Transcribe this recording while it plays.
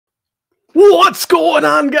What's going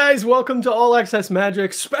on, guys? Welcome to All Access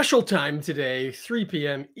Magic. Special time today, 3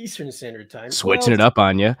 p.m. Eastern Standard Time. Switching it up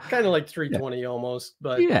on you. Kind of like 3:20 almost,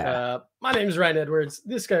 but Yeah. my name is Ryan Edwards.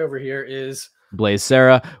 This guy over here is Blaze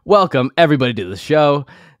Sarah. Welcome everybody to the show.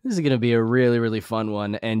 This is going to be a really, really fun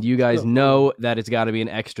one. And you guys know that it's got to be an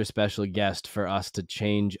extra special guest for us to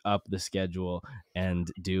change up the schedule and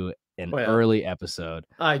do an early episode.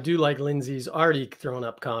 I do like Lindsay's already thrown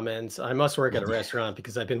up comments. I must work at a restaurant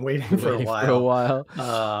because I've been waiting for a while.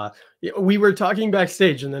 We were talking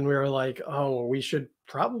backstage and then we were like, oh, we should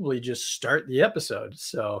probably just start the episode.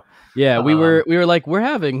 So yeah, we were like, we're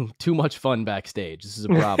having too much fun backstage. This is a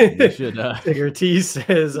problem. We should Tigger T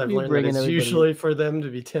says I've learned that it's usually for them to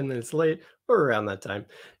be 10 minutes late or around that time.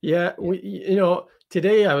 Yeah,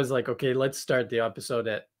 today I was like, okay, let's start the episode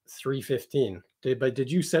at 3:15. But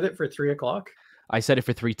did you set it for 3 o'clock? I set it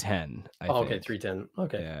for 3:10. Okay, 3:10.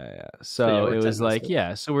 Okay. Yeah. So it was like,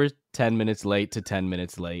 so we're 10 minutes late to 10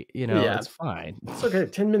 minutes late. It's fine. It's okay.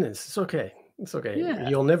 10 minutes. It's okay. It's okay. Yeah.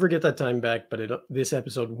 You'll never get that time back, but this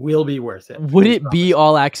episode will be worth it. Would it be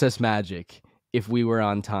All Access Magic if we were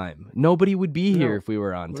on time? Nobody would be here if we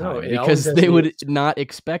were on time because they would not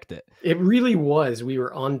expect it. It really was. We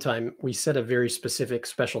were on time. We set a very specific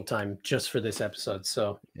special time just for this episode.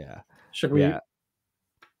 So yeah.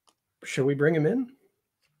 Should we bring him in?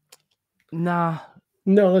 Nah.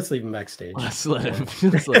 No, let's leave him backstage. Let's let him.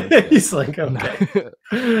 He's like, okay.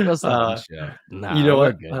 Let's let him show. Nah, you know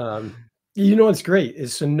what? You know what's great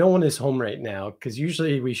is so no one is home right now because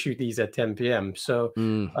usually we shoot these at 10 p.m. So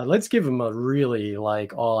let's give him a really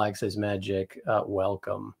All Access Magic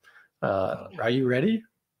welcome. Are you ready?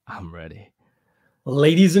 I'm ready.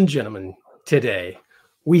 Ladies and gentlemen, today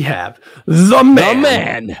we have the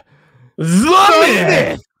man,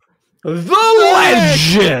 the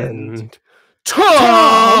legend,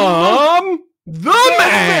 Tom, the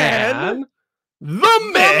man,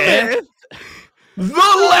 the myth,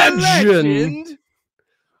 the legend,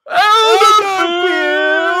 Elderfield.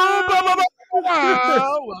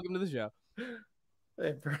 Welcome to the show.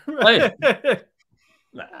 Hey.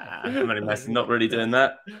 I'm only messing, not really doing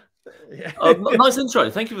that. Nice intro.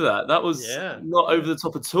 Thank you for that. That was not over the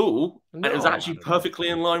top at all. No, it was actually perfectly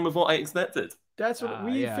in line with what I expected. That's what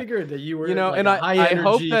we figured that you were. And I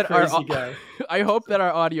hope that I hope that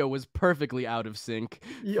our audio was perfectly out of sync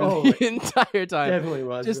the entire time. Definitely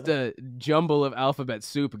was. Just a jumble of alphabet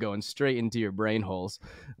soup going straight into your brain holes.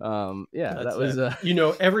 That was.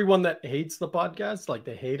 Everyone that hates the podcast, like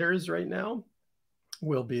the haters right now,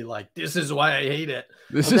 will be like, "This is why I hate it."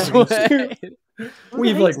 This is why. We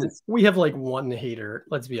have one hater.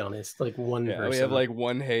 Let's be honest, one person. We have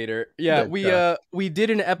one hater. Yeah, we did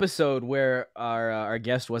an episode where our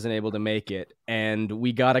guest wasn't able to make it, and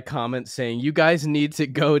we got a comment saying you guys need to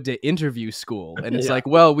go to interview school, and it's like,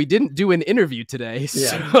 well, we didn't do an interview today,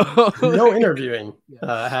 so no interviewing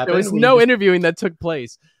happened. There was no interviewing that took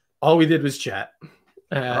place. All we did was chat.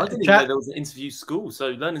 I didn't know there was an interview school, so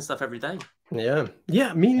learning stuff every day. Yeah,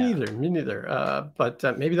 me neither.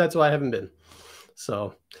 But maybe that's why I haven't been.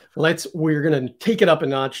 So we're going to take it up a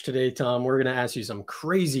notch today, Tom. We're going to ask you some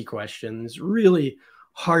crazy questions, really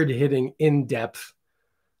hard hitting, in depth.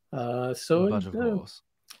 How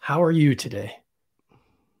are you today?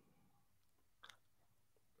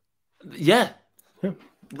 Yeah.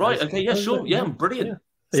 Right. Okay. Yeah, sure. Yeah, I'm brilliant.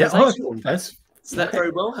 Slept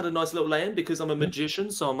very well. Had a nice little lay-in because I'm a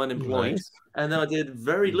magician, so I'm unemployed. Nice. And then I did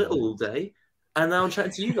very little all day. And now I'm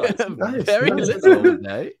chatting to you guys. Very little all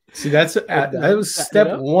day. See, that was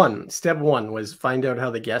step one. Step one was find out how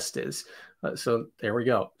the guest is. So there we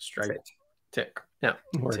go. Strike tick. Yeah,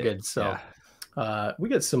 we're good. So we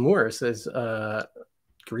got some more. It says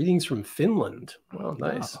greetings from Finland. Well,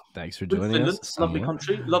 nice. Thanks for joining us. Lovely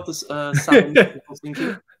country. Love the sound.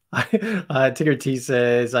 Tigger T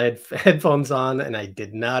says I had headphones on and I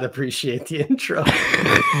did not appreciate the intro.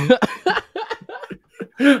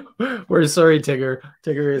 We're sorry, Tigger.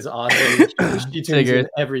 Tigger is awesome. She tunes in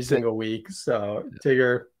every single week. So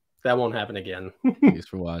Tigger, that won't happen again. Thanks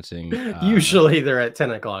for watching. Usually they're at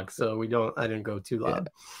 10 o'clock, so I didn't go too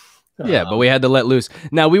loud. But we had to let loose.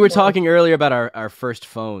 Now we were talking earlier about our first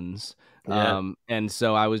phones. And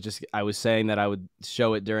so I was saying that I would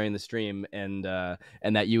show it during the stream and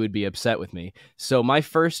that you would be upset with me. So my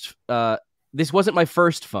first this wasn't my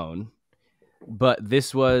first phone, but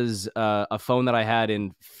this was a phone that I had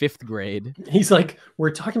in 5th grade. He's like,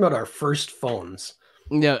 we're talking about our first phones.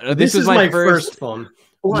 No, this is my first phone.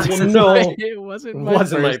 No, it wasn't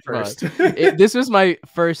my first. This was my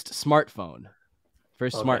first smartphone.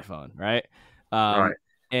 Smartphone, right?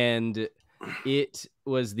 And it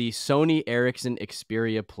was the Sony Ericsson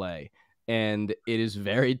Xperia Play. and it is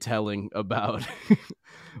very telling about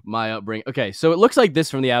my upbringing. Okay, so it looks like this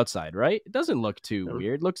from the outside, right? It doesn't look too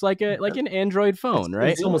weird. It looks like an Android phone,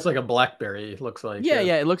 right? It's almost like a BlackBerry. It looks like. Yeah,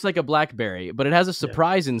 it looks like a BlackBerry, but it has a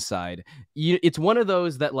surprise inside. It's one of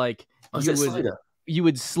those that like you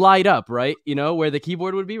would slide up, right? You know, where the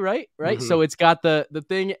keyboard would be, right? Mm-hmm. So it's got the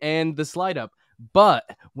thing and the slide up. But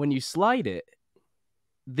when you slide it,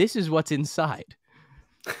 this is what's inside.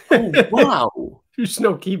 Oh, wow. There's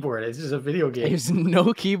no keyboard. It's just a video game. There's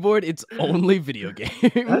no keyboard. It's only video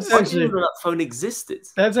games. That's actually that phone existed.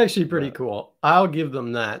 That's actually pretty cool. I'll give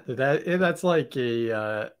them that. That's like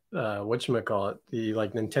a whatchamacallit, the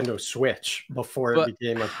like Nintendo Switch before it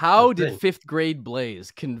became a how did fifth grade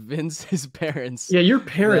Blaze convince his parents? Yeah, your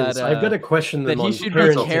parents. I've got to question them that he should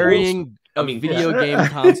be carrying a video game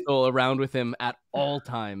console around with him at all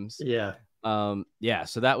times. Yeah.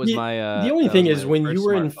 So that was my the only thing is when you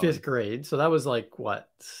were in fifth grade, so that was like what,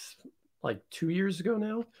 like 2 years ago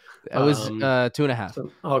now? It was 2.5.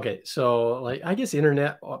 So, okay, so like I guess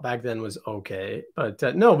internet back then was okay, but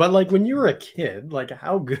no, but like when you were a kid, like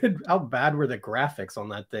how bad were the graphics on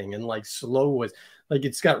that thing? And like slow was like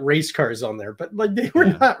it's got race cars on there, but like they were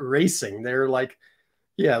not racing. They're like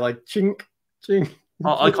like chink chink.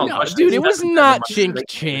 Oh, I can't, no, dude. It was not chink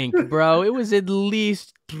chink, bro. It was at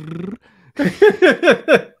least.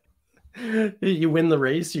 You win the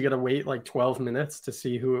race, you gotta wait like 12 minutes to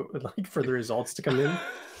see who like for the results to come in.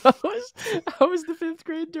 How was the fifth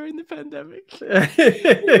grade during the pandemic?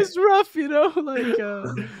 It was rough, you know, like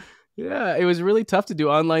yeah, it was really tough to do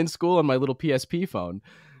online school on my little PSP phone.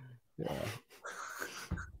 Yeah.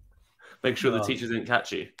 Make sure the teachers didn't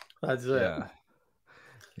catch you. That's it.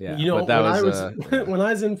 Yeah. You know, when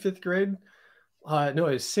I was in fifth grade, no,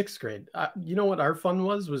 it was sixth grade. You know what our fun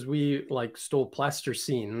was we like stole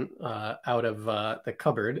plasticine out of the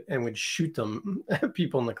cupboard and would shoot them at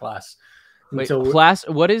people in the class. Wait,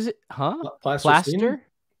 what is it? Huh? Plaster?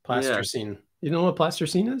 Plasticine. Yeah. You know what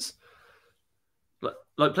plasticine is?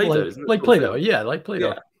 Like Play-Doh, like Play-Doh. Yeah, like Play-Doh.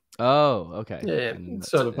 Yeah. Oh, okay. Yeah.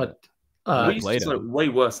 So, but we used to do something way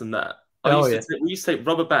worse than that. We used to take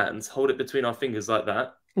rubber bands, hold it between our fingers like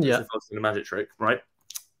that. Yeah. If I was doing a magic trick, right?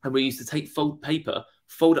 And we used to take paper,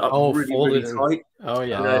 fold it up really tight. Oh,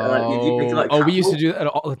 yeah. We used to do that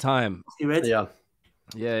all the time. Yeah.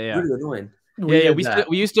 Really annoying.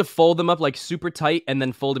 We used to fold them up like super tight and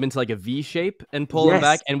then fold them into like a V shape and pull them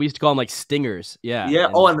back. And we used to call them like stingers. Yeah. Yeah.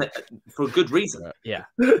 And for a good reason. Yeah.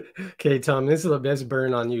 Okay, Tom, this is the best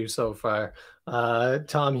burn on you so far.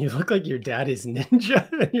 Tom, you look like your dad is Ninja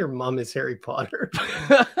and your mom is Harry Potter.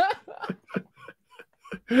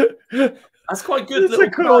 That's quite good.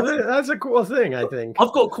 That's a cool thing, I think.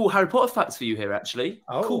 I've got cool Harry Potter facts for you here, actually.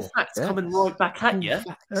 Cool facts coming right back at you.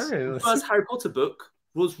 The first Harry Potter book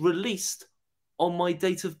was released on my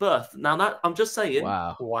date of birth. Now that I'm just saying.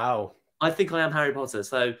 Wow. I think I am Harry Potter,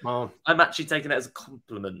 so I'm actually taking it as a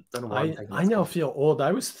compliment. Don't know why I now feel old.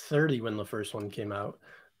 I was 30 when the first one came out.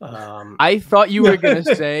 I thought you were going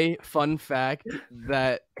to say, fun fact,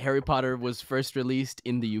 that Harry Potter was first released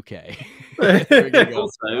in the UK.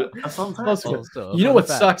 Also, a fun fact. You know what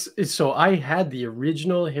sucks is so I had the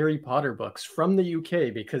original Harry Potter books from the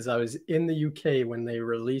UK because I was in the UK when they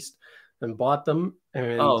released and bought them.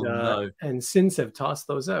 And, and since have tossed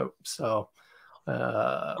those out. So,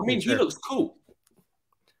 I mean, he looks cool.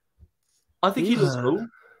 I think he looks cool.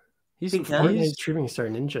 He's Fortnite Shooting Star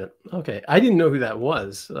Ninja. Okay, I didn't know who that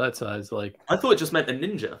was. That's why I was like. I thought it just meant a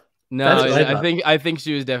ninja. No, I think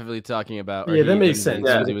she was definitely talking about. Yeah, that makes sense.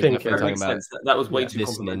 Yeah, that was way too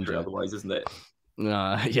complimentary. Otherwise, isn't it?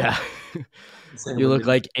 Yeah. You look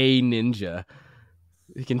like a ninja.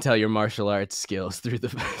 You can tell your martial arts skills through the.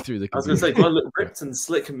 I was going to say, do I look ripped and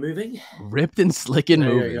slick and moving? Ripped and slick and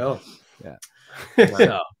moving. There you go.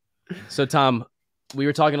 Yeah. So Tom, we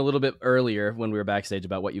were talking a little bit earlier when we were backstage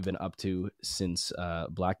about what you've been up to since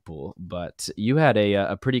Blackpool, but you had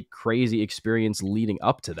a pretty crazy experience leading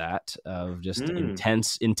up to that of just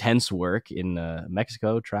intense work in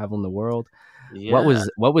Mexico, traveling the world. Yeah.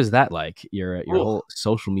 What was that like? Your whole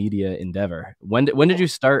social media endeavor. When did you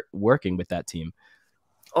start working with that team?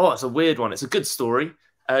 Oh, it's a weird one. It's a good story.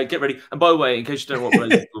 Get ready. And by the way, in case you don't know what I'm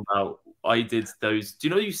talking about, I did those. Do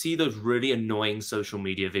you know you see those really annoying social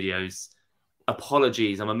media videos?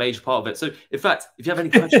 Apologies, I'm a major part of it. So, in fact, if you have any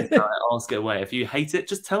questions about it, ask it away. If you hate it,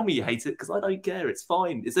 just tell me you hate it because I don't care. It's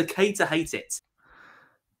fine. It's okay to hate it.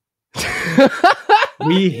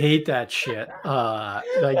 We hate that shit.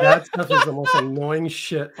 Like that stuff is the most annoying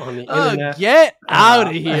shit on the internet. Get out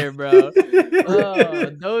of here, bro.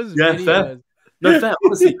 Those videos. Fair. No, fair.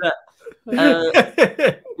 Honestly,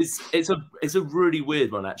 fair. It's a really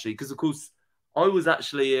weird one actually because of course I was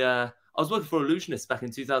actually I was working for Illusionists back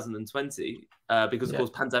in 2020 because, of course,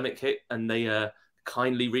 pandemic hit, and they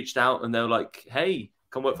kindly reached out and they were like, hey,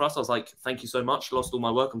 come work for us. I was like, thank you so much. Lost all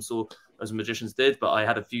my work. I'm sure as magicians did, but I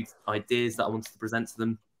had a few ideas that I wanted to present to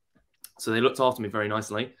them. So they looked after me very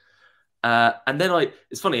nicely. And then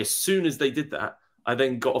it's funny, as soon as they did that, I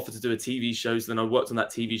then got offered to do a TV show. So then I worked on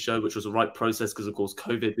that TV show, which was the right process because, of course,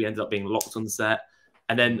 COVID, we ended up being locked on the set.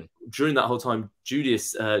 And then during that whole time,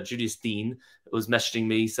 Julius Dean was messaging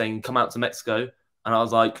me saying, come out to Mexico. And I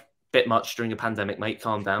was like, bit much during a pandemic, mate,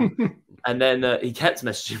 calm down. And then he kept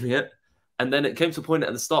messaging me it. And then it came to a point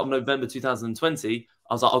at the start of November 2020,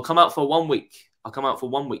 I was like, I'll come out for 1 week. I'll come out for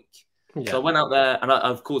 1 week. Yeah. So I went out there, and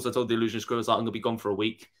of course, I told the Illusionist crew, I was like, I'm going to be gone for a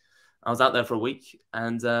week. I was out there for a week,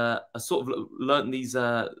 and I sort of learned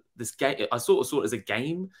this game. I sort of saw it as a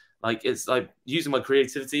game. Like, it's like using my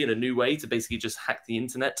creativity in a new way to basically just hack the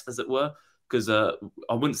internet, as it were. Because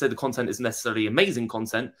I wouldn't say the content is necessarily amazing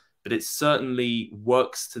content, but it certainly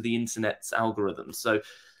works to the internet's algorithm. So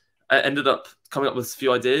I ended up coming up with a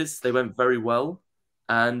few ideas. They went very well.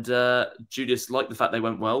 And Julius liked the fact they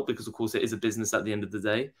went well because, of course, it is a business at the end of the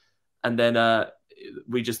day. And then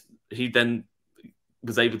he then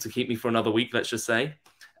was able to keep me for another week, let's just say.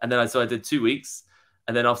 And then so I did 2 weeks.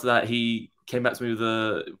 And then after that, he came back to me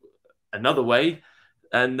with another way.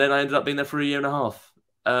 And then I ended up being there for a year and a half.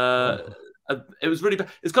 It was really bad.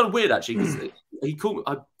 It's kind of weird, actually, because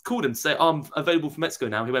I called him to say, I'm available for Mexico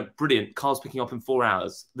now. He went, brilliant. Car's picking up in 4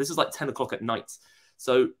 hours. This is like 10 o'clock at night.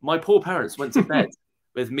 So my poor parents went to bed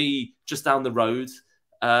with me just down the road.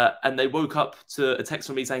 And they woke up to a text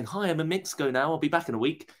from me saying, hi, I'm in Mexico now. I'll be back in a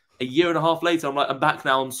week. A year and a half later, I'm like, I'm back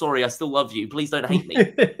now. I'm sorry. I still love you. Please don't hate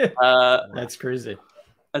me. That's crazy.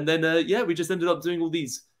 And then, we just ended up doing all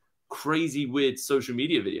these crazy, weird social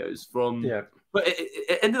media videos but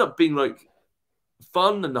it ended up being like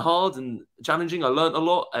fun and hard and challenging. I learned a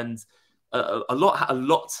lot, and a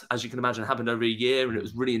lot, as you can imagine, happened over a year, and it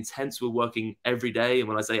was really intense. We were working every day. And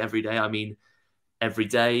when I say every day, I mean every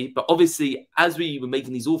day. But obviously, as we were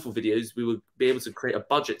making these awful videos, we would be able to create a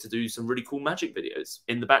budget to do some really cool magic videos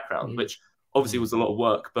in the background, which obviously was a lot of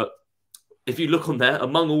work. But if you look on there,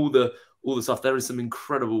 among all the stuff, there is some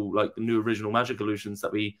incredible, like, new original magic illusions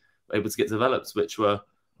that we were able to get developed, which were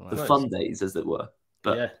the fun days, as it were.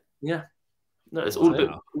 But yeah. No, it's all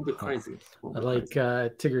a bit crazy. I like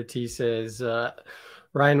Tigger T says,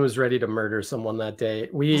 Ryan was ready to murder someone that day.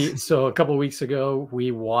 So a couple of weeks ago,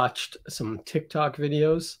 we watched some TikTok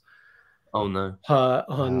videos. Oh no!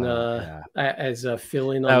 As a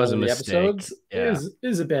fill-in on one of the episodes. Yeah. It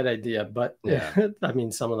is a bad idea, but I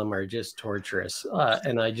mean, some of them are just torturous,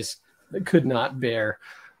 and I just could not bear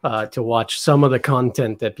to watch some of the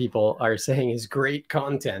content that people are saying is great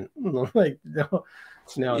content. Like, no.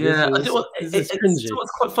 It's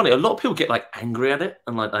quite funny. A lot of people get like angry at it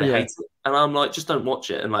and like they hate it, and I'm like, just don't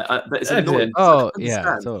watch it. And like, but it's annoying. Totally.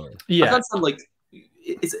 I understand, like,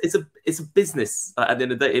 it's a business at the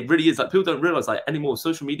end of the day. It really is. Like, people don't realize, like, anymore.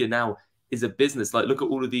 Social media now is a business. Like, look at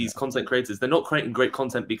all of these content creators. They're not creating great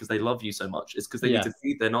content because they love you so much. It's because they need to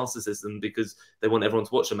feed their narcissism because they want everyone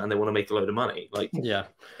to watch them and they want to make a load of money. Like,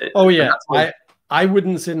 I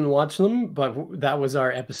wouldn't sit and watch them, but that was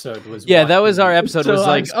our episode. That was our episode. So was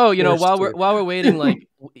like, while we're waiting, like,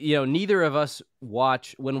 neither of us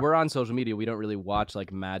watch when we're on social media. We don't really watch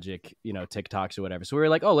like magic, TikToks or whatever. So we were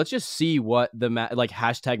like, let's just see what the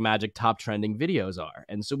hashtag magic top trending videos are.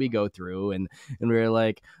 And so we go through and we were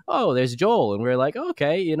like, there's Joel, and we were like,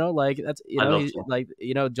 okay, like that's he's, like,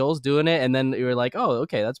 Joel's doing it, and then we were like,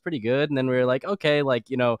 okay, that's pretty good. And then we were like, okay, like,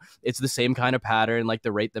 it's the same kind of pattern, like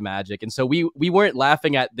the rate the magic. And so we weren't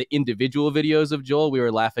laughing at the individual videos of Joel. We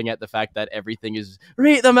were laughing at the fact that everything is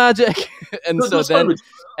rate the magic. And so then.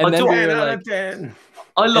 And then we were like,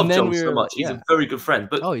 I love Joel so much. He's a very good friend,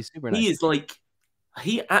 but he's super nice. He is like,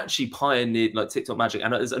 he actually pioneered like TikTok magic,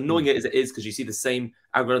 and as annoying as it is, because you see the same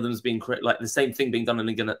algorithms being like the same thing being done and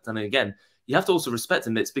again. You have to also respect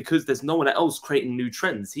him. It's because there's no one else creating new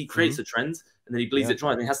trends. He creates a trend, and then he bleeds it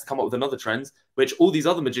dry, and he has to come up with another trend, which all these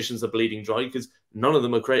other magicians are bleeding dry because none of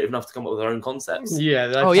them are creative enough to come up with their own concepts.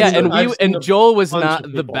 And Joel was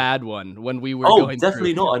not the bad one when we were going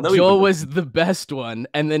definitely through. Not. I know Joel was the best one,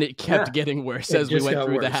 and then it kept getting worse as we went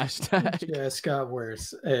through the hashtag. Yeah, it got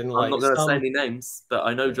worse. And I'm not going to say any names, but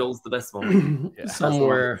I know Joel's the best one.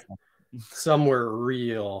 Some were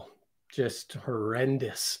real, just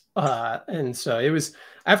horrendous. And so it was,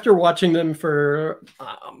 after watching them for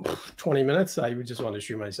 20 minutes, I would just want to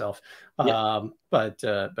shoot myself. But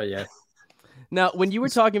yeah. Now, when you were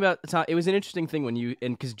talking about, it was an interesting thing when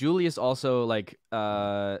because Julius also, like,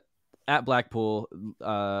 at Blackpool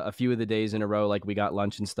a few of the days in a row. Like we got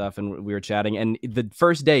lunch and stuff, and we were chatting. And the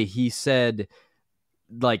first day, he said,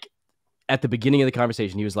 like, at the beginning of the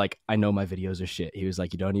conversation, he was like, I know my videos are shit. He was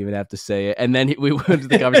like, you don't even have to say it. And then we went to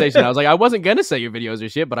the conversation. I was like, I wasn't going to say your videos are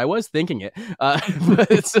shit, but I was thinking it.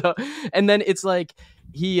 And then it's like,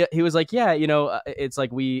 he was like, yeah, you know, it's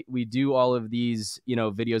like we do all of these, you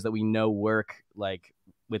know, videos that we know work, like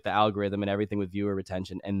with the algorithm and everything with viewer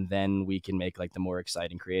retention. And then we can make like the more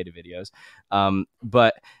exciting creative videos.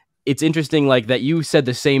 But it's interesting, like that you said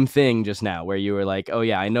the same thing just now, where you were like, "Oh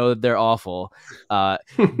yeah, I know that they're awful."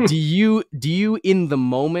 Do you in the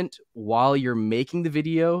moment while you're making the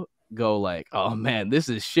video go like, "Oh man, this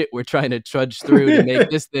is shit. We're trying to trudge through to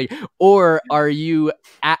make this thing," or are you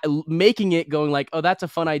making it going like, "Oh, that's a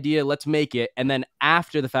fun idea. Let's make it," and then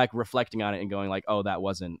after the fact reflecting on it and going like, "Oh, that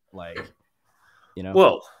wasn't like, you know."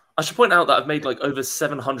 Well, I should point out that I've made like over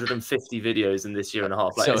 750 videos in this year and a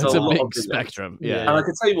half. Like, so it's a big spectrum. Yeah. And I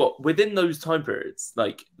can tell you what, within those time periods,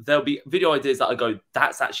 like there'll be video ideas that I go,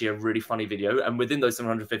 that's actually a really funny video. And within those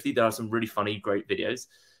 750, there are some really funny, great videos.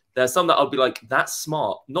 There are some that I'll be like, that's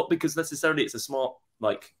smart. Not because necessarily it's a smart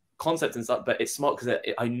like concept and stuff, but it's smart because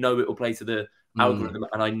I know it will play to the algorithm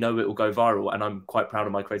and I know it will go viral. And I'm quite proud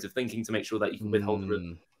of my creative thinking to make sure that you can withhold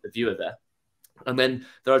the viewer there. And then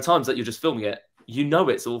there are times that you're just filming it. You know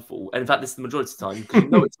it's awful. And in fact, this is the majority of the time because you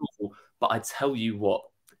know it's awful. But I tell you what,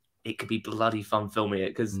 it could be bloody fun filming it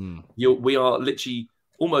because we are literally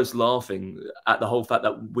almost laughing at the whole fact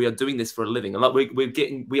that we are doing this for a living. And like we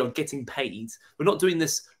are getting paid. We're not doing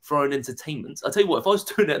this for our own entertainment. I tell you what, if I was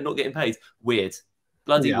doing it and not getting paid, weird.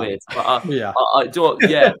 Bloody weird. But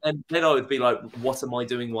then I would be like, what am I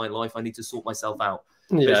doing in my life? I need to sort myself out.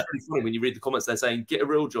 But it's really funny when you read the comments, they're saying, get a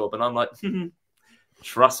real job. And I'm like,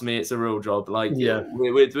 trust me, it's a real job. Like,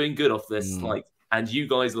 we're doing good off this. Like, and you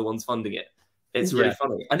guys are the ones funding it. It's really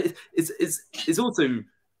funny, and it's also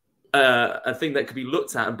a thing that could be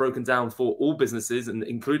looked at and broken down for all businesses, and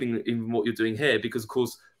including even what you're doing here. Because of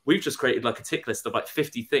course, we've just created like a tick list of like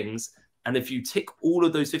 50 things, and if you tick all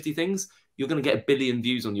of those 50 things, you're going to get 1 billion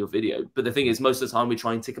views on your video. But the thing is, most of the time we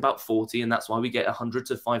try and tick about 40, and that's why we get 100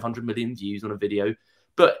 to 500 million views on a video.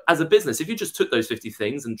 But as a business, if you just took those 50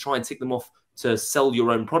 things and try and tick them off to sell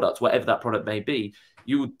your own product, whatever that product may be,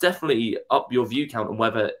 you would definitely up your view count on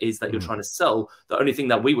whatever it is that you're trying to sell. The only thing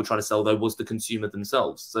that we were trying to sell, though, was the consumer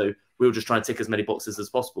themselves. So we were just trying to tick as many boxes as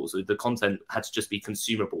possible. So the content had to just be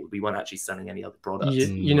consumable. We weren't actually selling any other products.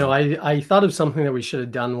 You know, I thought of something that we should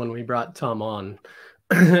have done when we brought Tom on.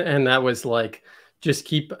 And that was like, just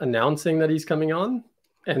keep announcing that he's coming on.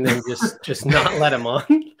 And then just not let him on,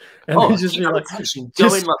 and then just be like,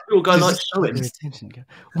 we'll go like show him.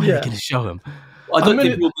 When are you going to show him? I don't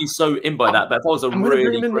think we'll be so in by that. But if I was a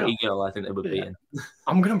really pretty girl, I think they would be in.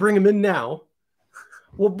 I'm going to bring him in now.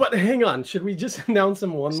 Well, but hang on, should we just announce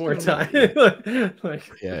him one more time?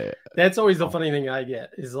 That's always the funny thing I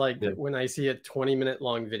get is like when I see a 20-minute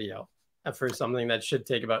long video for something that should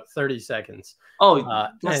take about 30 seconds.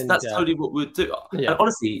 That's totally what we'd do. And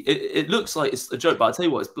honestly, it looks like it's a joke, but I tell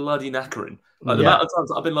you what, it's bloody knackering. Like the amount of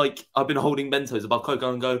times I've been holding Mentos above Coke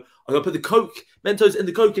and go, I'm gonna put the Mentos in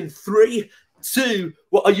the Coke in 3, 2.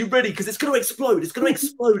 What are you ready? Because it's gonna explode. It's gonna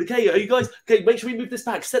explode. Okay, are you guys okay? Make sure we move this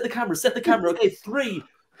back. Set the camera. Okay, 3.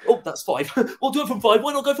 Oh, that's 5. We'll do it from 5.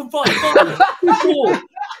 Why not go from 5? 5, 4,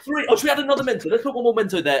 3. Oh, should we add another Mento? Let's put one more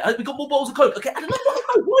Mento there. We've got more bottles of Coke. Okay, add another bottle of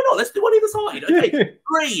Coke. Why not? Let's do one either side. Okay,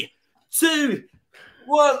 3, 2,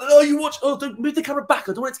 1. Oh, you watch. Oh, don't move the camera back.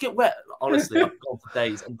 I don't want it to get wet. Honestly, I've gone for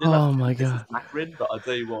days. And oh my god. But I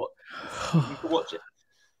tell you what, you can watch it.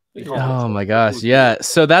 Oh my gosh, yeah.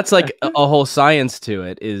 So that's like a whole science to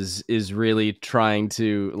it. Is really trying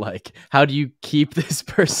to like, how do you keep this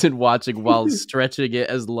person watching while stretching it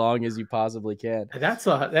as long as you possibly can? That's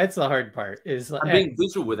the hard part. Is like, being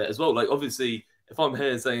visual with it as well. Like obviously, if I'm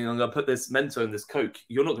here saying I'm gonna put this Mento in this Coke,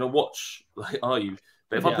 you're not gonna watch, like, are you?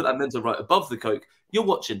 But if I put that Mento right above the Coke, you're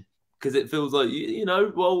watching because it feels like you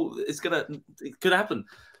know. Well, it could happen,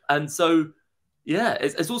 and so. Yeah,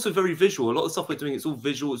 it's also very visual. A lot of the stuff we're doing, it's all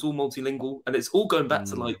visual, it's all multilingual, and it's all going back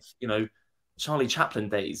to like, you know, Charlie Chaplin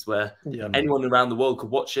days where anyone around the world could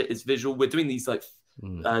watch it. It's visual. We're doing these like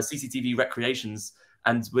CCTV recreations,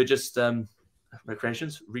 and we're just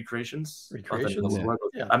recreations.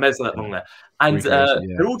 I messed that wrong there. And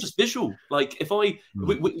they're all just visual. Like if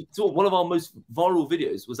so one of our most viral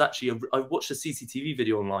videos was actually I watched a CCTV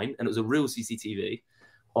video online, and it was a real CCTV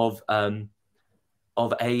of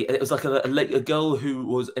it was like a girl who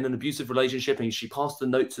was in an abusive relationship, and she passed the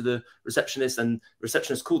note to the receptionist, and the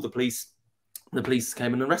receptionist called the police. The police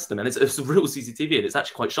came and arrested them, and it's a real CCTV, and it's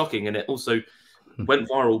actually quite shocking. And it also went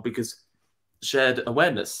viral because shared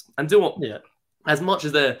awareness. And do what? Yeah. As much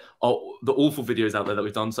as there are the awful videos out there that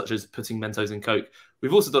we've done, such as putting Mentos in Coke,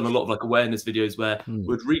 we've also done a lot of like awareness videos where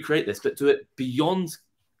we'd recreate this, but do it beyond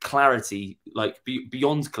clarity, like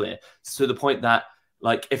beyond clear, to the point that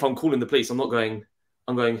like if I'm calling the police, I'm going,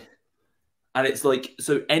 and it's like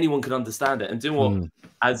so anyone can understand it. And do what?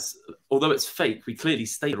 As although it's fake, we clearly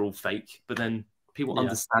state they're all fake, but then people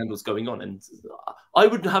understand what's going on. And I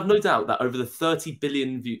would have no doubt that over the 36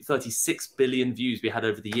 billion views we had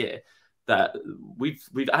over the year, that we've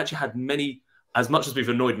actually had many, as much as we've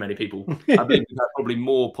annoyed many people, I believe we've had probably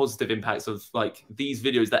more positive impacts of like these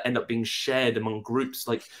videos that end up being shared among groups.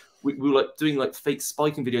 Like we were like doing like fake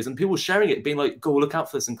spiking videos and people were sharing it, being like, go look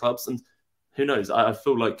out for this in clubs. And who knows? I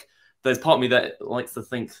feel like there's part of me that likes to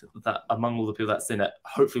think that among all the people that's in it,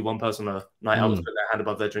 hopefully one person on a night out was put their hand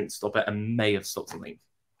above their drink to stop it and may have stopped something.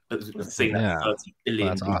 Seeing that 30 billion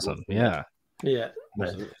that's people. Awesome. Yeah. Yeah,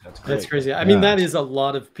 that's crazy. I mean, that is a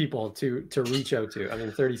lot of people to reach out to. I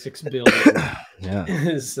mean, 36 billion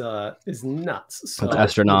is nuts. So, that's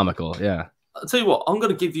astronomical. Yeah. I'll tell you what. I'm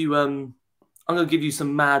going to give you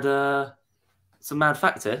some mad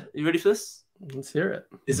fact here. Are you ready for this? Let's hear it.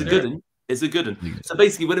 It's a good one. It's a good one. So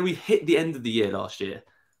basically, when we hit the end of the year last year,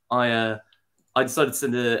 I decided to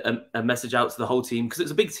send a message out to the whole team because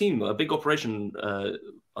it's a big team, a big operation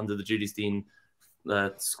under the Judy's Dean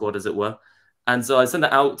squad, as it were. And so I sent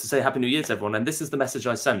it out to say Happy New Year to everyone. And this is the message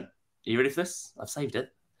I sent. Are you ready for this? I've saved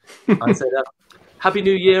it. I said, Happy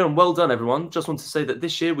New Year and well done, everyone. Just want to say that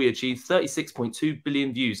this year we achieved 36.2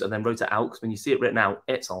 billion views, and then wrote it out because when you see it written out,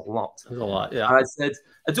 it's a lot. It's a lot, yeah. And I said,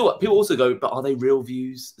 I do what people also go, but are they real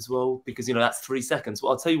views as well? Because, you know, that's 3 seconds.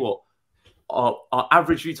 Well, I'll tell you what, our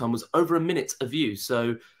average view time was over a minute a view.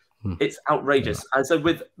 So it's outrageous. And so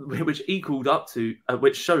which equaled up to,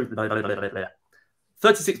 which showed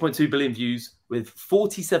 36.2 billion views with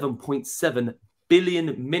 47.7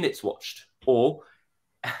 billion minutes watched, or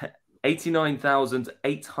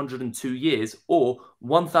 89,802 years, or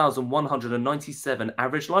 1,197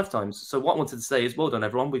 average lifetimes. So what I wanted to say is, well done,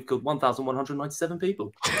 everyone. We've killed 1,197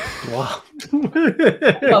 people. Wow.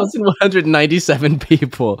 1,197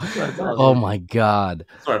 people. Oh my God.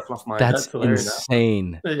 Sorry, I fluffed my That's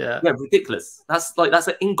insane. Yeah, ridiculous. That's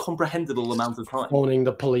an incomprehensible amount of time. Phoning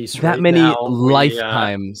the police. That right many now. We've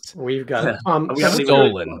We've got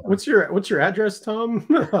stolen. What's your address, Tom?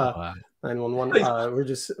 Wow. 911. We're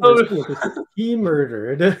just he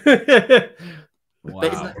murdered. Wow.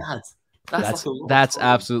 But isn't that bad? That's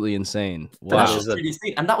absolutely insane. Wow.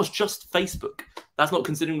 And that was just Facebook. That's not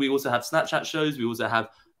considering we also have Snapchat shows, we also have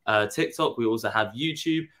TikTok, we also have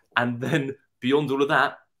YouTube, and then beyond all of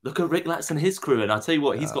that, look at Rick Latz and his crew. And I'll tell you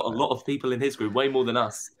what, he's got a lot of people in his crew, way more than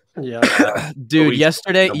us. Yeah, dude.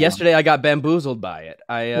 Yesterday I got bamboozled by it.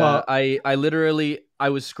 I literally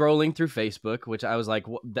was scrolling through Facebook, which I was like,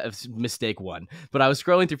 that's mistake one. But I was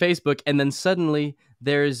scrolling through Facebook, and then suddenly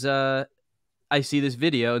there's I see this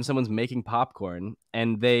video, and someone's making popcorn,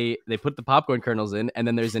 and they put the popcorn kernels in, and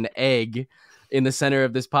then there's an egg in the center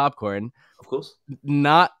of this popcorn. Of course,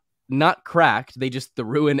 not cracked. They just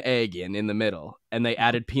threw an egg in the middle, and they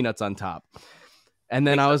added peanuts on top. And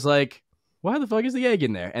then I was like, why the fuck is the egg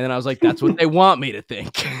in there? And then I was like, that's what they want me to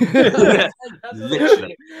think.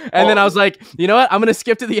 Literally. And then I was like, you know what? I'm going to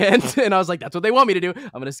skip to the end. And I was like, that's what they want me to do. I'm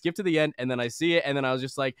going to skip to the end. And then I see it. And then I was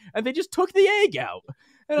just like, and they just took the egg out.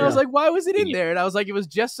 And I was like, why was it in there? And I was like, it was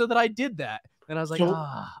just so that I did that. And I was like,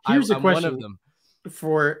 here's a question one of them.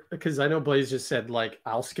 Because I know Blaze just said, like,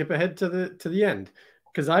 I'll skip ahead to the end.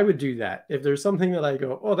 Because I would do that. If there's something that I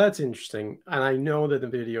go, oh, that's interesting. And I know that the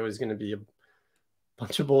video is going to be a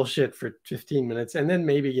bunch of bullshit for 15 minutes and then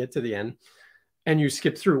maybe get to the end and you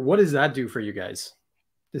skip through. What does that do for you guys?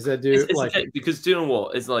 Does that do it's okay, because do you know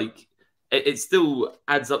what? It's like it still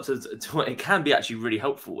adds up to it can be actually really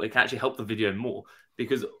helpful. It can actually help the video more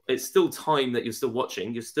because it's still time that you're still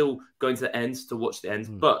watching. You're still going to the end to watch the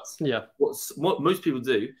end. But what most people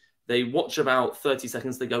do, they watch about 30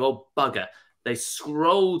 seconds, they go, oh bugger. They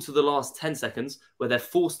scroll to the last 10 seconds where they're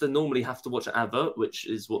forced to normally have to watch an advert, which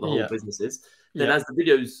is what the whole business is. Then as the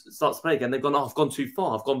videos starts playing again, they've gone, oh, I've gone too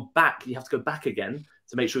far. I've gone back. You have to go back again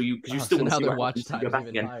to make sure because you still want to see watch time. Go back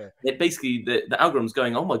again. It basically, the algorithm's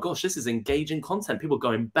going, oh my gosh, this is engaging content. People are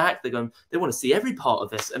going back. They want to see every part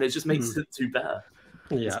of this. And it just makes it too better.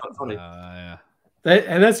 Yeah. It's quite funny.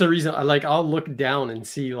 And that's the reason I'll look down and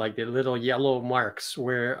see like the little yellow marks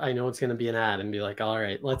where I know it's going to be an ad and be like, all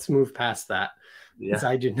right, let's move past that. Because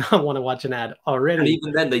I do not want to watch an ad already. And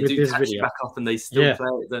even then, they do catch you back up and they still play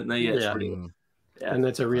it, don't they? Yeah, it's brilliant. Yeah. And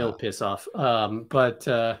that's a real piss off. But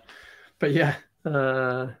yeah.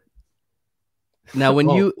 Now, when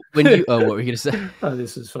you oh, what were you gonna say? Oh,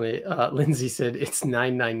 this is funny. Lindsay said it's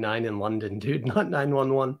 999 in London, dude, not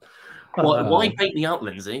 911. Why bait me out,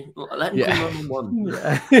 Lindsay? Let me call 911.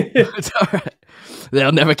 Yeah. It's all right.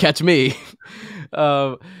 They'll never catch me.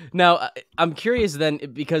 Now, I'm curious then,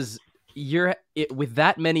 because with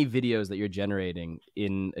that many videos that you're generating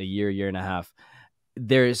in a year and a half,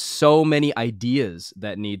 there's so many ideas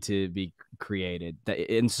that need to be created.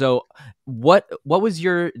 And so what was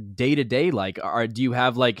your day-to-day like? Do you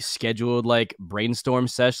have like scheduled like brainstorm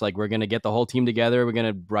sesh, like we're going to get the whole team together, we're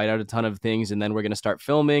going to write out a ton of things and then we're going to start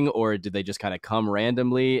filming, or did they just kind of come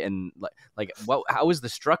randomly? And how was the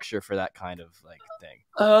structure for that kind of like thing?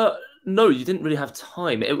 No, you didn't really have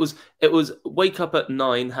time. It was wake up at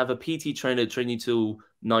 9, have a PT trainer train you till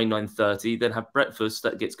 9:30, then have breakfast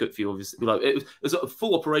that gets cooked for you. Obviously, like it was a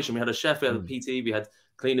full operation. We had a chef, we had a PT, we had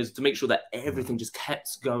cleaners to make sure that everything just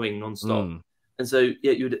kept going non-stop. And so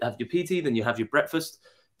yeah, you would have your PT, then you have your breakfast.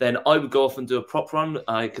 Then I would go off and do a prop run.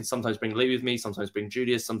 I could sometimes bring Lee with me, sometimes bring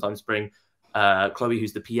Julius, sometimes bring Chloe,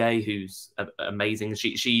 who's the PA, who's amazing.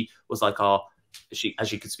 She was like as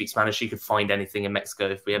she could speak Spanish, she could find anything in Mexico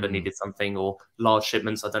if we ever needed something, or large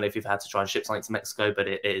shipments. I don't know if you've had to try and ship something to Mexico, but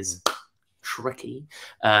it is tricky.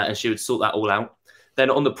 And she would sort that all out. Then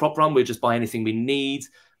on the prop run, we'd just buy anything we need.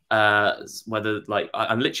 Whether like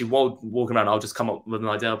I'm literally while walking around, I'll just come up with an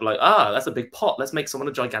idea. I'll be like, that's a big pot. Let's make someone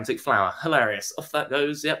a gigantic flower. Hilarious. Off that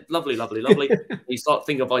goes. Yep, lovely, lovely, lovely. You start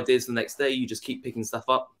thinking of ideas the next day. You just keep picking stuff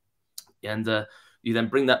up, and you then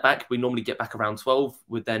bring that back. We normally get back around 12.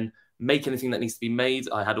 We'd then make anything that needs to be made.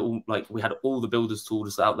 We had all the builders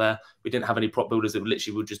tools out there. We didn't have any prop builders. It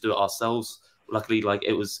literally would just do it ourselves. Luckily, like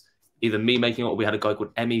it was either me making it, or we had a guy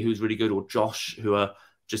called Emmy who's really good, or Josh, who are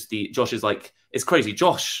Josh is like, it's crazy.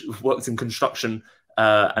 Josh worked in construction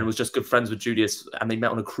and was just good friends with Julius, and they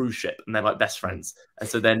met on a cruise ship and they're like best friends. And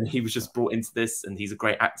so then he was just brought into this, and he's a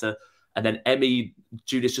great actor. And then Emmy,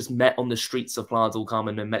 Julius just met on the streets of Playa del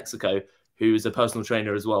Carmen in Mexico, who is a personal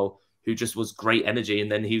trainer as well, who just was great energy.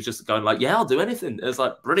 And then he was just going like, yeah, I'll do anything. It was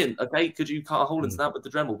like, brilliant. Okay, could you cut a hole into that with the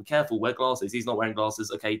Dremel? Be careful, wear glasses. He's not wearing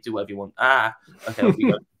glasses. Okay, do whatever you want. Okay, off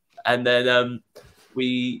you go. And then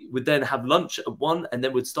we would then have lunch at 1, and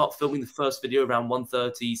then we'd start filming the first video around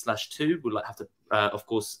 1:30/2. We'd like have to, of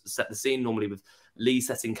course, set the scene, normally with Lee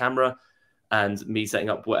setting camera and me setting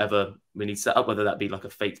up whatever we need to set up, whether that be like a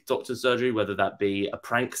fake doctor's surgery, whether that be a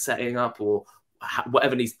prank setting up, or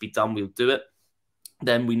whatever needs to be done, we'll do it.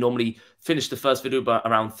 Then we normally finish the first video by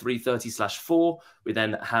around 3:30/4. We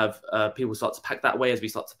then have people start to pack that way as we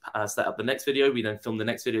start to set up the next video. We then film the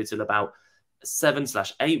next video till about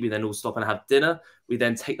 7/8. We then all stop and have dinner. We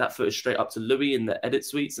then take that footage straight up to Louis in the edit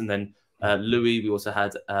suites, and then Louis. We also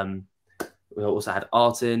had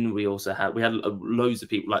Artin. We had loads of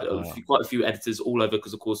people, like quite a few editors all over,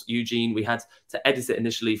 because of course Eugene. We had to edit it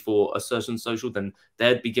initially for a certain social. Then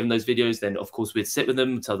they'd be given those videos. Then of course we'd sit with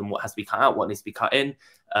them, tell them what has to be cut out, what needs to be cut in,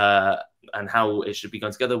 and how it should be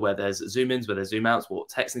going together. Where there's zoom ins, where there's zoom outs, what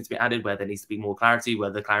text needs to be added, where there needs to be more clarity,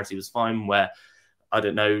 where the clarity was fine, where I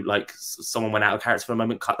don't know, like someone went out of character for a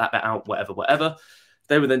moment, cut that bit out, whatever.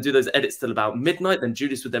 They would then do those edits till about midnight. Then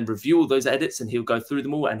Julius would then review all those edits, and he'll go through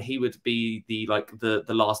them all, and he would be the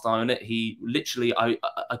last eye on it. He literally, I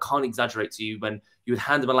can't exaggerate to you, when you would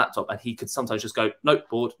hand him a laptop and he could sometimes just go, nope,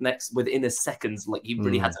 board, next, within a second. Like you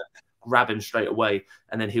really had to grab him straight away,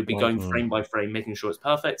 and then he'll be going frame by frame, making sure it's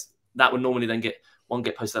perfect. That would normally then get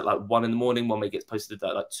posted at like 1 in the morning, one may get posted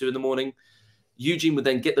at like 2 in the morning. Eugene would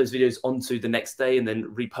then get those videos onto the next day and then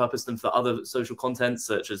repurpose them for other social content,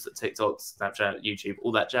 such as TikTok, Snapchat, YouTube,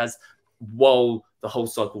 all that jazz, while the whole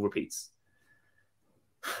cycle repeats.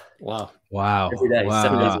 Wow. Every day,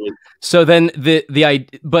 7 days a week. So then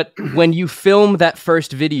but when you film that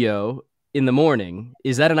first video in the morning,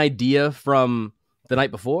 is that an idea from the night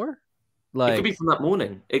before? Like, it could be from that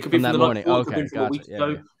morning. It could be from the morning. Night before, it could be from a week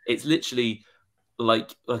ago. It's literally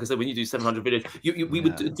like I said, when you do 700 videos, we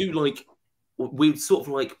would do like, we would sort of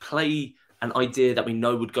like play an idea that we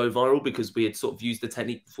know would go viral, because we had sort of used the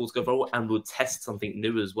technique before to go viral, and we'll test something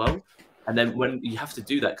new as well. And then when you have to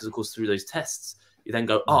do that, because of course through those tests, you then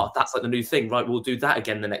go, that's like the new thing, right? We'll do that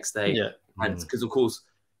again the next day. Yeah. And because of course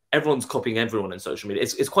everyone's copying everyone in social media.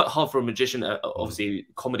 It's quite hard for a magician. Obviously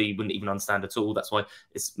comedy wouldn't even understand at all. That's why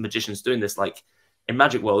it's magicians doing this. Like, in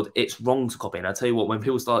Magic World, it's wrong to copy. And I tell you what, when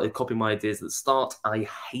people started copying my ideas at the start, I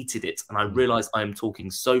hated it. And I realized I am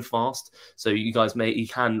talking so fast. So you guys you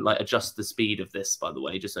can like adjust the speed of this, by the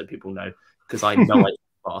way, just so people know, because I know I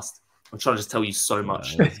talk fast. I'm trying to just tell you so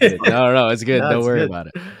much. No, it's good. Don't worry about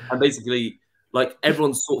it. And basically, like,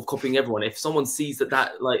 everyone's sort of copying everyone. If someone sees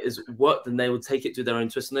that like is worked, then they will take it to their own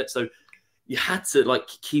twist on it. So you had to like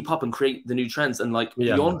keep up and create the new trends. And like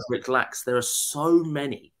beyond Rick Lax, there are so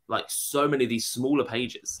many of these smaller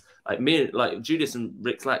pages. Like me, like Julius and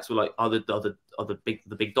Rick Lax were like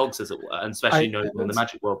the big dogs, as it were, and especially in the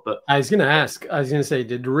Magic world. But I was gonna say,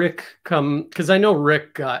 did Rick come? Because I know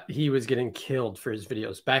Rick he was getting killed for his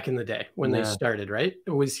videos back in the day when they started, right?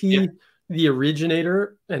 Was he the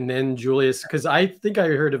originator, and then Julius? Because I think I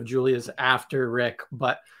heard of Julius after Rick,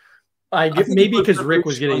 but I maybe because Rick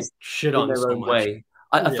was getting shit on so much. Way.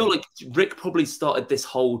 I feel like Rick probably started this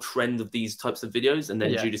whole trend of these types of videos, and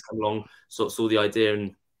then Julius came along, sort of saw the idea,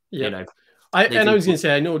 and you know. I was going to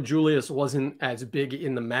say, I know Julius wasn't as big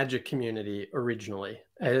in the Magic community originally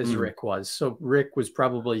as Rick was. So Rick was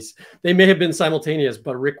probably, they may have been simultaneous,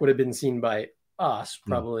 but Rick would have been seen by us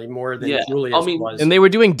probably more than Julius was. And they were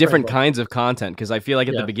doing different kinds of content, because I feel like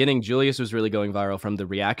at the beginning, Julius was really going viral from the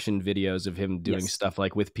reaction videos of him doing stuff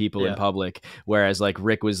like with people in public, whereas like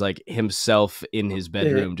Rick was like himself in his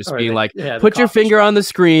bedroom, just being like, put your finger on the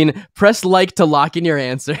screen, press like to lock in your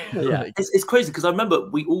answer. It's crazy, because I remember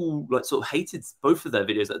we all like sort of hated both of their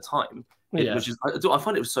videos at the time, which is, I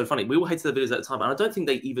find it was so funny. We all hated their videos at the time, and I don't think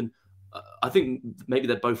they even, I think maybe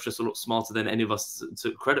they're both just a lot smarter than any of us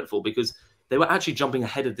took credit for, because they were actually jumping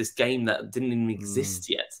ahead of this game that didn't even exist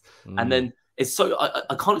yet. And then it's so,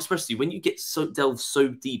 I can't express to you, when you get delve so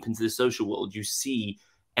deep into the social world, you see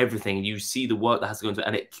everything, you see the work that has to go into it,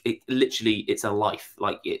 and it literally, it's a life.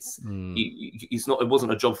 Like it's it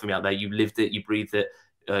wasn't a job for me out there. You lived it, you breathed it,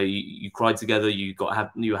 you cried together, you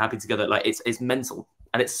were happy together. Like it's mental.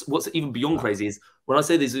 And it's what's even beyond crazy is when I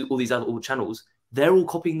say there's all these other channels, they're all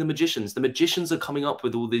copying the magicians. The magicians are coming up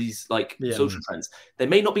with all these like social trends. They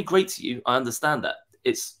may not be great to you. I understand that.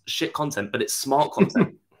 It's shit content, but it's smart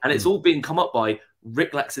content. And it's all being come up by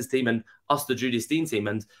Rick Lax's team and us, the Julius Dean team.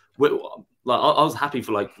 And I was happy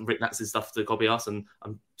for like Rick Lax's stuff to copy us. And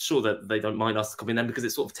I'm sure that they don't mind us copying them, because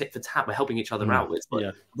it's sort of tit for tat. We're helping each other out with.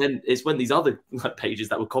 But then it's when these other pages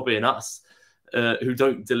that were copying us, who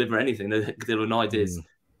don't deliver anything, they deliver no ideas.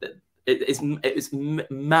 It's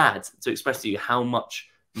mad to express to you how much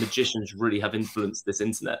magicians really have influenced this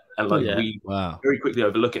internet, and like we very quickly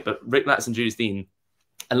overlook it. But Rick Lax and Julius Dean,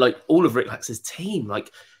 and like all of Rick Lax's team,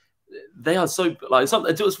 like they are so like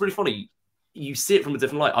something. It was really funny. You see it from a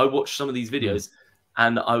different light. I watched some of these videos,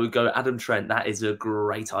 and I would go, Adam Trent, that is a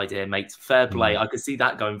great idea, mate. Fair play. I could see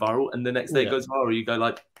that going viral, and the next day it goes viral. You go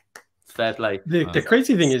like, fair play. The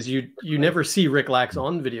crazy thing is you never see Rick Lax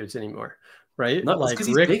on videos anymore. Right? No, like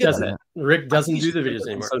Rick doesn't do the videos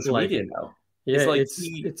anymore. Social media now. Yeah,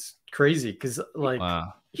 it's crazy, because like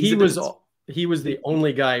he was the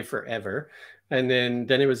only guy forever, and then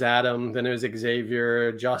it was Adam, then it was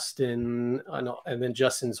Xavier, Justin, and then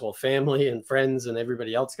Justin's whole family and friends and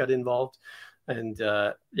everybody else got involved, and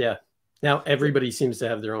now everybody seems to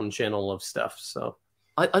have their own channel of stuff. So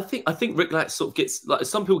I think Rick Lax sort of gets, like,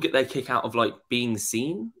 some people get their kick out of like being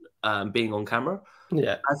seen, being on camera.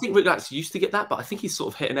 Yeah, I think Rick Lax used to get that, but I think he's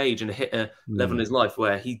sort of hit an age and hit a level in his life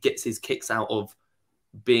where he gets his kicks out of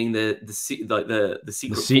being the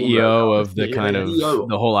secret CEO of the kind of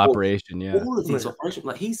the whole operation. All of these operations,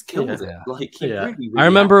 like he's killed it. Like he really I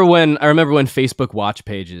remember when Facebook watch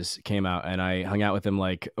pages came out, and I hung out with him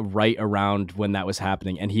like right around when that was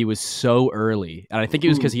happening, and he was so early, and I think it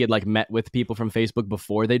was because he had like met with people from Facebook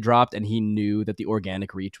before they dropped, and he knew that the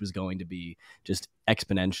organic reach was going to be just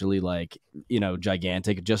exponentially like, you know,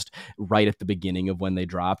 gigantic just right at the beginning of when they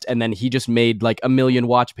dropped. And then he just made like 1 million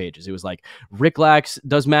watch pages. It was like, Rick Lax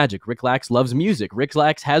does magic, Rick Lax loves music, Rick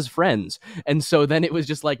Lax has friends. And so then it was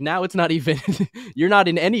just like, now it's not even you're not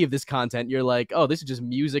in any of this content, you're like, oh, this is just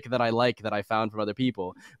music that I like, that I found from other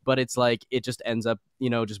people. But it's like, it just ends up,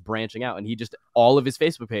 you know, just branching out. And he just, all of his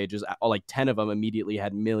Facebook pages, like 10 of them immediately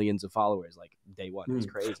had millions of followers like day one. It was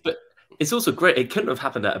crazy. But it's also great. It couldn't have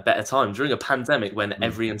happened at a better time during a pandemic when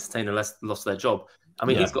every entertainer lost their job. I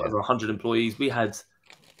mean, he's got over 100 employees. We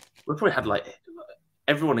probably had like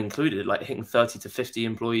everyone included, like hitting 30 to 50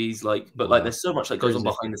 employees. Like, but like, there's so much that goes on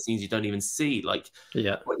behind the scenes you don't even see. Like,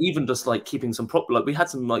 or even just like keeping some prop. Like, we had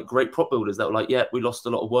some like great prop builders that were like, yeah, we lost a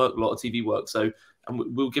lot of work, a lot of TV work. So, and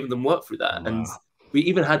we were giving them work through that. And we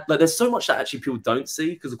even had like, there's so much that actually people don't see,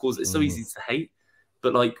 because of course it's so easy to hate.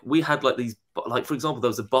 But like, we had like these, like, for example, there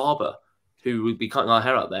was a barber who would be cutting our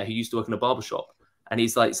hair out there, who used to work in a barber shop. And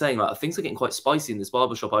he's like saying, like, things are getting quite spicy in this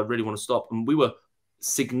barber shop. I really want to stop. And we were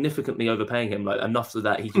significantly overpaying him, like enough so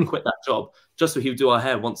that he could quit that job just so he would do our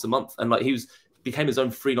hair once a month. And like, became his own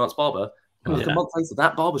freelance barber. And like a month later,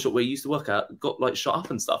 that barber shop where he used to work at got like shut up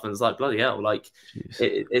and stuff. And it's like, bloody hell, like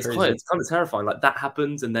it's kind of terrifying. Like that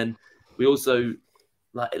happened. And then we also,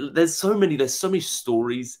 like, there's so many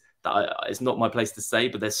stories that it's not my place to say.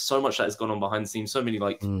 But there's so much that has gone on behind the scenes. So many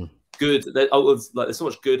like good. There's so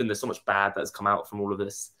much good and there's so much bad that has come out from all of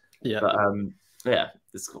this. Yeah. But yeah,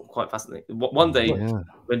 it's quite fascinating. One day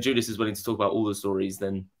when Julius is willing to talk about all the stories,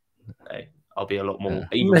 then hey, I'll be a lot more,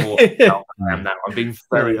 even more than I am now. I'm being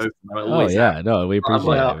very open. No, we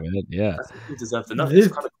appreciate it. Man. Yeah, you deserve to know. It's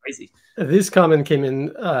kind of crazy. This comment came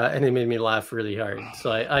in and it made me laugh really hard,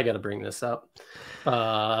 so I got to bring this up.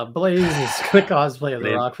 Blaze is going to cosplay of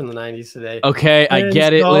The Rock from the 90s today. Okay, I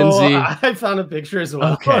get it, Lindsay. I found a picture as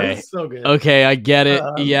well. Okay, it's so good. Okay, I get it.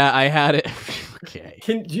 Yeah, I had it. Okay.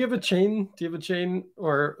 Do you have a chain?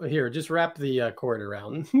 Or here, just wrap the cord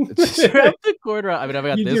around. Just wrap the cord around. I mean, I've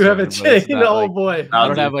got you this. You do have a chain. Oh boy. I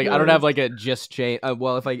don't have like a just chain.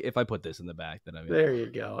 Well, if I put this in the back, then I mean. There you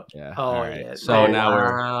go. Yeah. Oh right. yeah. So now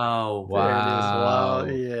we're. Wow. Wow.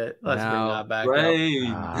 Yeah. Let's bring that back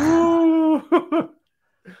up.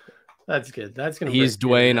 That's good. That's gonna. He's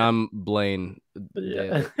Dwayne. I'm Blaine.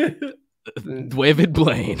 Yeah. David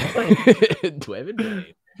Blaine. David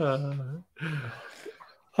Blaine. Wow.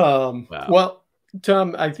 Well,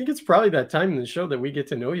 Tom, I think it's probably that time in the show that we get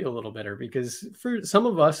to know you a little better, because for some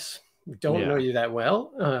of us don't know you that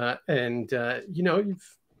well, and you know,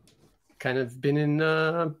 you've kind of been in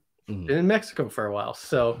Mexico for a while,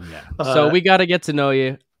 so so we got to get to know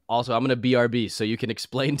you. Also, I'm going to BRB so you can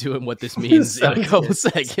explain to him what this means in a couple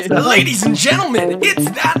seconds. Ladies and gentlemen, it's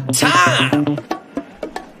that time.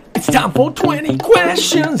 It's time for 20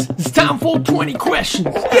 questions. It's time for 20 questions.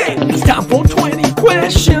 Yeah, it's time for 20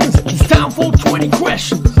 questions. It's time for 20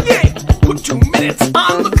 questions. Yeah, put 2 minutes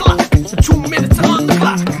on the clock. 2 minutes on the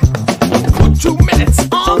clock. Put 2 minutes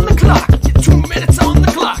on the clock. 2 minutes on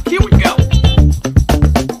the clock. Here we go.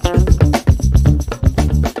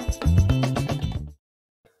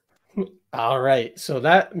 All right, so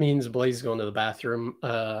that means Blaze is going to the bathroom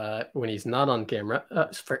when he's not on camera.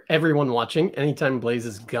 For everyone watching, anytime Blaze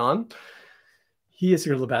is gone, he has to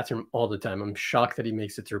go to the bathroom all the time. I'm shocked that he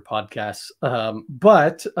makes it through podcasts.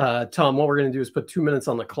 But Tom, what we're going to do is put 2 minutes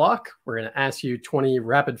on the clock. We're going to ask you 20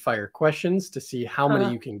 rapid fire questions to see how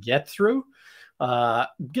many you can get through.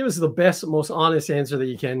 Give us the best, most honest answer that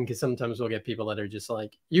you can, because sometimes we'll get people that are just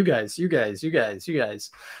like, you guys,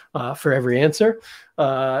 for every answer.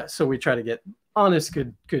 So we try to get honest,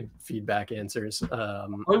 good feedback answers. I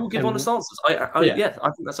will give honest answers. Yeah, I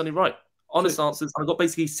think that's only right. Honest answers. I've got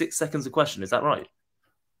basically 6 seconds a question. Is that right?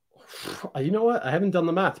 You know what? I haven't done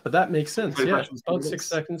the math, but that makes sense. Yeah, about 6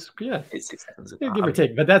 seconds. Yeah, it's 6 seconds. Yeah, give or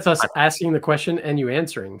take. But that's us asking the question and you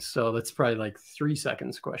answering. So that's probably like 3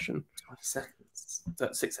 seconds question. 20 seconds.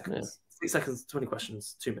 6 seconds. 6 seconds, 20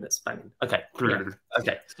 questions, 2 minutes. Banging. Okay. Yeah.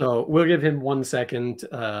 Okay. So we'll give him 1 second,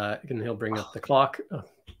 and he'll bring up the clock.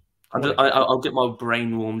 I'll get my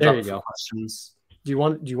brain warmed up for questions. Do you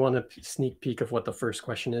want a sneak peek of what the first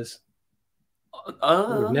question is?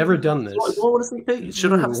 We've never done this. Do I want a sneak peek?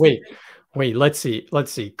 Should I have a sneak peek? Wait. Let's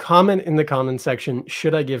see. Comment in the comment section.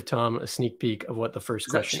 Should I give Tom a sneak peek of what the first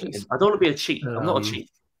question is? I don't want to be a cheat. I'm not a cheat.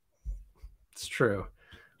 It's true.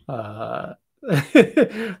 Well,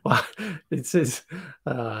 it says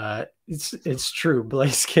it's true.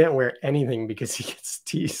 Blaze can't wear anything because he gets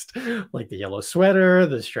teased, like the yellow sweater,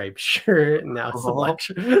 the striped shirt, and now it's the black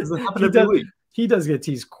shirt. He does get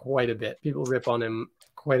teased quite a bit. People rip on him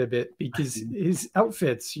quite a bit because his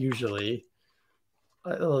outfits usually.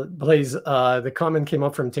 Blaze, the comment came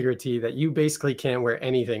up from Tigger T that you basically can't wear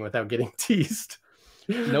anything without getting teased.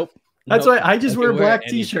 Nope. That's why I just wear a black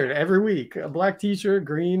t-shirt every week. A black t-shirt,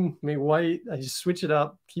 green, maybe white. I just switch it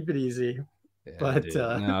up, keep it easy. Yeah, but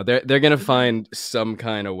no, they're gonna find some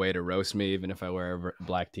kind of way to roast me, even if I wear a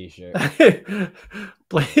black t-shirt.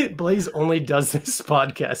 Blaze only does this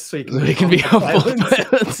podcast so he can be helpful.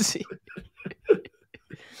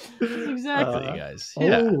 Exactly, guys.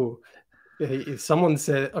 Yeah. Oh, someone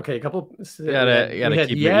said, okay, a couple. You gotta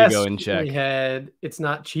keep your ego in check. We had it's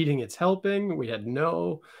not cheating, it's helping. We had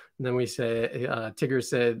no. And then we say, Tigger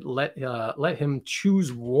said, let him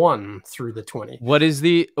choose one through the 20. What is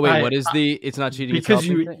the it's not cheating? Because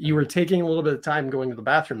you were taking a little bit of time going to the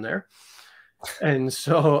bathroom there. And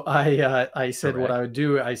so I said what I would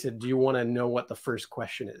do. I said, do you want to know what the first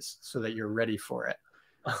question is so that you're ready for it?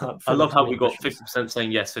 I love how we got 50%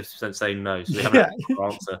 saying yes, 50% saying no. So we haven't had an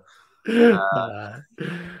answer.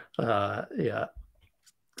 Yeah.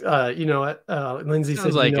 You know what? Lindsay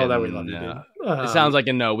said like that we love you. It sounds like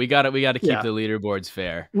a no. We got to keep the leaderboards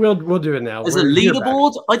fair. We'll do it now. There's a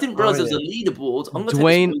leaderboard? I didn't realize there's a leaderboard.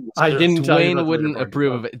 Dwayne wouldn't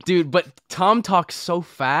approve of it. Dude, but Tom talks so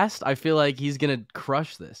fast. I feel like he's going to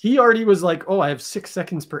crush this. He already was like, "Oh, I have 6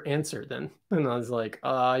 seconds per answer then." And I was like,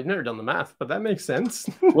 I've never done the math, but that makes sense.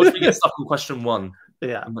 What if we get stuck on question 1?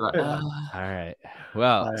 Yeah. Like, All right.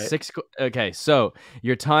 Well, okay, so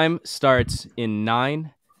your time starts in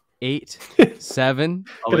 9, 8, 7.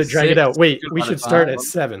 Gonna drag it out. Wait, we should start at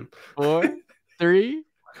 7. 4, 3,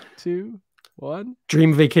 2, 1.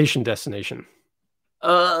 Dream vacation destination.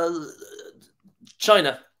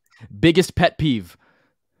 China. Biggest pet peeve.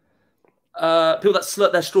 People that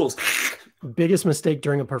slurp their straws. Biggest mistake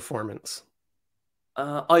during a performance.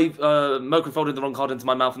 I microfolded the wrong card into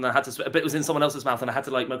my mouth, and I had to. But it was in someone else's mouth, and I had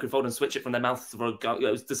to like microfold and switch it from their mouth.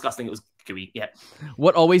 It was disgusting. It was gooey. Yeah.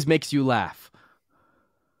 What always makes you laugh?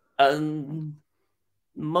 My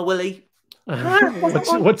willy.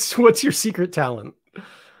 What's your secret talent?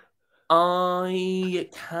 I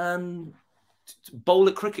can bowl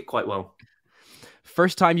at cricket quite well.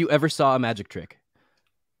 First time you ever saw a magic trick?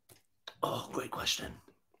 Oh, great question.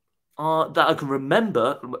 That I can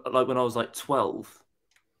remember, like when I was like 12.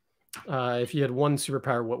 If you had one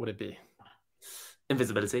superpower, what would it be?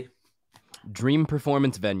 Invisibility. Dream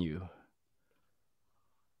performance venue.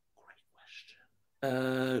 Great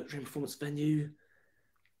question. Dream performance venue.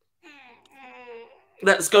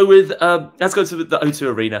 Let's go to the O2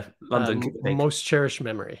 Arena, London. Most cherished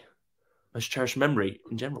memory. Most cherished memory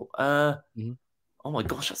in general. Oh my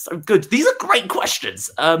gosh, that's so good. These are great questions.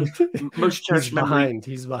 Most cherished memory.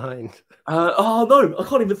 He's behind. Oh no, I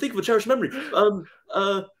can't even think of a cherished memory.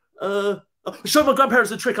 Show my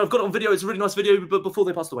grandparents a trick. I've got it on video. It's a really nice video, but before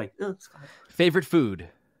they passed away. Favorite food?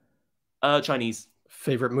 Chinese.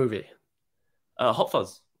 Favorite movie? Hot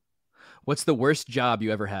Fuzz. What's the worst job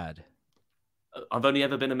you ever had? I've only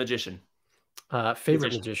ever been a magician.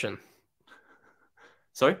 Favorite magician.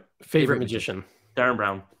 Sorry? Favorite magician. Darren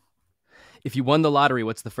Brown. If you won the lottery,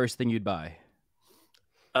 what's the first thing you'd buy?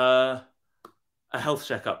 A health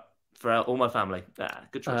checkup for all my family.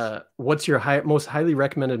 Good choice. What's your most highly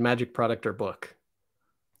recommended magic product or book?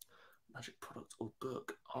 Magic product or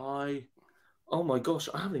book? Oh my gosh,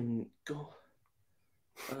 I haven't even got.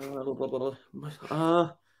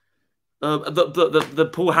 The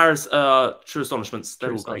Paul Harris True Astonishments.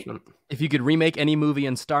 They're all great. If you could remake any movie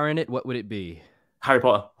and star in it, what would it be? Harry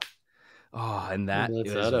Potter. Oh, and that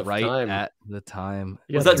is right at the time.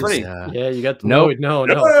 Was that 20? Yeah, you got no. You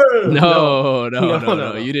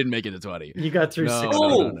didn't make it to 20. You got through 16.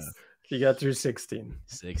 No. You got through 16.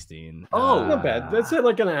 16. Oh, not bad. That's it,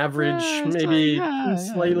 like an average, maybe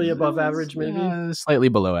slightly above average, maybe slightly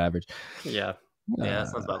below average. Yeah. Yeah, that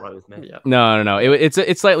sounds about right with me. Yeah. No.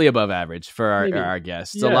 It's slightly above average for our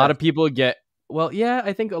guests. Yeah. A lot of people get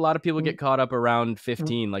I think a lot of people get caught up around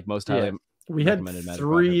 15, like most highly. We had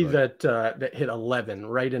 3 that hit 11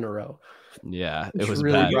 right in a row. Yeah, it was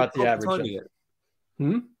really bad. Brought the average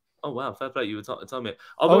up. Oh wow, fair play. You were telling me.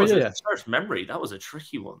 Cherished memory. That was a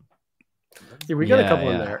tricky one. Yeah, we got a couple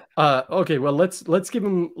in there. Okay, well let's give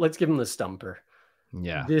him the stumper.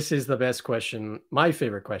 Yeah, this is the best question. My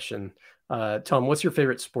favorite question. Tom, what's your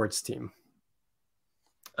favorite sports team?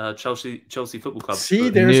 Chelsea Football Club. See,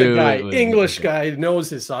 there's a guy, English guy, knows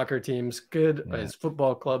his soccer teams, good, his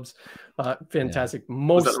football clubs, fantastic.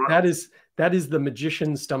 That is the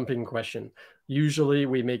magician stumping question. Usually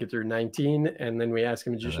we make it through 19, and then we ask a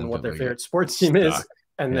magician what their favorite sports team is,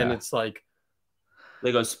 and then it's like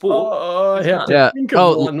they go sport. I have to think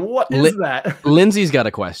of one. What is that? Lindsay's got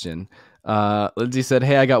a question. Lindsay said,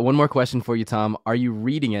 "Hey, I got one more question for you, Tom. Are you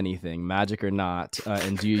reading anything, magic or not?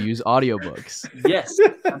 And do you use audiobooks?" Yes.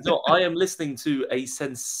 So I am listening to a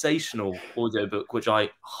sensational audiobook, which I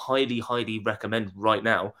highly, highly recommend right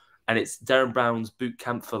now. And it's Darren Brown's Boot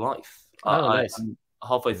Camp for Life. Nice. I'm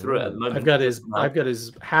halfway through it at the moment. I've got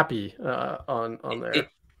his happy on there.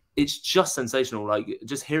 It's just sensational. Like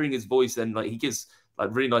just hearing his voice, and like he gives like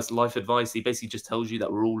really nice life advice. He basically just tells you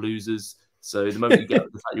that we're all losers. So the moment you get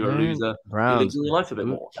the fact you're a loser, you live your life a bit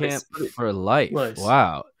more. Camp for Life. Nice.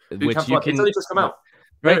 Wow. Which you can. It's only just come out.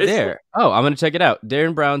 Right there. Oh, I'm going to check it out.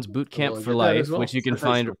 Darren Brown's Boot Camp for Life, which you can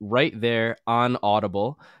find right there on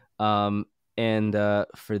Audible. And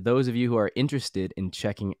for those of you who are interested in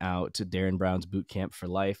checking out Darren Brown's Boot Camp for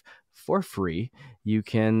Life for free, you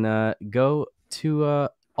can go to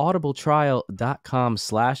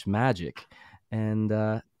audibletrial.com/magic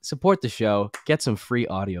and support the show, get some free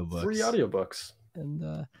audiobooks.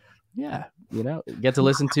 And get to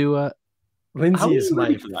listen to Lindsay is my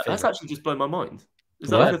favorite. That's actually just blown my mind. Is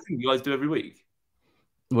that like a thing you guys do every week?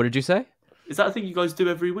 What did you say? Is that a thing you guys do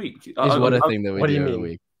every week? Thing that we do every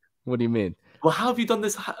week? What do you mean? Well, how have you done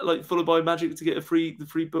this? Like followed by magic to get the free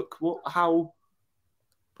book? What? How?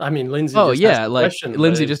 I mean, Lindsay.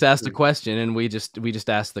 Lindsay just asked a question, and we just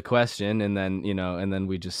asked the question, and then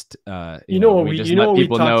we just let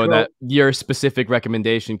people know that your specific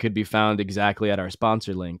recommendation could be found exactly at our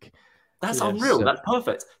sponsor link. That's unreal. So, that's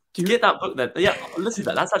perfect. Get that book then. Yeah, listen to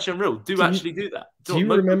that. That's actually unreal. Do that. Do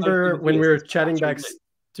you remember when we were chatting back?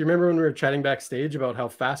 Do you remember when we were chatting backstage about how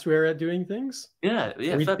fast we are at doing things? Yeah,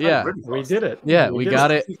 we did it. Yeah, we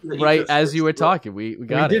got it right as you were talking. We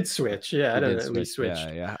got it. We did switch. Yeah, I don't know. We switched.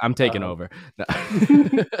 Yeah. I'm taking over. No.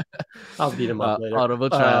 I'll beat him up later.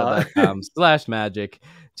 audibletrial.com/magic.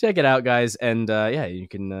 Check it out, guys, and you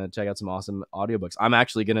can check out some awesome audiobooks. I'm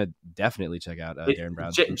actually gonna definitely check out Darren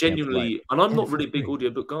Brown's. Genuinely, and I'm not really a big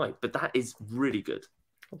audiobook guy, but that is really good.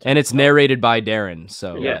 And it's narrated by Darren,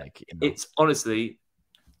 so it's honestly.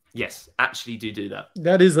 Yes, actually do that.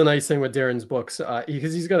 That is the nice thing with Darren's books,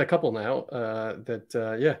 because he's got a couple now that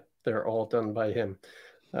they're all done by him.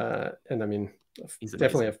 And I mean, he's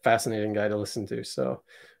definitely a fascinating guy to listen to. So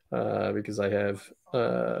because I have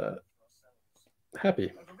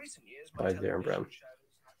Happy by Darren Brown.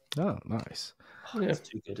 Oh, nice. He's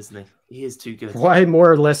too good, isn't he? He is too good. Why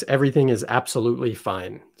more or less everything is absolutely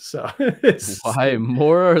fine. So why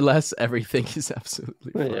more or less everything is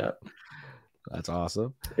absolutely fine. Yeah. That's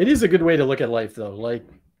awesome. It is a good way to look at life, though. Like,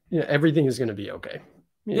 everything is going to be okay.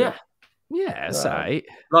 Yeah. It's all right.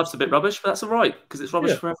 Life's a bit rubbish, but that's all right because it's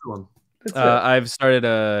rubbish for everyone. I've started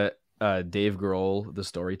a Dave Grohl, the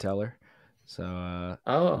storyteller. So,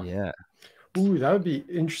 yeah. Ooh, that would be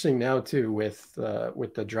interesting now too, with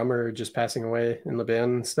the drummer just passing away in the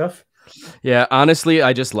band and stuff. Yeah, honestly,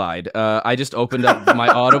 I just lied. I just opened up my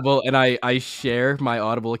Audible and I share my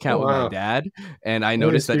Audible account with my dad, and I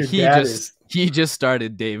noticed that he just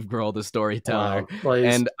started Dave Grohl, the storyteller,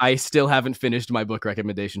 and I still haven't finished my book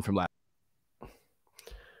recommendation from last.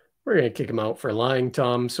 We're going to kick him out for lying,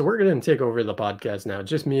 Tom. So we're going to take over the podcast now.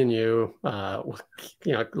 Just me and you, a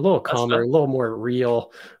little calmer, a little more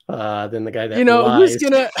real than the guy that lies. Who's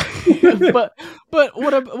going to, but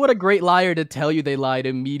what a great liar to tell you they lied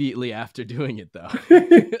immediately after doing it, though.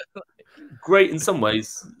 Great in some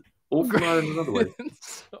ways, awful in another way.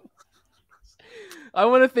 I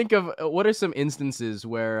want to think of what are some instances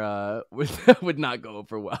where would not go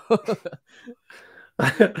over well.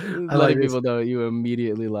 Letting people know you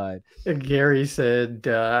immediately lied. Gary said,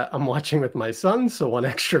 I'm watching with my son, so one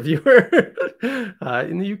extra viewer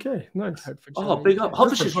in the UK. Nice. Big up.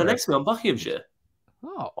 Hertfordshire's right next to me on Buckinghamshire.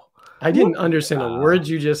 Oh. I didn't understand a word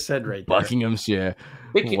you just said right there. Buckinghamshire.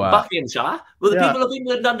 Buckinghamshire? Will the people of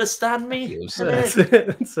England understand me? That's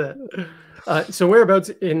it. So whereabouts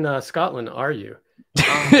in Scotland are you?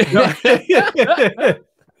 There you go.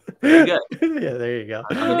 Yeah, there you go.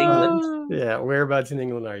 I'm in England. Yeah, whereabouts in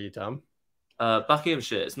England are you, Tom?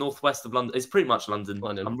 Buckinghamshire. It's northwest of London. It's pretty much London.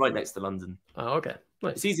 I'm right next to London. Oh, okay.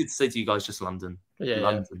 Nice. It's easy to say to you guys, just London.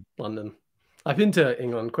 Yeah, London. I've been to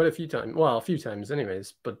England quite a few times. Well, a few times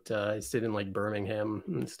anyways, but I stayed in like Birmingham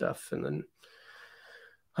and stuff. And then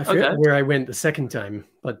I forget where I went the second time.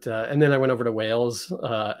 But and then I went over to Wales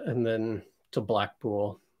and then to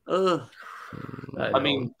Blackpool. I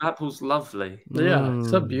mean, Blackpool's lovely. Yeah,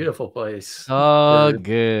 it's a beautiful place. Oh,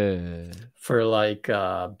 good. For like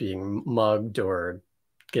being mugged or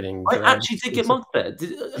getting. I actually did get mugged there.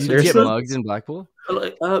 Did you get mugged in Blackpool?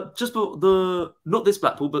 Just not this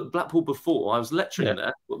Blackpool, but Blackpool before. I was lecturing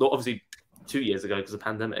there. Well, obviously 2 years ago because of the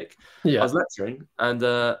pandemic. Yeah, I was lecturing, and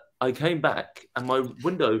I came back, and my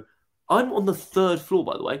window. I'm on the 3rd floor,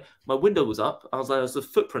 by the way. My window was up. I was like, there's a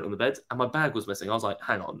footprint on the bed, and my bag was missing. I was like,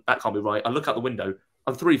 hang on, that can't be right. I look out the window.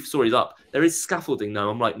 I'm 3 stories up. There is scaffolding now.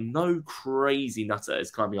 I'm like, no crazy nutter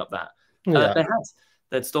is climbing up that.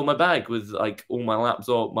 They'd stole my bag with like all my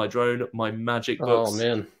laptop, my drone, my magic books. Oh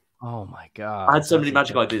man. Oh my god. I had so many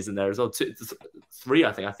magic ideas in there as well. 3,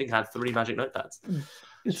 I think. I think I had 3 magic notepads.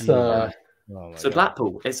 It's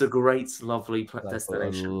Blackpool, it's a great, lovely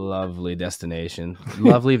destination. Lovely destination.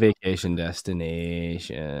 Lovely vacation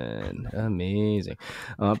destination. Amazing.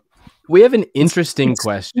 We have an interesting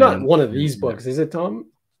question. Not one of these books, is it, Tom?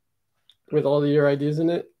 With all your ideas in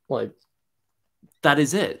it? Like, that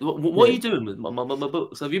is it. What are you doing with my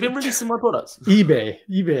books? Have you been releasing my products? eBay.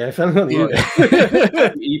 I found it on eBay.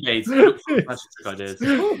 eBay. Ideas.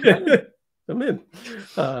 I'm in.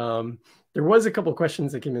 There was a couple of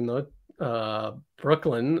questions that came in though.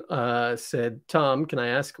 Brooklyn said, Tom, can I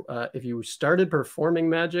ask if you started performing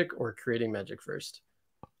magic or creating magic first?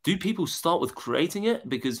 Do people start with creating it?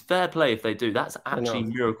 Because fair play if they do. That's actually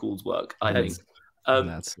miracles work, I think.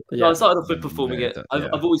 I started off with performing it.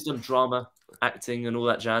 I've always done drama, acting, and all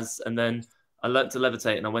that jazz. And then I learned to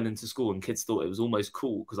levitate, and I went into school, and kids thought it was almost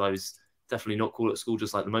cool because I was definitely not cool at school,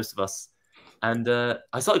 just like the most of us. And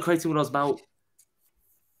I started creating when I was about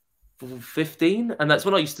 15, and that's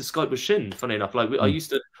when I used to Skype with Shin. Funny enough, like I used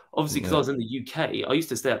to, obviously because I was in the UK, I used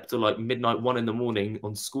to stay up till like midnight, 1 in the morning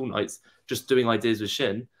on school nights, just doing ideas with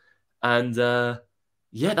Shin. And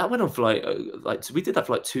yeah, that went on for like we did that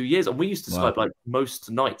for like 2 years, and we used to Skype like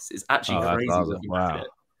most nights. It's actually crazy. Awesome. Wow.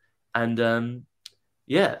 And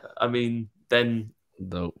yeah, I mean, then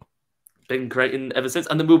dope. Been creating ever since.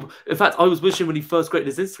 And then in fact, I was wishing when he first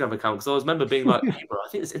created his Instagram account, because I remember being like, hey, bro, I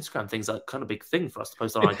think this Instagram thing's a kind of big thing for us to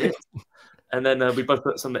post our ideas. And then we both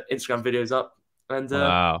put some Instagram videos up. And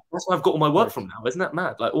that's where I've got all my work from now. Isn't that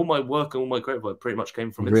mad? Like all my work and all my creative work pretty much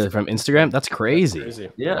came from Instagram. Really, from Instagram? That's crazy.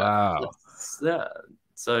 Yeah. Wow. Yeah.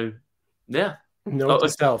 So, yeah. Note to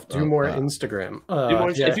self: do more Instagram.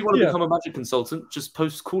 If you want to become a magic consultant, just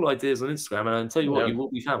post cool ideas on Instagram, and I'll tell you what, you will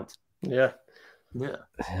be found. Yeah.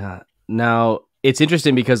 Now it's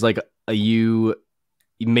interesting because like you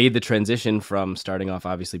made the transition from starting off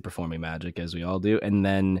obviously performing magic, as we all do, and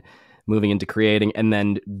then moving into creating, and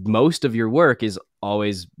then most of your work is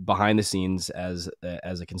always behind the scenes as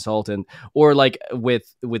a consultant, or like with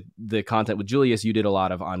the content with Julius, you did a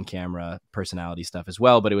lot of on camera personality stuff as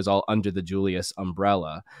well, but it was all under the Julius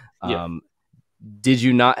umbrella. Did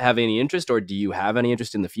you not have any interest, or do you have any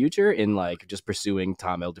interest in the future in like just pursuing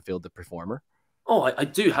Tom Elderfield the performer? Oh, I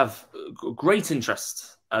do have great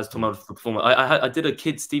interest as Tom Elderfield the performer. I did a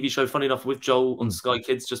kids TV show, funny enough, with Joel on Sky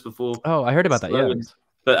Kids just before. Oh, I heard about that. Yeah.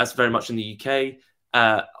 But that's very much in the UK.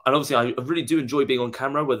 And obviously, I really do enjoy being on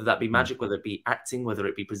camera, whether that be magic, whether it be acting, whether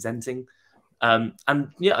it be presenting. And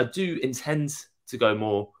yeah, I do intend to go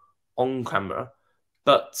more on camera.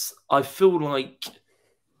 But I feel like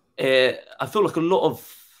a lot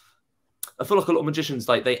of magicians,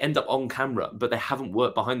 like they end up on camera, but they haven't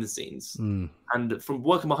worked behind the scenes. And from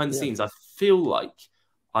working behind the scenes, I feel like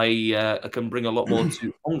I can bring a lot more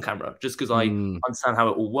to on camera, just because I understand how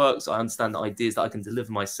it all works. I understand the ideas that I can deliver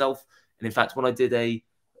myself. And in fact, when I did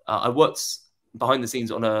I worked behind the scenes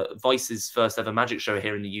on a Vice's first ever magic show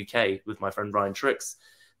here in the UK with my friend Ryan Tricks.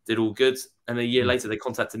 Did all good. And a year later, they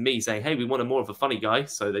contacted me saying, hey, we wanted more of a funny guy.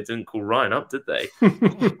 So they didn't call Ryan up, did they?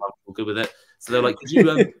 I'm all good with it. So they're like, could you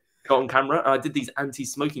go on camera? And I did these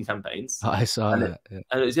anti-smoking campaigns. I saw that.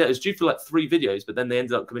 And it was due for like 3 videos, but then they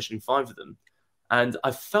ended up commissioning 5 of them. And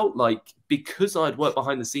I felt like because I'd worked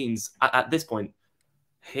behind the scenes at this point,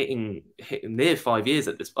 hitting near 5 years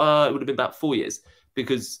at this, it would have been about 4 years,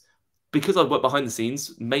 because I'd worked behind the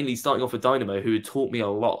scenes, mainly starting off with Dynamo, who had taught me a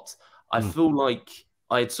lot. I feel like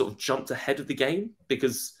I had sort of jumped ahead of the game,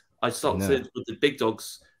 because I started with the big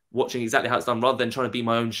dogs, watching exactly how it's done, rather than trying to be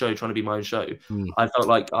my own show, I felt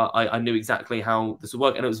like I knew exactly how this would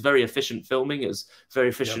work. And it was very efficient filming. It was very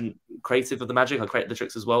efficient creative of the magic. I created the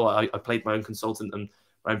tricks as well. I played my own consultant and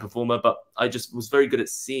my own performer, but I just was very good at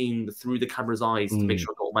seeing through the camera's eyes to make sure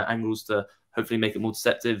I got all my angles to hopefully make it more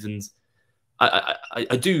deceptive. And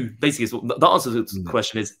I do, basically, the answer to the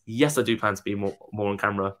question is, yes, I do plan to be more on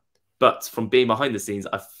camera. But from being behind the scenes,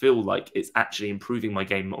 I feel like it's actually improving my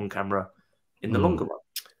game on camera in the longer run.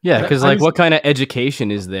 Yeah, because like, what kind of education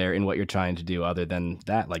is there in what you're trying to do other than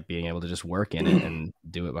that, like being able to just work in it and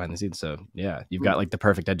do it behind the scenes? So yeah, you've got like the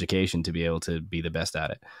perfect education to be able to be the best at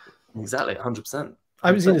it. Exactly, 100%.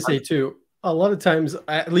 I was going to say too, a lot of times,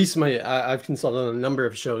 at least I've consulted on a number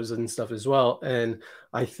of shows and stuff as well, and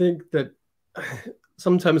I think that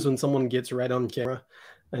sometimes when someone gets right on camera,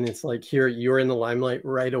 and it's like, here, you're in the limelight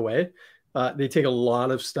right away, they take a lot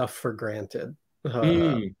of stuff for granted.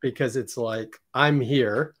 Because it's like, I'm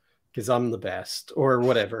here because I'm the best or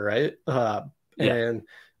whatever, right? And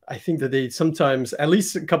I think that they sometimes, at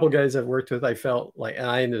least a couple of guys I've worked with, I felt like, and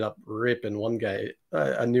I ended up ripping one guy,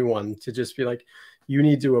 a new one, to just be like, you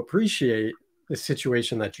need to appreciate the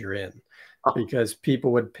situation that you're in, because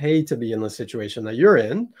people would pay to be in the situation that you're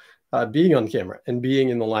in, being on camera and being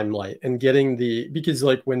in the limelight and getting because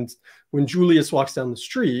like when Julius walks down the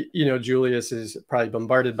street, you know, Julius is probably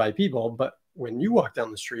bombarded by people, but when you walk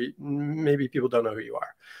down the street, maybe people don't know who you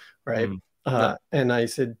are, right? And I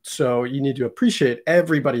said, so you need to appreciate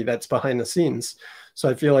everybody that's behind the scenes. So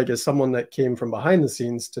I feel like as someone that came from behind the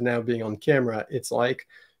scenes to now being on camera, it's like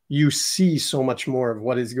you see so much more of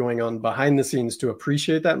what is going on behind the scenes to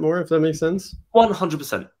appreciate that more, if that makes sense.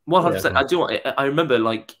 100%. 100%. I do. I remember,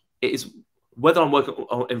 like, it is whether I'm working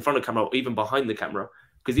in front of camera or even behind the camera,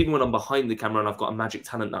 because even when I'm behind the camera and I've got a magic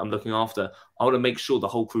talent that I'm looking after, I want to make sure the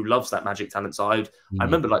whole crew loves that magic talent. So I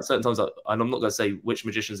remember, like, certain times, and I'm not going to say which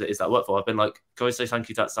magicians it is that I work for, I've been like, go say thank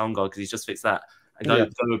you to that sound guy because he's just fixed that, and go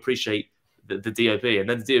appreciate the DOP. And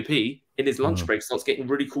then the DOP in his lunch break starts getting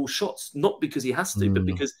really cool shots, not because he has to, but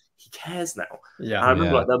because he cares now. And I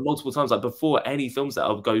remember like there are multiple times, like before any films, that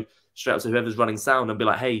I'll go straight up to whoever's running sound and be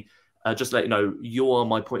like, hey, just to let you know, you are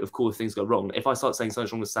my point of call if things go wrong. If I start saying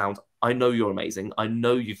something wrong with sound, I know you're amazing. I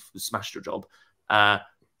know you've smashed your job.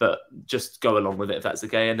 but just go along with it if that's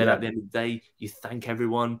okay. And then at the end of the day, you thank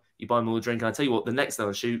everyone, you buy them all a drink. And I tell you what, the next day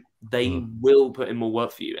on shoot, they will put in more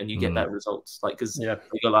work for you, and you get better results. Like, because you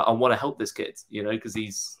go like, I want to help this kid, you know, because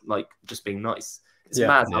he's like just being nice. It's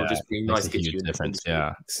mad how just being nice gets you a difference.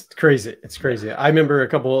 Yeah, it's crazy. It's crazy. I remember a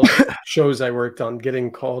couple shows I worked on getting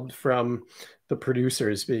called from the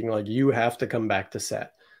producers being like, "You have to come back to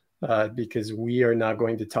set." Because we are not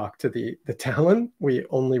going to talk to the talent. We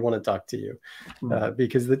only want to talk to you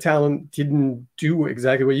because the talent didn't do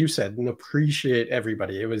exactly what you said and appreciate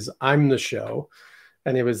everybody. It was, I'm the show.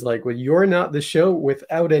 And it was like, well, you're not the show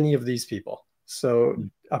without any of these people. So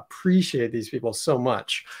appreciate these people so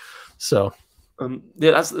much. So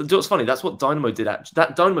yeah, that's funny. That's what Dynamo did.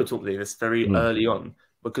 That Dynamo taught me this very early on,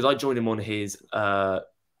 because I joined him on his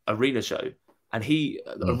arena show. And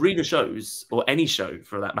arena shows, or any show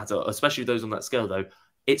for that matter, especially those on that scale, though,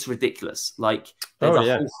 it's ridiculous. Like there's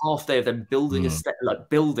a whole half day of them building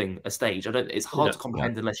building a stage. It's hard to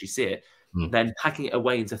comprehend unless you see it. Then packing it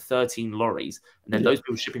away into 13 lorries, and then those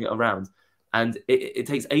people shipping it around, and it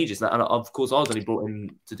takes ages. And of course, I was only brought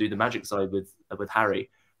in to do the magic side with Harry.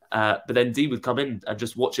 But then D would come in and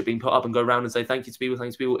just watch it being put up and go around and say thank you to people,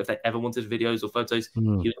 thanks to people. If they ever wanted videos or photos, he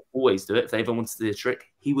would always do it. If they ever wanted to do a trick,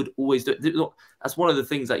 he would always do it. That's one of the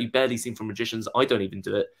things that you barely see from magicians. I don't even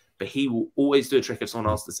do it, but he will always do a trick if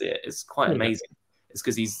someone asks to see it. It's quite amazing. It's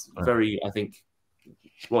because he's very, I think,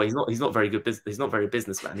 well, he's not very good. He's not very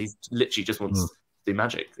businessman. He's literally just wants to do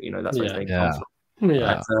magic. You know, that's where his name comes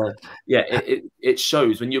from. It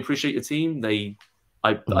shows when you appreciate your team.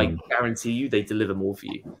 I guarantee you they deliver more for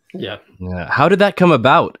you. Yeah. How did that come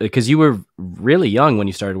about? Because you were really young when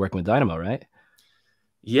you started working with Dynamo, right?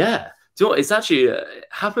 Yeah. Do you know what? It's actually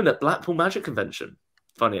happened at Blackpool Magic Convention,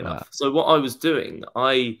 funny enough. So what I was doing,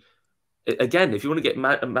 again, if you want to get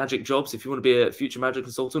magic jobs, if you want to be a future magic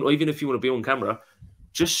consultant, or even if you want to be on camera,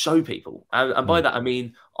 just show people. And by that, I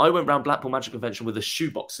mean, I went around Blackpool Magic Convention with a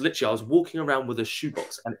shoebox. Literally, I was walking around with a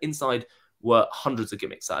shoebox, and inside were hundreds of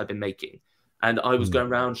gimmicks that I'd been making. And I was going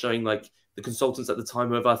around showing like the consultants at the time,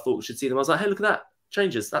 whoever I thought should see them. I was like, hey, look at that.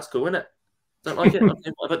 Changes. That's cool, isn't it? Don't like it.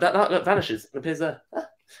 But that vanishes and appears there.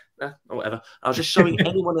 Or whatever. I was just showing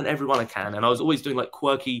anyone and everyone I can. And I was always doing like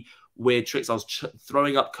quirky, weird tricks. I was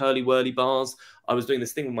throwing up curly whirly bars. I was doing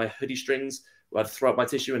this thing with my hoodie strings where I'd throw up my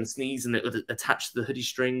tissue and sneeze and it would attach to the hoodie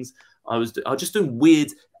strings. I was just doing weird,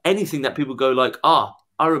 anything that people go like, I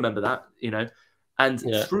remember that, you know. And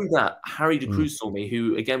through that, Harry de Cruz saw me,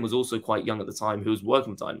 who, again, was also quite young at the time, who was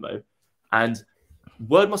working with Dynamo. And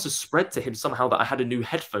word must have spread to him somehow that I had a new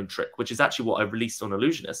headphone trick, which is actually what I released on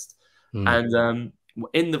Illusionist. And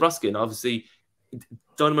in the Ruskin, obviously,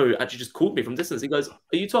 Dynamo actually just called me from distance. He goes, are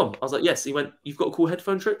you Tom? I was like, yes. He went, you've got a cool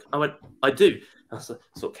headphone trick? I went, I do. I was like,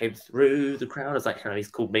 sort of came through the crowd. I was like, he's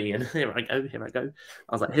called me, and here I go.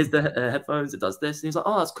 I was like, here's the headphones. It does this. And he was like,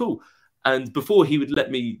 oh, that's cool. And before he would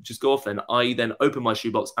let me just go off, I then opened my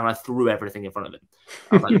shoebox and I threw everything in front of him.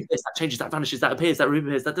 I was like, this, that changes, that vanishes, that appears, that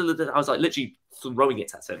reappears, that. I was like literally throwing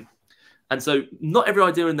it at him. And so not every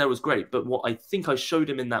idea in there was great, but what I think I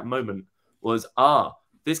showed him in that moment was,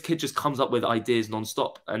 this kid just comes up with ideas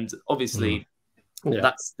nonstop. And obviously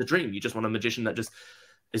that's the dream. You just want a magician that just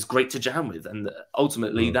is great to jam with. And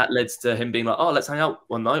ultimately that led to him being like, let's hang out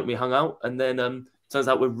one night. We hung out, and then turns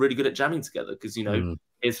out we're really good at jamming together because, you know,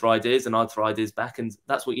 he'd throw ideas and I'd throw ideas back. And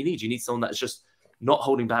that's what you need. You need someone that's just not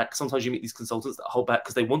holding back. Sometimes you meet these consultants that hold back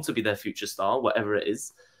because they want to be their future star, whatever it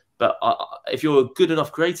is. But if you're a good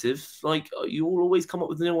enough creative, like, you will always come up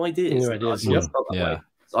with new ideas.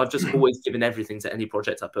 So I've just always given everything to any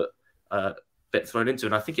project I put a bit thrown into.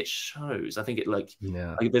 And I think it shows. I think it like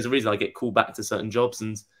there's a reason I get called back to certain jobs.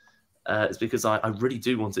 And it's because I really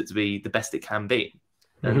do want it to be the best it can be.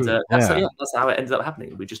 And that's how it ended up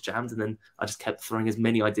happening. We just jammed, and then I just kept throwing as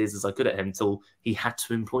many ideas as I could at him until he had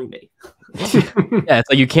to employ me. It's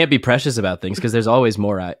like you can't be precious about things because there's always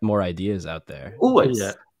more ideas out there. Always.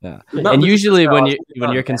 And usually when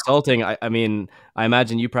you're consulting, I mean, I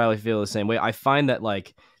imagine you probably feel the same way. I find that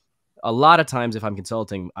like a lot of times if I'm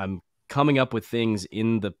consulting, I'm coming up with things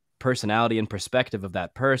in the personality and perspective of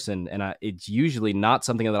that person, and it's usually not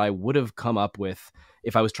something that I would have come up with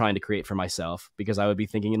if I was trying to create for myself, because I would be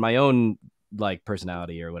thinking in my own like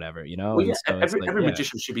personality or whatever, you know. Well, so every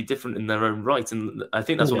magician should be different in their own right, and I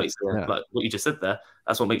think that's what makes like what you just said there.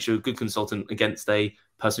 That's what makes you a good consultant against a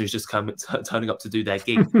person who's just turning up to do their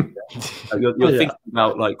gig. You're thinking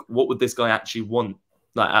about like, what would this guy actually want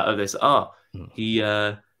like out of this?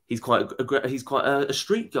 He's quite a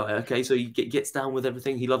street guy. Okay, so he gets down with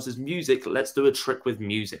everything. He loves his music. Let's do a trick with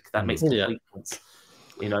music. That makes complete sense.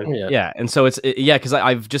 You know. And so it's because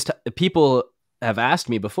I've just people have asked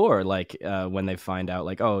me before, like when they find out,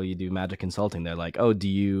 like, oh, you do magic consulting, they're like, oh, do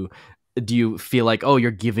you feel like, oh,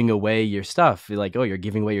 you're giving away your stuff? You're like, oh, you're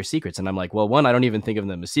giving away your secrets. And I'm like, well, one, I don't even think of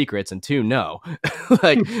them as secrets, and two, no.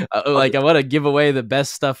 like I want to give away the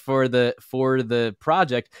best stuff for the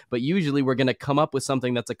project, but usually we're going to come up with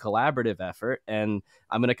something that's a collaborative effort, and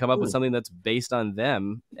I'm going to come up with something that's based on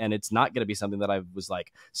them, and it's not going to be something that I was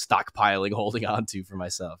like stockpiling, holding on to for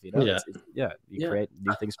myself. You know, you create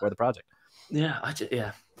new things for the project.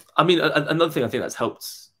 I mean, another thing I think that's helped,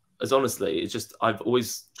 as honestly, it's just I've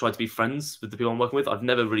always tried to be friends with the people I'm working with. I've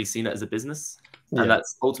never really seen it as a business, and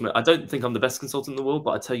that's ultimate. I don't think I'm the best consultant in the world,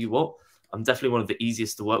 but I tell you what, I'm definitely one of the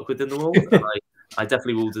easiest to work with in the world, and I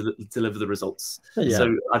definitely will deliver the results.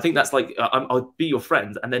 So I think that's like I'll be your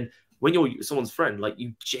friend, and then when you're someone's friend, like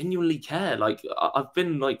you genuinely care. Like I've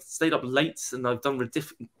been like stayed up late and I've done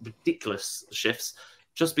ridiculous shifts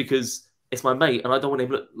just because it's my mate, and I don't want him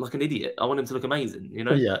to look like an idiot. I want him to look amazing, you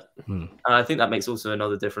know? And I think that makes also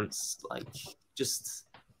another difference. Like, just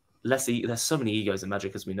there's so many egos in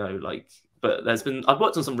magic, as we know. Like, but I've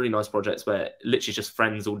worked on some really nice projects where literally just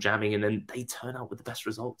friends all jamming, and then they turn out with the best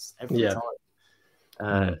results every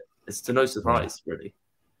time. It's to no surprise, really.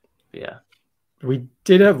 But we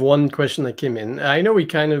did have one question that came in. I know we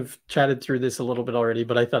kind of chatted through this a little bit already,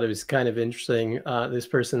 but I thought it was kind of interesting. This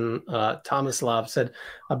person, Tomislav, said,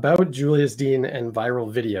 about Julius Dean and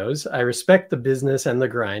viral videos, I respect the business and the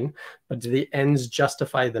grind, but do the ends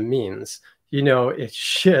justify the means? You know, it's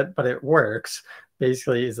shit, but it works,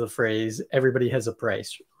 basically is the phrase. Everybody has a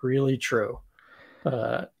price. Really true.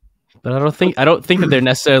 But I don't think that they're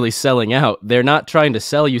necessarily selling out. They're not trying to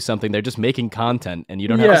sell you something. They're just making content, and you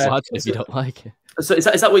don't have to watch it if you don't like it. So is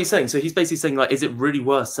that what he's saying? So he's basically saying, like, is it really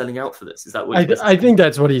worth selling out for this? Is that what I think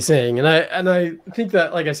that's what he's saying, and I think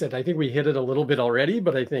that, like I said, I think we hit it a little bit already,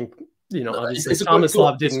 but I think, you know, obviously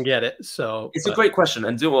Tomislav didn't get it. So it's a great question,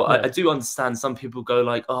 and I do understand some people go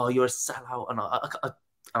like, oh, you're a sellout, and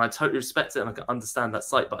I totally respect it, and I can understand that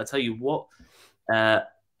site. But I tell you what,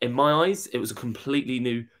 in my eyes, it was a completely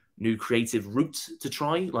new creative route to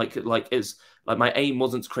try. Like it's like my aim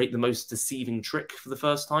wasn't to create the most deceiving trick for the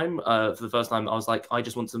first time. For the first time, I was like, I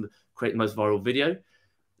just want to create the most viral video.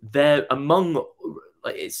 They're among,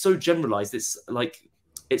 like, it's so generalized. It's like,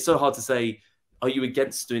 it's so hard to say, are you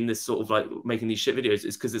against doing this sort of like making these shit videos?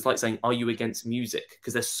 It's because it's like saying, are you against music?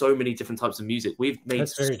 Because there's so many different types of music. We've made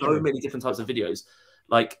so many different types of videos.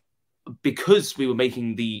 Like, because we were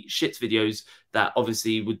making the shit videos that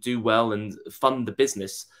obviously would do well and fund the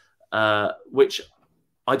business, which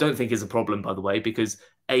I don't think is a problem, by the way, because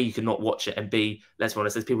A, you cannot watch it, and B, let's be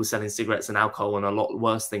honest, there's people selling cigarettes and alcohol and a lot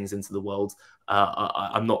worse things into the world.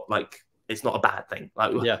 I'm not like, it's not a bad thing.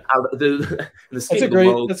 Like, that's a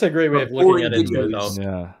great way of looking at it, though.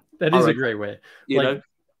 Yeah, that is a great way. You know,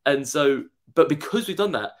 and so, but because we've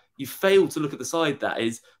done that, you fail to look at the side that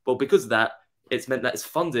is, well, because of that, it's meant that it's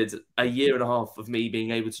funded a year and a half of me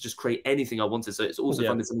being able to just create anything I wanted. So it's also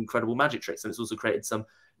funded some incredible magic tricks, and it's also created some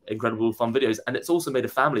incredible fun videos, and it's also made a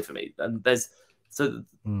family for me. And there's the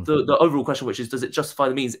overall question, which is, does it justify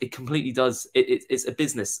the means? It completely does. It's a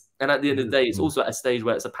business, and at the end of the day, it's also at a stage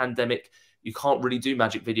where it's a pandemic. You can't really do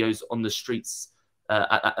magic videos on the streets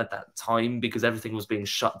at that time because everything was being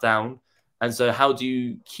shut down. And so how do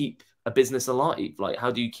you keep a business alive? Like, how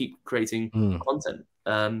do you keep creating content?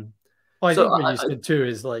 Well, I think what you said too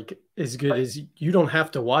is like, as good as you don't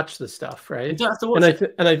have to watch the stuff, right? You don't have to watch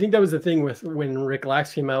it. And I think that was the thing with when Rick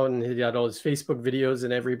Lax came out and he got all his Facebook videos,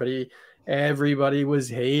 and everybody was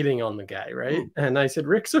hating on the guy, right? And I said,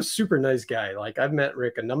 Rick's a super nice guy. Like, I've met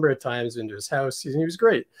Rick a number of times, into his house, he was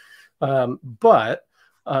great. But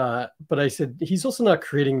I said, he's also not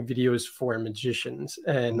creating videos for magicians,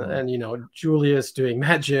 and you know, Julius doing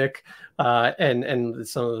magic, and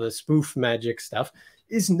some of the spoof magic stuff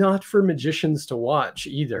is not for magicians to watch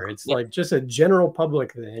either. It's like just a general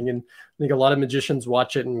public thing. And I think a lot of magicians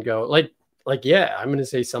watch it and go like, yeah, I'm going to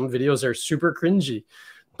say some videos are super cringy,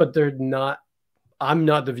 but they're not, I'm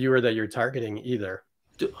not the viewer that you're targeting either.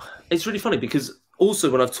 It's really funny because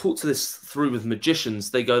also when I've talked this through with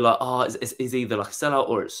magicians, they go like, oh, it's either like a sellout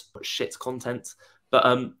or it's shit content. But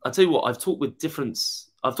I'll tell you what, I've talked with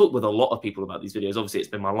a lot of people about these videos. Obviously, it's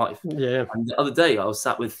been my life. Yeah. And the other day, I was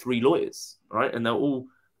sat with 3 lawyers, right? And they're all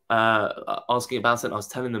asking about it, and I was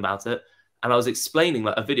telling them about it. And I was explaining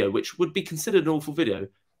like a video, which would be considered an awful video.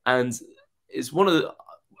 And it's one of the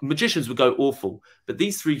magicians would go awful. But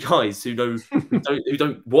these 3 guys who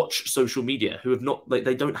don't watch social media, who have not, like,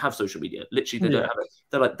 they don't have social media. Literally, they don't have it.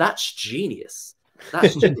 They're like, that's genius.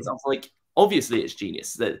 That's genius. I was like, obviously it's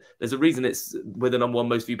genius. There's a reason we're the #1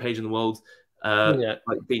 most viewed page in the world.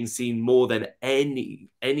 like being seen more than any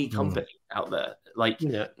company out there. Like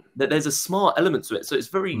that there's a smart element to it. So it's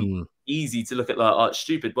very easy to look at like, oh, it's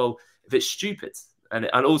stupid. Well, if it's stupid and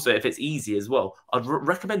also if it's easy as well, I'd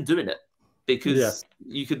recommend doing it because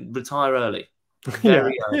you could retire early,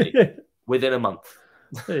 very early, within a month.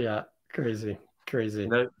 Crazy. You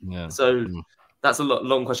know? So that's a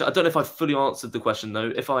long question. I don't know if I fully answered the question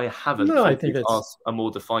though. If I haven't, I think that's ask a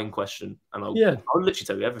more defined question, and I'll literally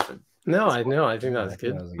tell you everything. I think that's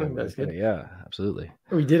good. That's good. Yeah, absolutely.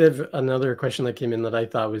 We did have another question that came in that I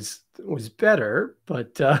thought was better,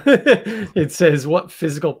 but it says, what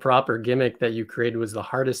physical prop or gimmick that you created was the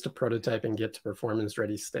hardest to prototype and get to performance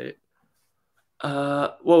ready state?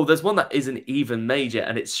 Well, there's one that isn't even made yet,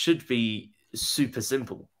 and it should be super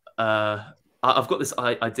simple. I've got this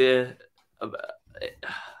idea.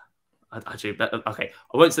 Actually, okay,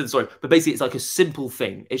 I won't say the story, but basically, it's like a simple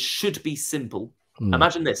thing. It should be simple.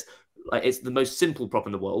 Imagine this. Like, it's the most simple prop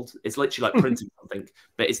in the world. It's literally like printing something,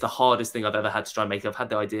 but it's the hardest thing I've ever had to try and make. I've had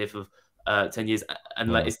the idea for 10 years,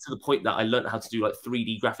 and like it's to the point that I learned how to do like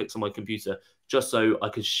 3D graphics on my computer just so I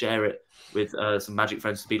could share it with some magic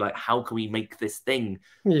friends to be like, how can we make this thing?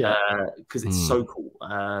 Because it's so cool.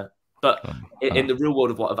 But in the real world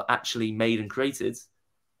of what I've actually made and created,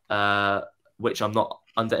 which I'm not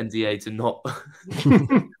under NDA to not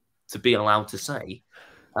to be allowed to say,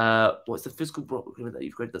 what's the physical document that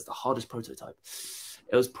you've created that's the hardest prototype?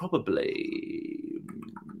 It was probably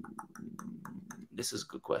this is a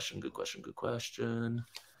good question.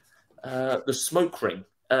 The smoke ring.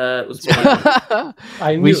 Was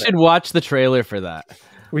we should watch the trailer for that.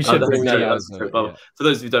 We should. For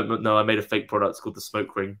those who don't know, I made a fake product called the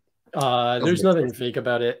smoke ring. There's nothing fake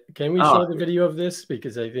about it. Can we show the video of this?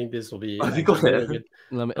 Because I think this will be. Have you got it?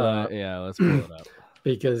 Let's pull it up.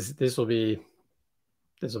 Because this will be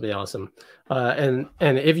awesome. And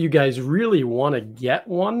if you guys really want to get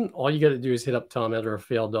one, all you got to do is hit up Tom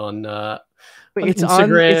Elderfield on it's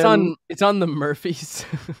Instagram. It's on the Murphys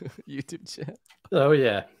YouTube channel. Oh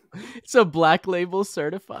yeah. It's a black label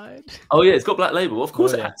certified. Oh yeah, it's got black label. Of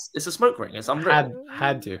course, it's a smoke ring. It's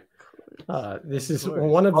had to. This is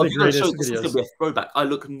one of the greatest videos. This is going to be a throwback. I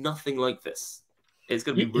look nothing like this. It's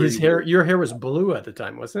going to be his hair. Your hair was blue at the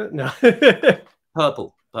time, wasn't it? No,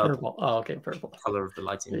 purple. Oh, okay, purple. Color of the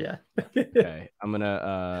lighting. Yeah. Okay, I'm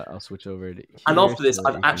gonna. I'll switch over to. And after this,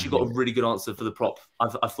 I've actually got a really good answer for the prop.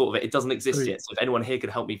 I've thought of it. It doesn't exist yet. So if anyone here can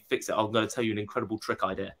help me fix it, I'm going to tell you an incredible trick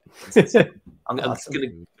idea. I'm going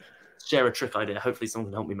to share a trick idea. Hopefully,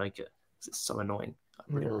 someone can help me make it. It's so annoying.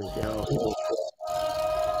 There we go.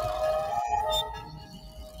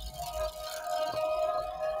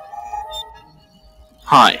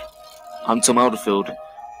 Hi, I'm Tom Elderfield,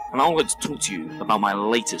 and I'm going to talk to you about my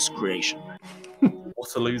latest creation.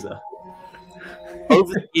 What a loser.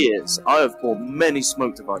 Over the years, I have bought many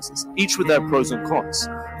smoke devices, each with their pros and cons,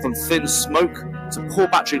 from thin smoke to poor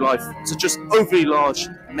battery life to just overly large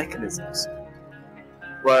mechanisms.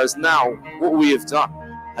 Whereas now, what we have done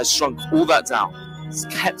has shrunk all that down. It's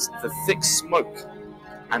kept the thick smoke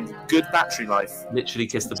and good battery life. Literally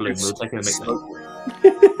kiss the balloon. We're taking a mix.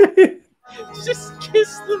 Just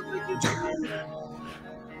kiss the.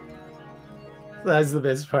 That's the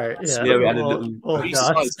best part. Yeah. We added little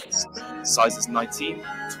sizes 19,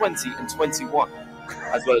 20, and 21,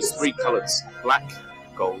 as well as 3 colors: black,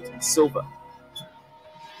 gold, and silver.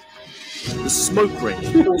 The smoke ring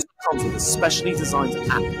also comes with a specially designed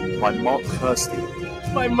app by Mark Kirsty.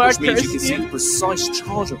 Which means you can see the precise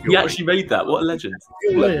charge of your ring. He actually made that. What a legend.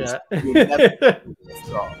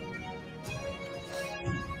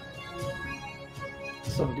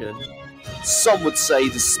 So good. Some would say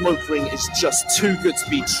the smoke ring is just too good to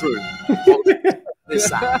be true.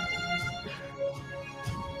 This app.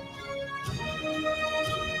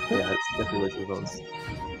 Yeah, it's definitely what it was.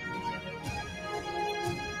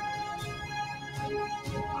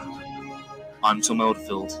 I'm Tom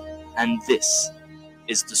Elderfield, and this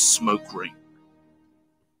is the smoke ring.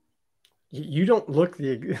 You don't look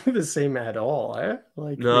the same at all, eh?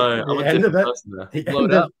 Like no, the end of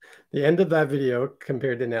that, the end of that video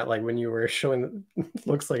compared to now, like when you were showing,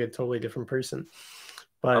 looks like a totally different person.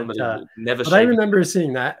 But I remember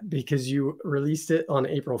seeing that because you released it on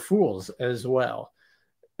April Fool's as well,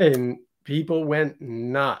 and people went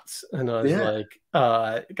nuts. And I was like,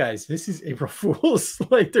 guys, this is April Fool's.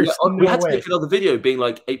 Like, there's no we had way. to make another video being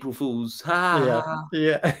like April Fool's. Yeah.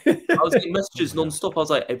 I was getting messages non-stop. I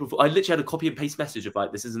was like, April Fool's. I literally had a copy and paste message of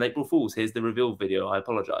like, this is an April Fool's. Here's the reveal video. I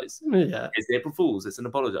apologize. Yeah. It's the April Fool's. It's an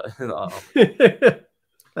apologize.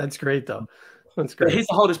 That's great though. That's great. But here's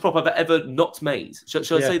the hardest prop I've ever not made. Should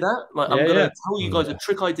I say that? Like, I'm going to tell you guys a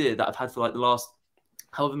trick idea that I've had for like the last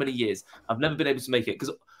however many years, I've never been able to make it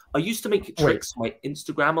because I used to make tricks on my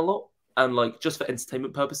Instagram a lot and like just for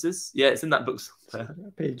entertainment purposes. Yeah, it's in that book.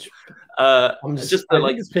 Page. I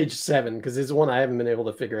think it's page 7 because it's one I haven't been able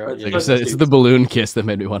to figure out. Like I said, it's the balloon kiss that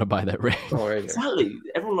made me want to buy that ring. Oh, right. Exactly.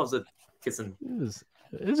 Everyone loves a kissing. It's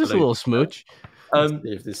just a little smooch. But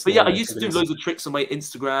yeah, I used to do loads of tricks on my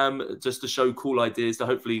Instagram just to show cool ideas to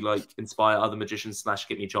hopefully like inspire other magicians /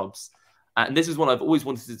 get me jobs. And this is one I've always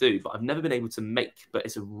wanted to do, but I've never been able to make. But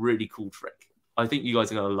it's a really cool trick. I think you guys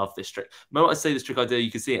are going to love this trick. The moment I say this trick idea, you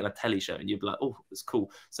can see it in a telly show, and you'll be like, "Oh, it's cool."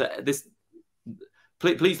 So this,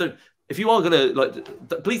 please don't. If you are going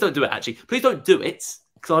to please don't do it. Actually, please don't do it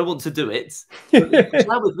because I want to do it. Share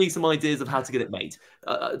with me some ideas of how to get it made.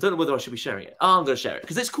 I don't know whether I should be sharing it. I'm going to share it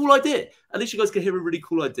because it's a cool idea. At least you guys can hear a really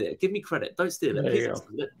cool idea. Give me credit. Don't steal it. Please don't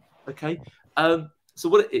steal it. Okay. So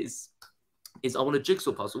what it is I want a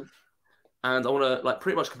jigsaw puzzle, and I want to like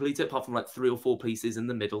pretty much complete it apart from like 3 or 4 pieces in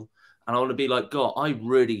the middle. And I want to be like, God, I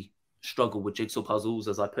really struggle with jigsaw puzzles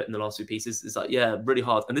as I put in the last 2 pieces. It's like, yeah, really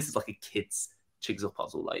hard. And this is like a kid's jigsaw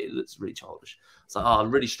puzzle. Like it looks really childish. It's like, I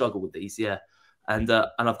really struggle with these. Yeah. And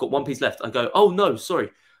I've got 1 piece left. I go, oh no, sorry.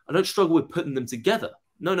 I don't struggle with putting them together.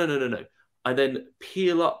 No. I then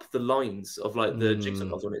peel up the lines of like the jigsaw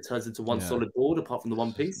puzzle and it turns into one solid board apart from the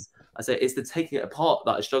 1 piece. I say it's the taking it apart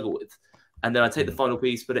that I struggle with. And then I take the final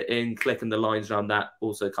piece, put it in, click, and the lines around that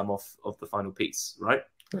also come off of the final piece, right?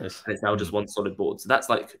 Nice. And it's now just one solid board. So that's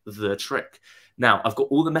like the trick. Now, I've got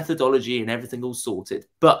all the methodology and everything all sorted.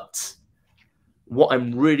 But what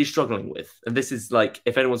I'm really struggling with, and this is like,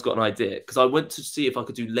 if anyone's got an idea, because I went to see if I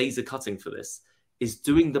could do laser cutting for this, is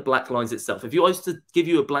doing the black lines itself. If I was to give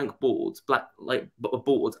you a blank board, like a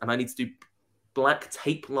board, and I need to do black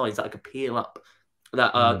tape lines that I could peel up,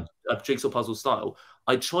 that are a jigsaw puzzle style,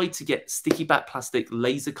 I tried to get sticky back plastic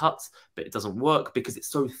laser cuts, but it doesn't work because it's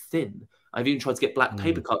so thin. I've even tried to get black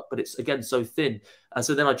paper cut, but it's, again, so thin.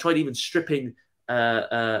 So then I tried even stripping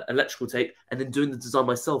electrical tape and then doing the design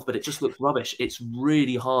myself, but it just looked rubbish. It's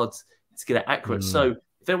really hard to get it accurate. So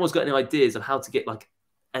if anyone's got any ideas of how to get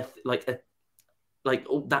that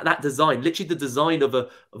design, literally the design of a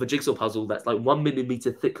jigsaw puzzle that's like 1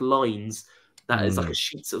 millimeter thick lines, that is like a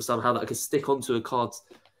sheet of somehow that I could stick onto a card.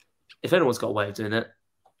 If anyone's got a way of doing it,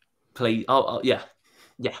 please. Yeah.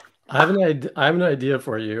 I have an idea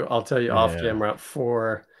for you. I'll tell you off camera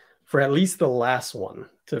for at least the last one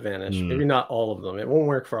to vanish. Maybe not all of them. It won't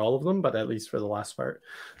work for all of them, but at least for the last part.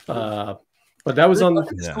 But that was on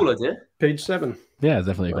cool idea. Page 7. Yeah, it's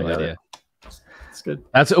definitely a cool idea. It's good.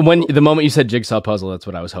 That's when the moment you said jigsaw puzzle, that's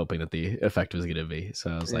what I was hoping that the effect was going to be. So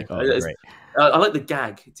I was like, oh, great. I like the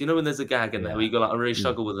gag. Do you know when there's a gag in there where you go like, I really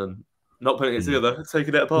struggle with them, not putting it together,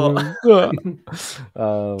 taking it apart.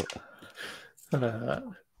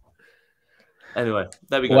 Anyway,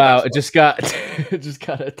 there we go. Wow, it just got a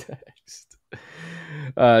text.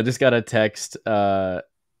 Just got a text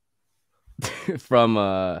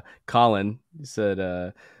from Colin. He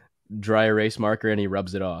said dry erase marker and he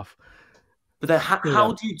rubs it off. But then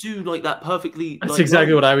how do you do like that perfectly? That's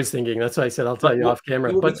exactly what I was thinking. That's why I said I'll tell you off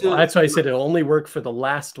camera. But that's why I said it'll only work for the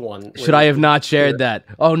last one. Should I have not shared that?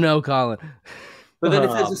 Oh no, Colin. But then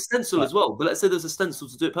if there's a stencil as well, but let's say there's a stencil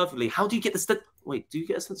to do it perfectly. How do you get the stencil? Wait, do you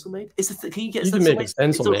get a stencil made? Can you get a stencil made? You can make a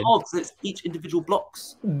stencil made. It's so hard because it's each individual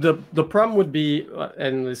blocks. The problem would be,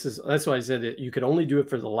 and that's why I said it, you could only do it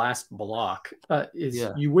for the last block.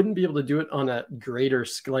 You wouldn't be able to do it on a greater,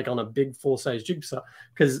 like on a big full-size jigsaw,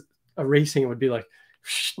 because erasing it would be like,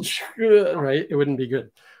 right? It wouldn't be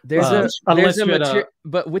good. There's a material,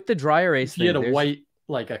 but with the dry erase thing, you had a white,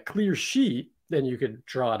 like a clear sheet, then you could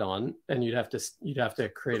draw it on, and you'd have to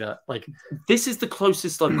create a like. This is the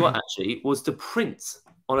closest I've got actually, was to print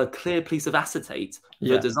on a clear piece of acetate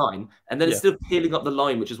the design, and then instead of peeling up the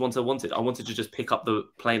line, which is what I wanted to just pick up the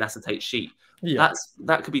plain acetate sheet. Yeah,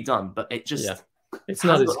 that could be done, but it just it's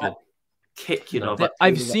not as good. Kick,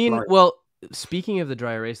 I've seen. Well, speaking of the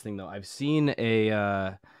dry erase thing, though, I've seen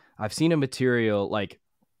a material like,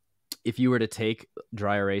 if you were to take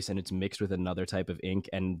dry erase and it's mixed with another type of ink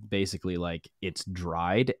and basically like it's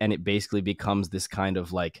dried and it basically becomes this kind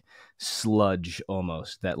of like sludge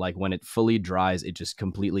almost that like when it fully dries, it just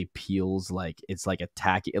completely peels. Like it's like a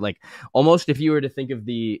tacky, like almost if you were to think of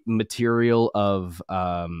the material of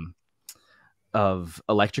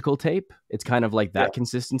electrical tape, it's kind of like that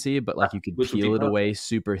consistency, but like you could peel it away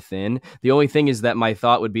super thin. The only thing is that my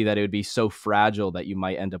thought would be that it would be so fragile that you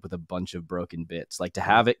might end up with a bunch of broken bits. Like to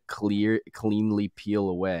have it cleanly peel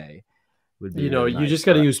away would be, you nice, just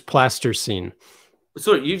got to use plasticine.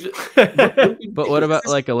 Sorry, but what about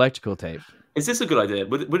like electrical tape? Is this a good idea?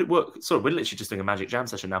 Would it work? Sorry, we're literally just doing a magic jam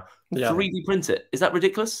session now. 3D print it. Is that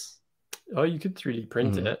ridiculous? Oh, you could 3D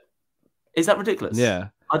print it. Is that ridiculous? Yeah.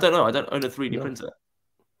 I don't know. I don't own a 3D printer.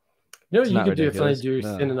 No, you could definitely do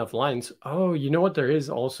thin enough lines. Oh, you know what there is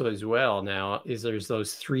also as well now is there's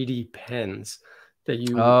those 3D pens that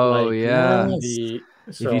you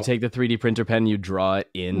if you take the 3D printer pen, you draw it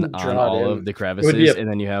in on all of the crevices, and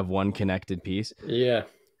then you have one connected piece. Yeah.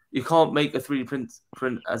 You can't make a 3D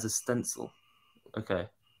print as a stencil. Okay.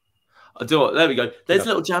 I'll do it. There we go. There's a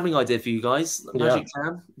little jamming idea for you guys. Magic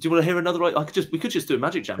jam. Do you want to hear another? We could just do a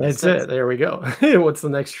magic jam. That's it. There we go. What's the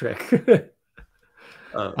next trick?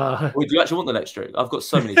 Would you actually want the next trick? I've got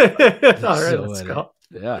so many. All right, let's go.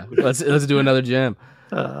 Yeah, let's do another jam.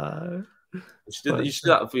 You should do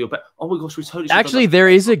that for your pet. Oh my gosh, we totally. Actually, there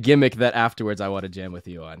is a gimmick that afterwards I want to jam with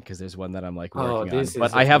you on because there's one that I'm like working on.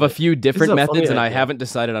 But I have a few different methods, and I haven't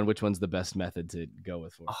decided on which one's the best method to go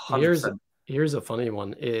with. Here's a funny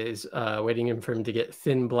one: is waiting for him to get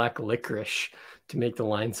thin black licorice to make the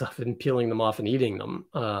lines off and peeling them off and eating them.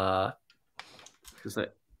 Is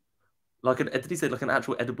that did he say like an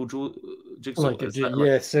actual edible jigsaw?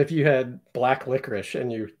 So if you had black licorice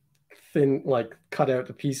and you cut out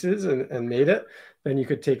the pieces and made it, then you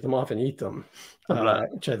could take them off and eat them.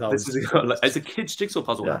 Which I thought it's a kid's jigsaw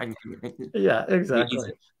puzzle. Yeah,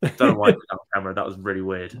 exactly. Don't wipe it on camera. That was really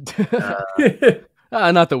weird.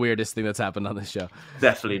 Not the weirdest thing that's happened on this show.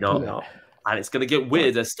 Definitely not. No. And it's going to get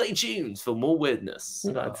weirder. Stay tuned for more weirdness.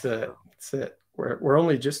 That's it. That's it. We're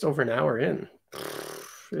only just over an hour in.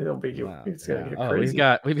 It'll be. Wow. It's gonna get crazy.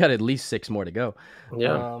 We've got at least 6 more to go.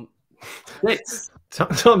 Yeah.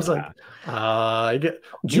 Tom's like,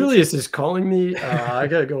 Julius is calling me. I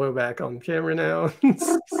gotta go back on camera now.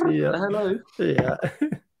 See ya. Hello. Yeah.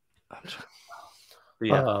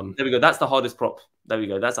 There we go. That's the hardest prop. There we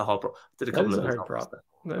go. That's a hard prop. Did a couple of hard prop.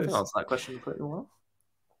 Answer that question pretty well.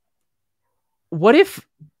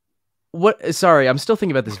 Sorry, I'm still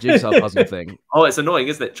thinking about this jigsaw puzzle thing. Oh, it's annoying,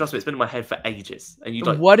 isn't it? Trust me, it's been in my head for ages. And you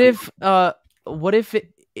what if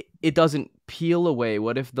it doesn't peel away?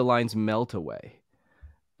 What if the lines melt away?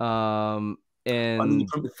 And from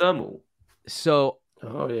the thermal. So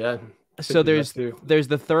So there's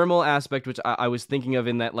the thermal aspect, which I was thinking of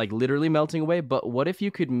in that literally melting away. But what if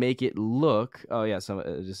you could make it look? Oh yeah,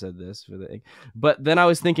 someone just said this for the. But then I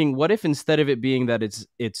was thinking, what if instead of it being that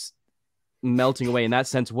it's melting away in that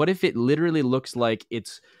sense, what if it literally looks like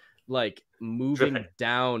it's moving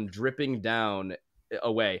down, dripping down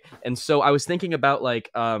away? And so I was thinking about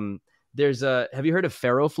have you heard of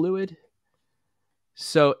ferrofluid?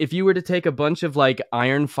 So if you were to take a bunch of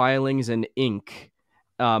iron filings and ink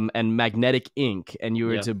and magnetic ink, and you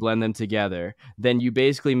were to blend them together, then you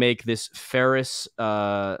basically make this ferrous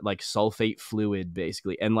sulfate fluid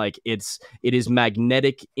basically, and it is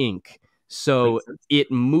magnetic ink. So it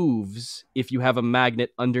moves if you have a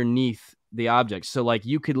magnet underneath the object. So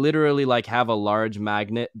you could literally have a large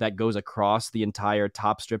magnet that goes across the entire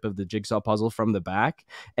top strip of the jigsaw puzzle from the back,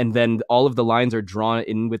 and then all of the lines are drawn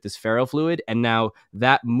in with this ferrofluid, and now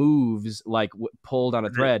that moves pulled on a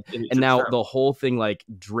thread, and now the whole thing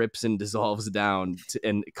drips and dissolves down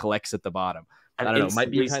and collects at the bottom. And I don't know,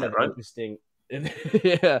 might be kind of interesting.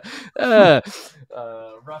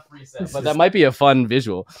 Rough reset, but that might be a fun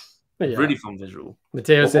visual. Yeah. Really fun visual.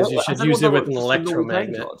 Mateo says you should use it with an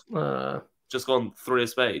electromagnet. Just gone 3 of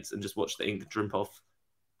spades and just watch the ink drip off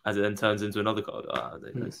as it then turns into another card.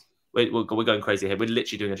 Wait, we're going crazy here. We're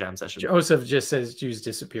literally doing a jam session. Joseph just says use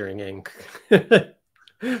disappearing ink.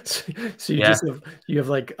 So you have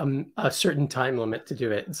a certain time limit to do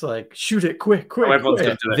it. It's shoot it quick. Everyone's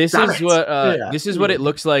gonna do it. This is what it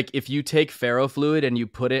looks like if you take ferrofluid and you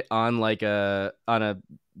put it on a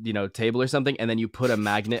table or something, and then you put a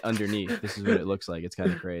magnet underneath. This is what it looks like. It's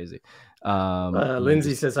kind of crazy.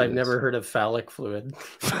 Lindsay says I've never heard of phallic fluid.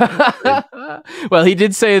 Well, he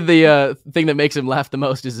did say the thing that makes him laugh the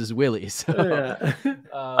most is his willy. So.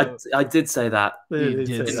 I did say that. You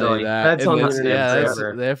did say that. That's on the internet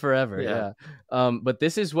forever. There forever. Yeah. But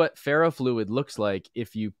this is what ferrofluid looks like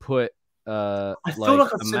if you put I feel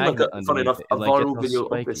like I've seen funny enough, a viral video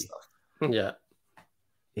of this stuff. Yeah.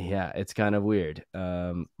 Yeah, it's kind of weird.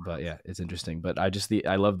 But yeah, it's interesting. But I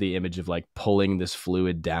love the image of pulling this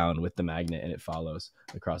fluid down with the magnet and it follows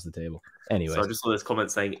across the table. Anyway. So I just saw this comment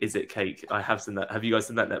saying, "Is it cake?" I have seen that. Have you guys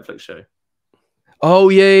seen that Netflix show? Oh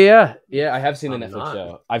yeah. I have seen the Netflix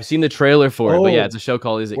show. I've seen the trailer for it, but yeah, it's a show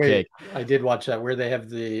called "Is It Cake?" I did watch that where they have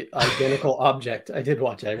the identical object. I did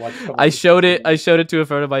watch it. I showed it to a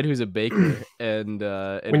friend of mine who's a baker, and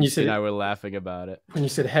when you said I were laughing about it. When you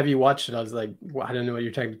said, "Have you watched it?" I was like, well, I don't know what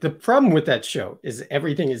you're talking about. The problem with that show is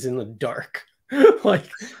everything is in the dark,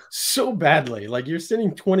 so badly. You're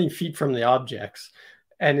sitting 20 feet from the objects,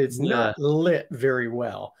 and it's not lit very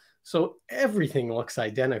well. So everything looks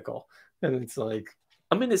identical. And it's like,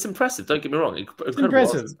 I mean, it's impressive. Don't get me wrong. It's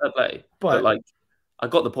impressive. But like, I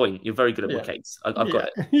got the point. You're very good at cakes. I've got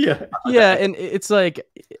it. Yeah. And it's like,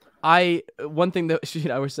 one thing that she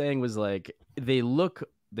and I were saying was like, they look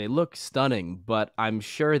stunning, but I'm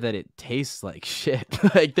sure that it tastes like shit.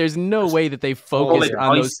 Like, there's no way that they focused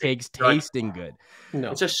on those cakes tasting good.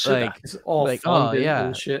 No, it's just sugar. Like, it's all like, fondant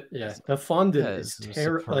and shit. Yeah, the fondant is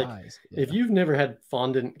terrible. Like, if you've never had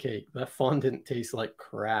fondant cake, that fondant tastes like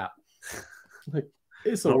crap. Like,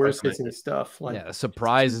 it's the worst tasting stuff. Like, the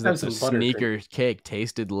surprise is that the sneaker cake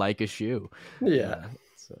tasted like a shoe. Yeah.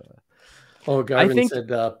 Garvin said,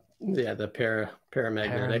 the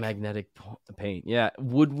paramagnetic paint. Yeah.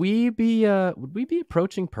 Would we be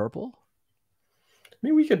approaching purple? I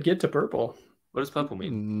mean, we could get to purple. What does purple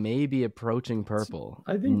mean? Maybe approaching purple.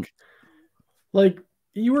 I think, like,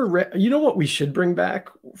 you were. You know what we should bring back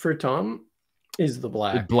for Tom is the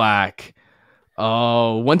black. The black.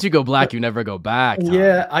 Oh, once you go black, you never go back, Tom.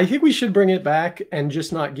 Yeah, I think we should bring it back and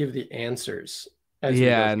just not give the answers.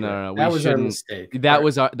 No. That was our mistake. That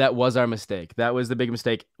was our mistake. That was the big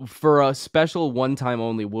mistake. For a special one time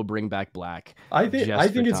only, we'll bring back black. I think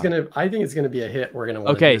it's gonna be a hit. We're gonna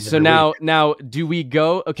okay. So now do we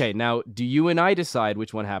go? Okay, now do you and I decide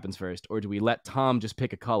which one happens first, or do we let Tom just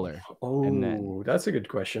pick a color? Oh, that's a good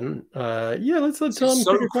question. Yeah, let's let Tom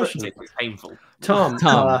pick a question. It's painful.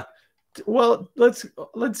 Tom. Well, let's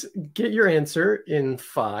get your answer in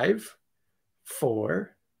 5,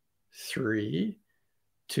 4, 3,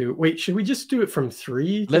 2. Wait, should we just do it from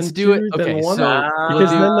 3? Let's do it. Okay, so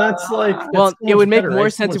because then that's like, well, it would make more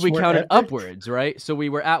sense if we counted upwards, right? So we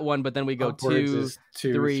were at 1, but then we go 2,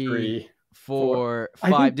 3, 4,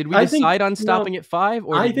 5. Did we decide on stopping at 5?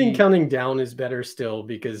 Or I think counting down is better still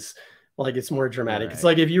because, like, it's more dramatic. Right. It's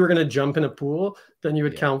like if you were gonna jump in a pool, then you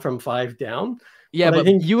would count from 5 down. Yeah, but I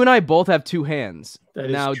think you and I both have 2 hands.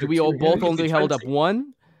 Now, do we both only hold up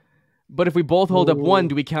 1? But if we both hold up 1,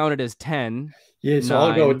 do we count it as 10? Yeah, so 9?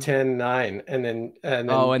 I'll go 10, 9, and then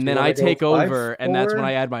I take over, and that's when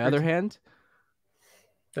I add my other hand.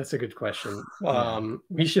 That's a good question.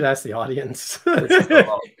 We should ask the audience. Okay,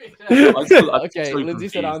 Lindsay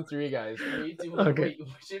said on 3, guys. 3, 2, 1. Okay.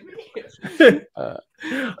 Wait,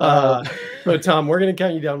 so Tom, we're gonna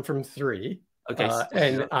count you down from 3. Okay,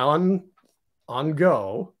 and on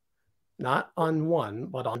go, not on 1,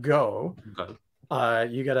 but on go. Okay.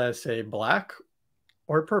 You gotta say black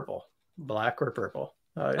or purple. Black or purple.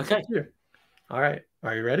 Okay. All right.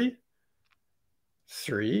 Are you ready?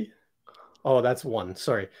 3. Oh, that's 1.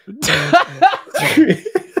 Sorry. 3.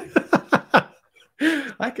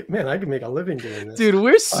 I could make a living doing this. Dude,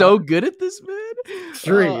 we're so good at this, man.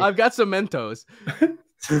 3. I've got some Mentos.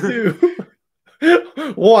 2.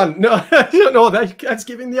 1. No, that's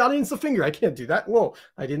giving the audience the finger. I can't do that. Whoa,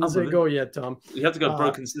 I didn't say go yet, Tom. You have to go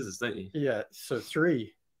broken scissors, don't you? Yeah. So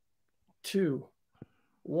 3, 2,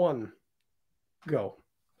 1, go.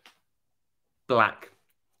 Black.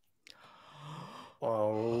 Okay.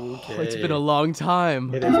 Oh, it's been a long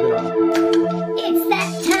time. It has been. It's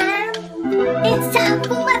that time. It's time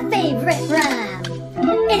for my favorite rhyme.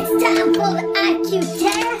 It's time for the IQ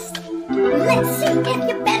test. Let's see if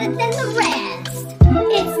you're better than the rest.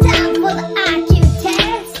 It's time for the IQ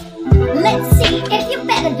test. Let's see if you're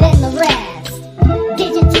better than the rest.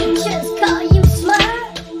 Did your teachers call you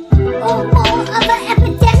smart? Or more of an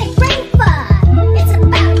epidemic brain fart? It's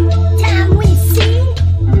about time we see.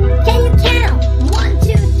 Can you count? 1,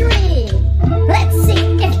 2, 3. Let's see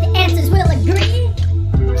if the answers will agree.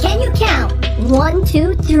 Can you count? 1,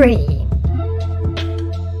 2, 3.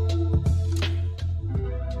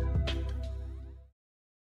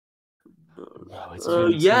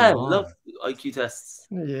 Love IQ tests.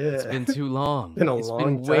 Yeah, it's been too long. It's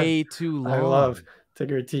been way too long. I love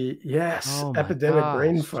Tigger T. Yes, epidemic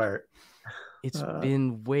brain fart. It's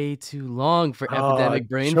been way too long for epidemic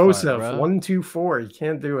brain Joseph, fart, bro. 1, 2, 4. You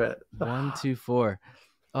can't do it. 1, 2, 4.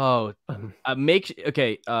 Oh,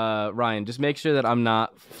 Ryan, just make sure that I'm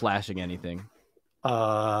not flashing anything.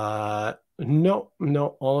 No,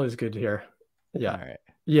 all is good here. Yeah. All right.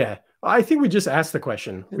 Yeah. I think we just asked the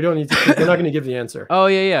question. We don't need to. We're not going to give the answer. Oh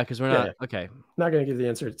yeah, because we're not. Yeah. Okay. Not going to give the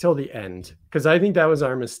answer till the end because I think that was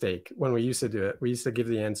our mistake when we used to do it. We used to give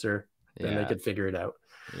the answer, and they could figure it out.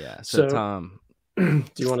 Yeah. So Tom, do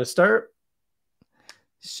you want to start?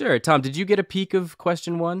 Sure, Tom. Did you get a peek of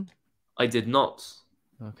question 1? I did not.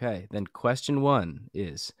 Okay, then question 1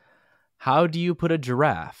 is: how do you put a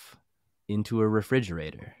giraffe into a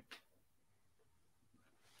refrigerator?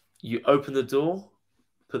 You open the door.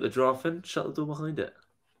 Put the giraffe in, shut the door behind it.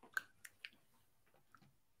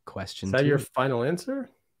 Question 2. Is that your final answer?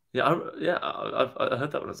 Yeah, I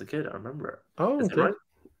heard that when I was a kid. I remember it. Oh, okay. Right?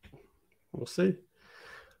 We'll see.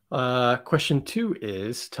 Question 2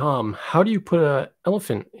 is, Tom, how do you put an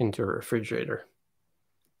elephant into a refrigerator?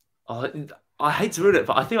 I hate to ruin it,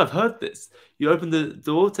 but I think I've heard this. You open the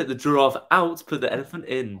door, take the giraffe out, put the elephant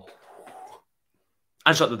in,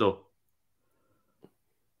 and shut the door.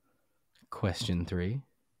 Question 3.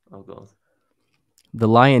 Oh, God. The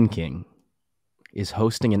Lion King is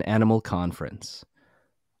hosting an animal conference.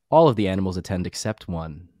 All of the animals attend except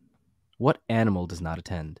one. What animal does not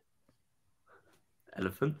attend?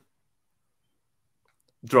 Elephant.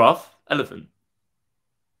 Giraffe. Elephant.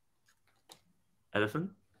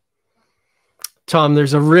 Elephant. Tom,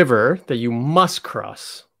 there's a river that you must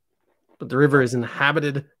cross, but the river is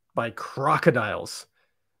inhabited by crocodiles.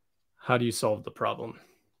 How do you solve the problem?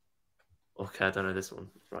 Okay, I don't know this one.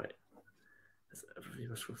 Right.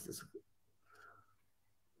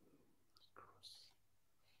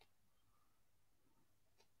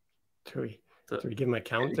 Do we give him a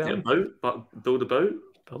countdown? A boat? Build a boat?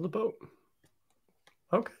 Build a boat.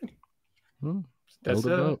 Okay. Build a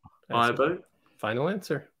boat. Buy a boat. Final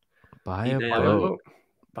answer. Buy a boat.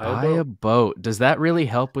 Buy a boat. Does that really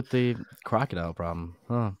help with the crocodile problem?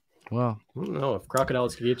 Huh. Well, I don't know if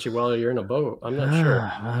crocodiles can get you while you're in a boat. I'm not sure.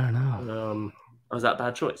 I don't know. Was that a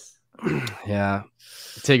bad choice? Yeah.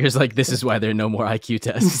 Tigger's like, this is why there are no more IQ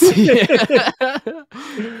tests.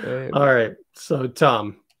 All right. So,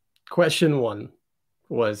 Tom, question 1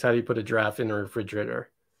 was, how do you put a giraffe in a refrigerator?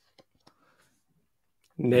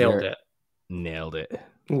 Nailed it. Nailed it.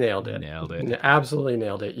 Absolutely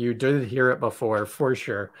nailed it. You did hear it before, for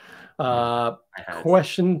sure.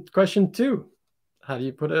 Question 2. How do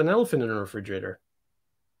you put an elephant in a refrigerator?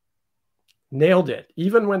 Nailed it.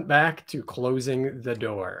 Even went back to closing the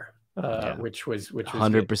door, which was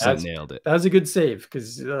 100% nailed it. That was a good save,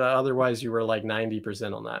 because otherwise you were like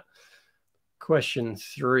 90% on that. Question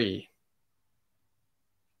 3.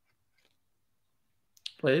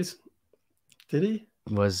 Please. Did he?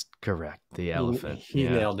 Was correct. The elephant. He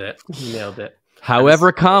nailed it. He nailed it.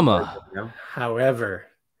 However, comma. However,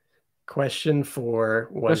 question 4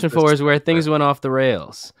 was. Question 4 is where things went off the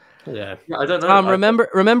rails. Yeah. I don't know. Tom,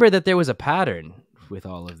 remember that there was a pattern with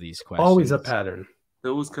all of these questions. Always a pattern.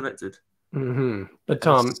 They're always connected. But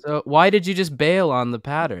Tom, so why did you just bail on the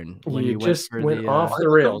pattern when you just went off the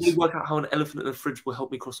rails? I can't really work out how an elephant in a fridge will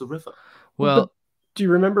help me cross the river. Well, do you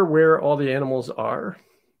remember where all the animals are?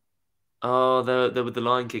 Oh, they're with the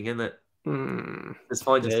Lion King, isn't it? It's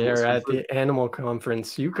fine. They're at the animal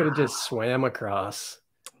conference. You could have just swam across.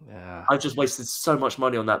 Yeah, I just wasted so much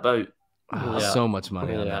money on that boat. So much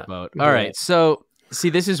money on that boat. All right, so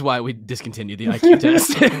see, this is why we discontinued the IQ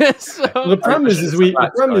test. So, the problem is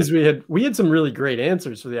we had some really great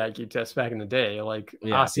answers for the IQ test back in the day. Like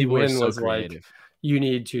Aussie Win was creative. Like, you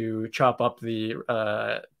need to chop up the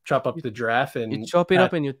giraffe and you chop it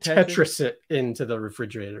up and you Tetris it into the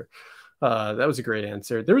refrigerator. That was a great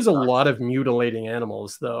answer. There was a lot of mutilating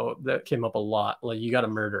animals, though, that came up a lot. Like, you got to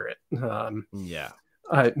murder it.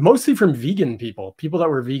 Mostly from vegan people. People that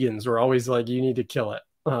were vegans were always like, you need to kill it.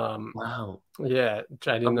 Wow. Yeah, which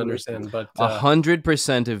I didn't understand. But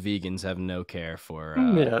 100% of vegans have no care for.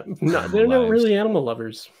 No, they're not really animal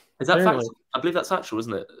lovers. Is that fact? I believe that's factual,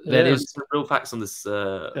 isn't it? That is real facts on this.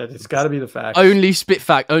 It's got to be the fact. Only spit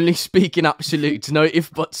fact. Only speak in absolutes. No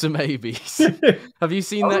if, buts, or maybes. Have you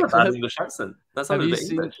seen that? Bad English accent. That's how you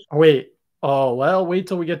seen. English. Wait. Oh well. Wait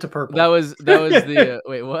till we get to purple. That was the.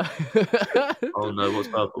 Wait, what? Oh no! What's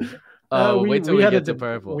purple? Wait till we get to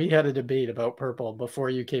purple. We had a debate about purple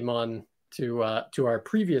before you came on to our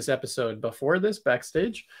previous episode. Before this,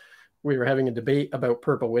 backstage, we were having a debate about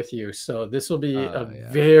purple with you. So this will be a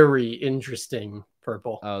very interesting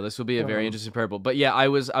purple. Oh, this will be a very interesting purple. But yeah,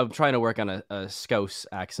 I'm trying to work on a Scouse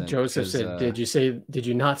accent. Joseph said, did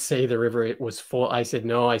you not say the river it was full? I said,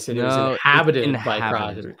 no, I said it was inhabited by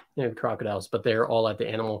crocodiles, but they're all at the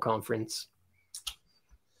animal conference.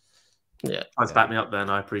 Yeah. Let's back me up then.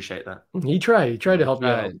 I appreciate that. He tried to help you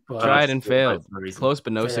out. Tried and failed. Close,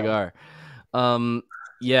 but no cigar.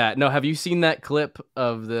 Yeah, no. Have you seen that clip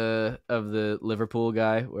of the Liverpool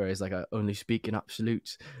guy where he's like, "I only speak in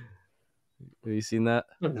absolutes"? Have you seen that?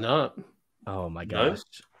 I'm not. Oh my gosh.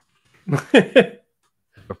 No.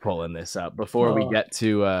 We're pulling this up before we get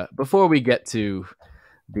to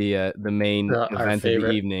the main event of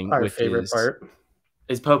the evening. Our favorite part.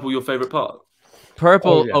 Is purple your favorite part?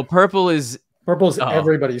 Purple. Purple is. Purple's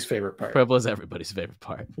everybody's favorite part. Purple is everybody's favorite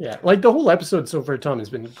part. Yeah, like the whole episode so far, Tom, has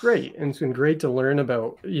been great, and it's been great to learn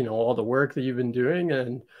about all the work that you've been doing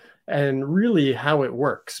and really how it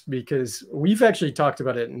works, because we've actually talked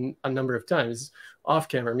about it a number of times. off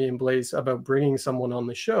camera, me and Blaze, about bringing someone on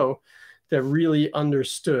the show that really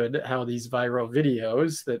understood how these viral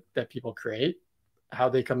videos that people create, how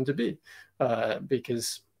they come to be,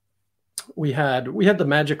 because we had the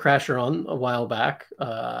Magic Crasher on a while back,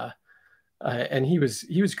 and he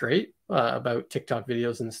was great about TikTok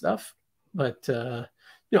videos and stuff, but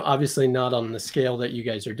obviously not on the scale that you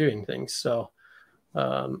guys are doing things. So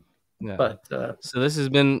yeah. But so this has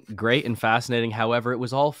been great and fascinating. However, it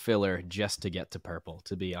was all filler just to get to purple,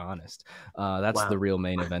 to be honest. That's the real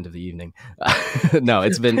main event of the evening. No,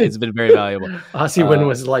 it's been very valuable. Aussie Win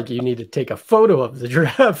was like, you need to take a photo of the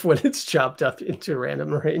giraffe when it's chopped up into a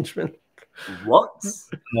random arrangement. What?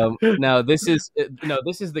 No, this is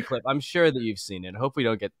the clip. I'm sure that you've seen it. I hope we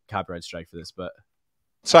don't get copyright strike for this, but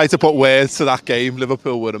try to put words to that game.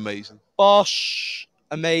 Liverpool were amazing. Bosh,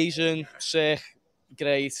 amazing, sick,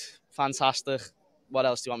 great, fantastic. What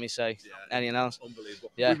else do you want me to say? Yeah, anything else?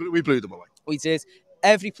 Unbelievable. Yeah, we blew them away. We did.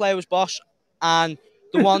 Every player was Bosh, and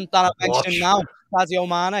the one that I mentioned now, Sadio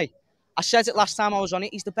Mane. I said it last time I was on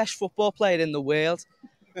it. He's the best football player in the world.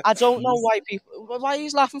 I don't know why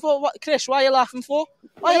he's laughing for. What, Chris? Why are you laughing for?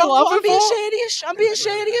 Why are you laughing I'm being serious. I'm being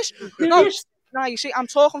serious. No, you see, I'm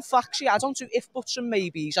talking facts here. I don't do if, buts, and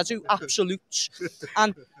maybes. I do absolutes.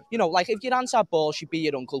 And like if your aunt had balls, she'd be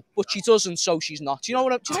your uncle, but she doesn't, so she's not. Do you know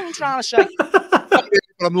what I'm trying to say? But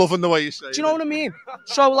I'm loving the way you say it. Do you know what I mean?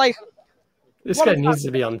 So like, this guy needs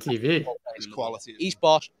to be on TV. His quality. He's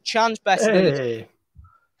Bosh. Chan's better than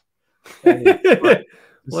Hey.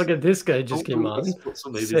 Look at this guy just came on.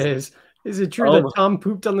 Says, is it true that Tom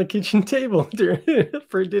pooped on the kitchen table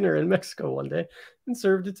for dinner in Mexico one day and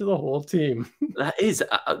served it to the whole team? That is,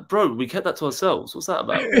 bro. We kept that to ourselves. What's that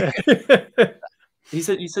about? You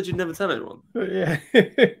said you'd never tell anyone. Yeah.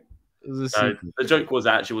 The joke was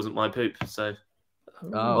actually wasn't my poop. So,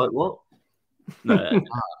 like, what? No.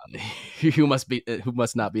 who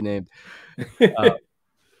must not be named.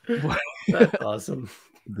 That's awesome,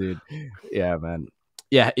 dude. Yeah, man.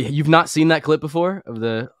 Yeah, you've not seen that clip before of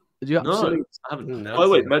the. Did you? No, I haven't. Oh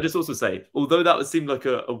wait, may I just also say, although that would seem like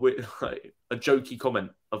a jokey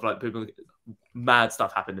comment of like people, mad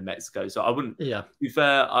stuff happened in Mexico. So I wouldn't. Yeah. To be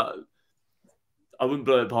fair, I wouldn't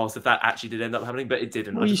blow it past if that actually did end up happening, but it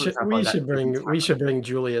didn't. We should bring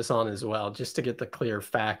Julius on as well, just to get the clear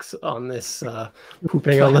facts on this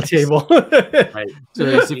pooping on the table. Right.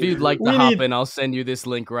 Julius, if you'd like to hop in, I'll send you this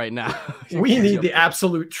link right now. We need the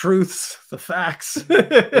absolute truths, the facts.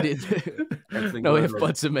 No if,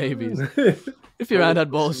 buts, and maybes. If your aunt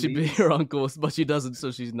had balls, she'd be your uncle, but she doesn't,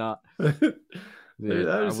 so she's not. Dude,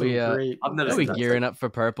 are we gearing up for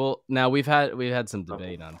purple? Now we've had some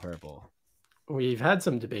debate on purple. We've had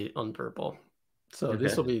some debate on purple, so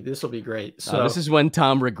this will be great. So this is when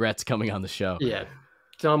Tom regrets coming on the show. Yeah,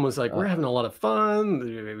 Tom was like, "We're having a lot of fun.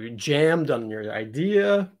 We jammed on your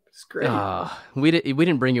idea. It's great." We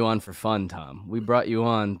didn't bring you on for fun, Tom. We brought you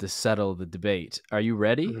on to settle the debate. Are you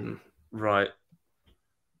ready? Mm-hmm. Right.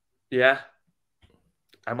 Yeah.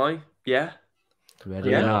 Am I? Yeah.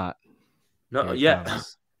 Ready or not? No. Yeah.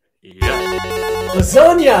 Yeah.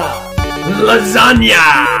 Lasagna.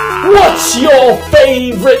 What's your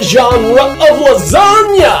favorite genre of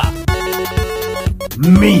lasagna?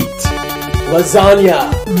 Meat.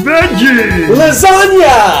 Lasagna. Veggie.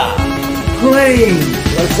 Lasagna. Plain.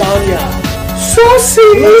 Lasagna. Saucy.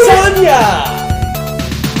 Lasagna.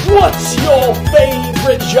 What's your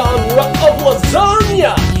favorite genre of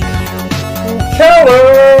lasagna?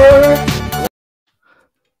 Color.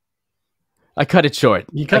 I cut it short.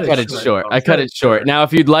 I cut it short. Now,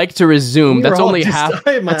 if you'd like to resume, that's only half.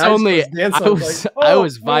 That's only. I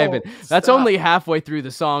was vibing. That's only halfway through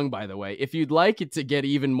the song, by the way. If you'd like it to get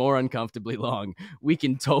even more uncomfortably long, we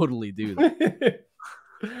can totally do that.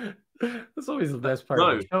 That's always the best part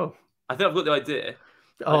of the show. I think I've got the idea.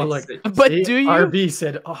 Oh, like, but do you? RB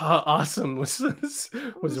said, "Oh, awesome." Was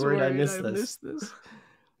worried I missed this.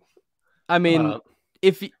 I mean,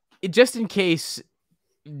 if just in case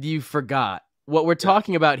you forgot, what we're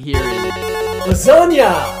talking about here is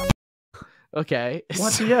lasagna. Okay.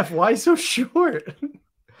 What the F? Why so short?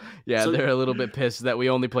 Yeah, they're a little bit pissed that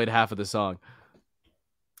we only played half of the song.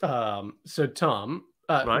 So Tom,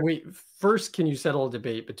 wait. First, can you settle a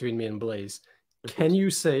debate between me and Blaze? Can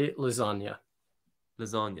you say lasagna?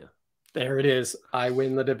 Lasagna. There it is. I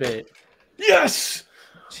win the debate. Yes.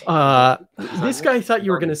 This guy thought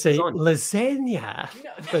you were going to say lasagna.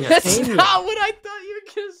 No, that's not what I thought you were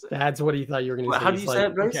going to say. That's what he thought you were going to say. How do you say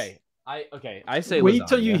it, Bruce? I say wait lasagna.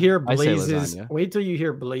 till you hear Blaze's. Wait till you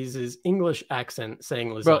hear Blaze's English accent saying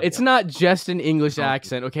lasagna. Bro, it's not just an English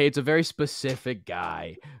accent. Okay, it's a very specific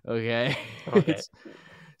guy. Okay.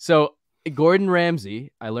 So Gordon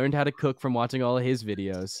Ramsay, I learned how to cook from watching all of his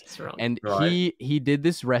videos. And he did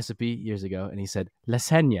this recipe years ago, and he said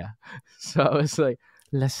lasagna. So I was like,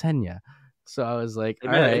 lasagna. So I was like, all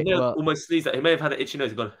right. Well, almost sneezed that. He may have had an itchy nose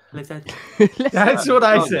and gone, lasagna. That's what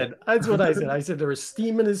I said. That's what I said. I said there was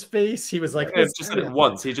steam in his face. He was like, just said it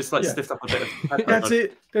once. He just like stiffed up a bit. That's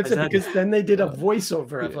it. That's it. Because then they did a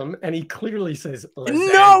voiceover of him, and he clearly says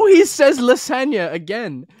lasagna. No, he says lasagna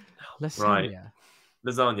again. Lasagna. Right.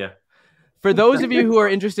 Lasagna. For those of you who are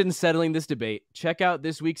interested in settling this debate, check out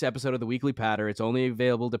this week's episode of The Weekly Patter. It's only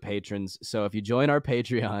available to patrons. So if you join our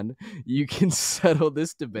Patreon, you can settle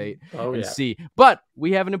this debate and see. But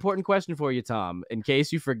we have an important question for you, Tom. In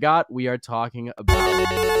case you forgot, we are talking about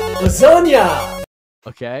lasagna.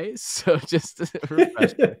 Okay, so just a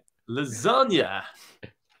refresher. Lasagna.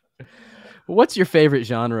 What's your favorite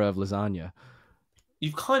genre of lasagna?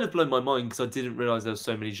 You've kind of blown my mind because I didn't realize there were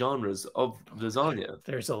so many genres of lasagna.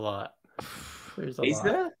 There's a lot. Is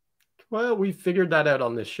there? Well, we figured that out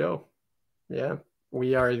on this show. Yeah,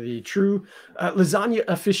 we are the true lasagna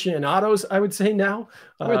aficionados, I would say now.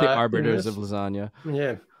 We're the arbiters of lasagna.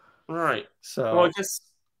 Yeah. Right. So well, I guess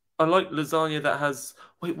I like lasagna that has.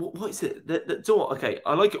 Wait, what is it? Okay,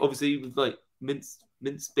 I like it obviously with like minced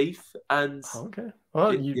beef and. Okay.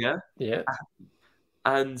 Well, yeah.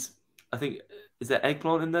 And I think is there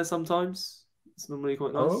eggplant in there sometimes? It's normally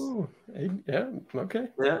quite nice. Oh, yeah. Okay.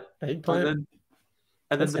 Yeah. Eggplant.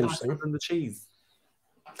 And then the pasta and the cheese.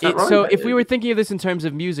 Right? So if we were thinking of this in terms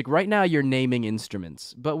of music, right now you're naming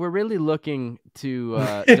instruments, but we're really looking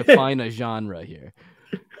to define a genre here.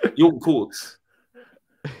 York chords.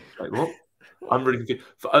 Wait, what? I'm really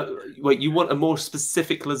confused. Wait, you want a more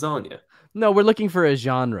specific lasagna? No, we're looking for a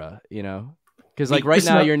genre, you know? Because like right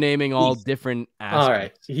now you're naming all different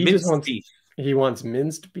aspects. All right. He wants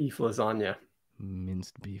minced beef lasagna.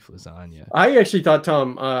 Minced beef lasagna. I actually thought,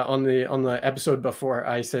 Tom, on the episode before,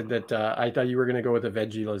 I said that I thought you were going to go with a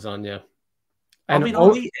veggie lasagna. And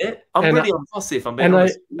I'll eat it. I'm really unfussy if I'm being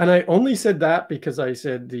honest. And I only said that because I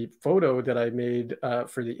said the photo that I made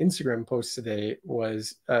for the Instagram post today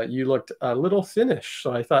was you looked a little thinnish.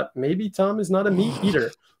 So I thought maybe Tom is not a meat eater.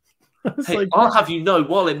 Hey, I'll have you know,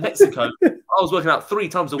 while in Mexico, I was working out 3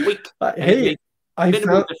 times a week. Hey, I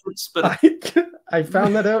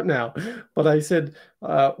found that out now. But I said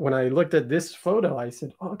when I looked at this photo, I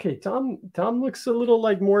said, okay, Tom looks a little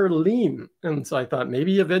like more lean, and so I thought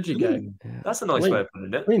maybe a veggie guy. That's a nice way of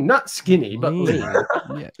putting it. I mean, not skinny, but lean.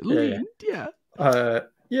 Lean. Yeah. I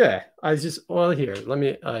was just here.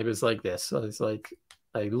 I was like this. I was like,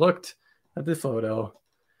 I looked at the photo,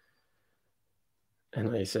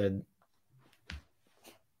 and I said.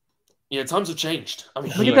 Yeah, times have changed. I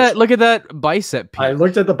mean, look at that bicep peak. I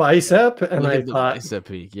looked at the bicep and I thought bicep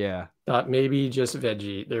peak, thought maybe just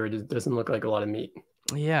veggie. It doesn't look like a lot of meat.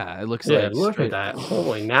 Yeah, it looks like look at that.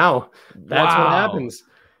 Holy now. That's what happens.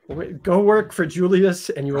 Go work for Julius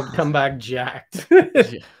and you will come back jacked.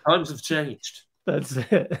 Times have changed. That's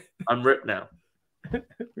it. I'm ripped now.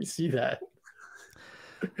 We see that.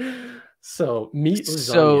 So meat lasagna.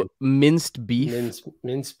 So minced beef.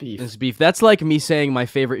 Minced beef. Minced beef. That's like me saying my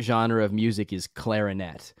favorite genre of music is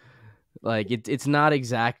clarinet. Like it's not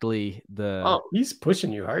exactly the. Oh, he's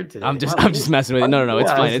pushing you hard today. I'm just messing with it. No,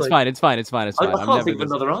 it's fine. It's fine. It's fine. It's fine. It's fine. I can't think of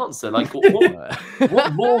another answer. Like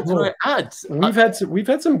what more can I add? We've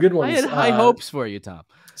had some good ones. I had high hopes for you, Tom.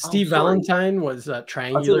 Steve Valentine was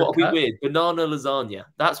triangular. I tell you what will be weird. Banana lasagna.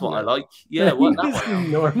 That's what I like. Yeah, what that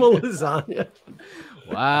one? Normal lasagna.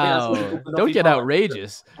 Wow! Don't get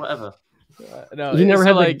outrageous. Whatever. No, you never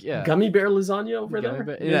had like gummy bear lasagna over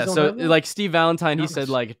there? Yeah, so like Steve Valentine, he said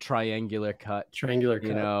like triangular cut. Triangular cut.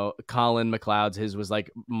 You know, Colin McLeod's, his was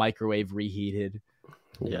like microwave reheated.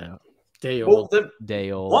 Yeah. Day old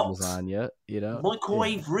lasagna, you know.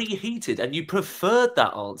 Microwave reheated, and you preferred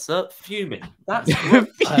that answer? Fuming. That's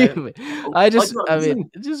fuming. I just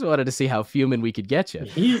wanted to see how fuming we could get you.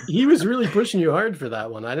 He was really pushing you hard for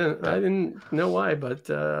that one. I didn't know why, but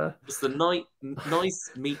it's the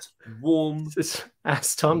nice meat, warm. Just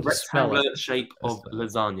ask Tom to spell it. Shape of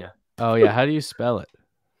lasagna. Oh yeah, how do you spell it?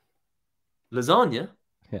 Lasagna.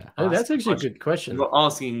 Yeah. Oh, that's actually a good question. You're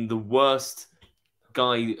asking the worst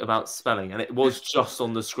guy about spelling, and it was just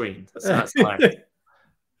on the screen. So that's fine.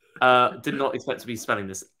 Did not expect to be spelling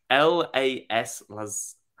this.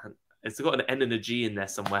 Las. It's got an N and a G in there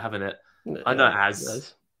somewhere, haven't it? I know it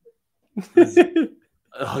has.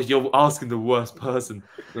 Oh, you're asking the worst person,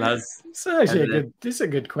 Las. It's actually this is a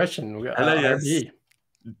good question.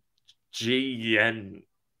 G-N.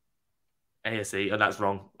 ASE. Oh, that's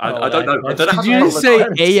wrong. I don't know. Did you say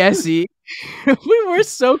ASE? We were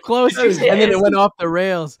so close, and then it went off the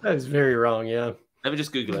rails. That is very wrong. Yeah. Let me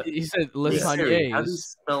just Google it. He said Siri, how do you lasagna.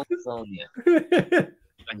 spell lasagna?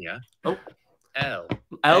 Lasagna. Oh.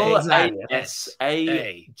 Lasagna.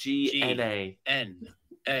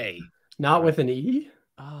 Not with an E?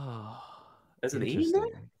 Oh. There's an E in there?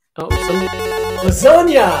 Oh,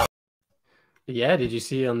 lasagna! Yeah, did you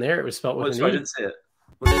see on there? It was spelled with an E. I didn't see it.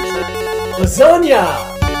 What did it say?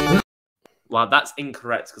 Lasagna! Well, that's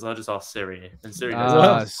incorrect because I just asked Siri, and Siri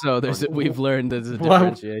knows. So we've learned there's a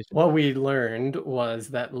differentiation. What we learned was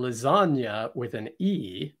that lasagna with an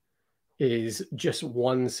E is just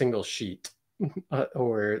one single sheet,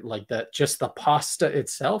 or like that. Just the pasta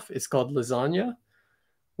itself is called lasagna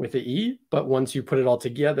with an E, but once you put it all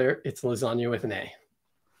together, it's lasagna with an A.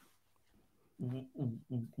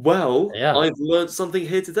 Well, yeah. I've learned something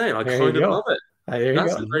here today, and I kind of love it. There you go.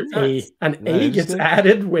 An A gets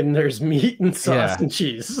added when there's meat and sauce and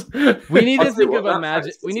cheese. We need to think of a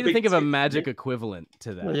magic. We need to think of a magic equivalent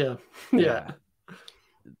to that. Yeah.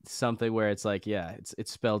 Something where it's like,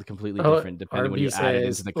 it's spelled completely different depending when you add it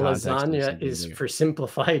into the context. Lasagna is for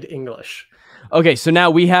simplified English. Okay, so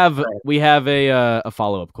now we have a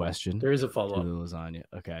follow-up question. There is a follow-up to the lasagna.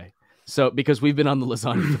 Okay, so because we've been on the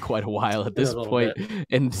lasagna for quite a while at this point,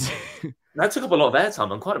 and that took up a lot of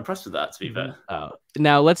airtime. I'm quite impressed with that, to be fair.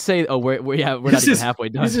 Now let's say, we're not even halfway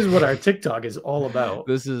done. This is what our TikTok is all about.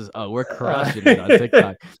 We're crushing it on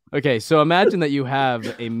TikTok. Okay, so imagine that you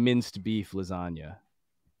have a minced beef lasagna.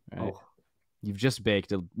 Right? Oh. You've just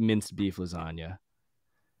baked a minced beef lasagna,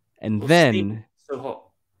 and then so hot.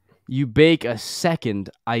 You bake a second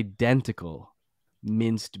identical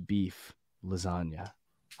minced beef lasagna.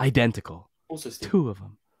 Identical. Also steaming. 2 of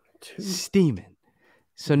them. Steaming.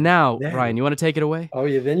 So now, Ryan, you want to take it away? Oh,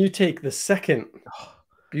 yeah. Then you take the second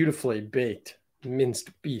beautifully baked minced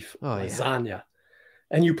beef lasagna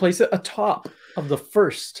and you place it atop of the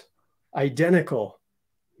first identical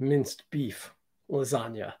minced beef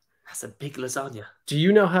lasagna. That's a big lasagna. Do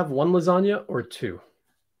you now have 1 lasagna or 2?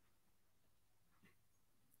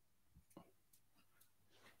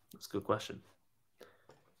 That's a good question.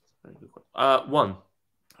 Very good question.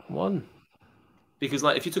 1. Because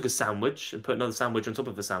like if you took a sandwich and put another sandwich on top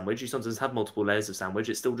of a sandwich, you sometimes have multiple layers of sandwich.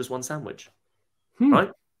 It's still just one sandwich,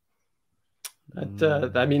 right?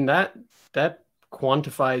 I mean that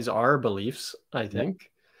quantifies our beliefs. I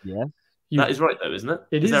think. Yeah. That is right, though, isn't it?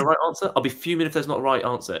 Is there a right answer? I'll be fuming if there's not a right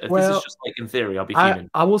answer. If this is just like in theory, I'll be fuming.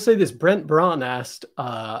 I will say this. Brent Braun asked,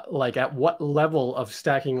 like, at what level of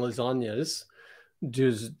stacking lasagnas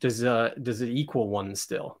does it equal 1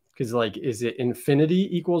 still? Because like, is it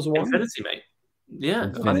infinity equals 1? Infinity, mate. Yeah,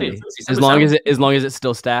 infinity. As long as it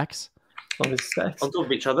still stacks. As long as it stacks on top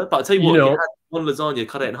of each other. But I'll tell you what, if you had 1 lasagna,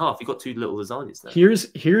 cut it in half, you got 2 little lasagnas there. Here's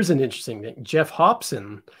an interesting thing. Jeff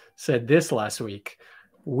Hobson said this last week.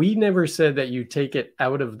 We never said that you take it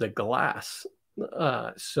out of the glass.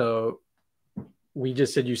 So we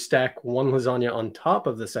just said you stack 1 lasagna on top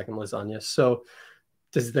of the second lasagna. So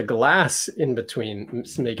does the glass in between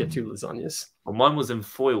make it 2 lasagnas? Well, mine was in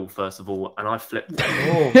foil, first of all, and I flipped it.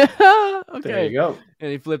 Okay. There you go.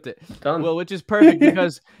 And he flipped it. Done. Well, which is perfect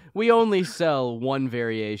because we only sell 1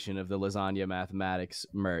 variation of the Lasagna Mathematics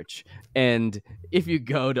merch. And if you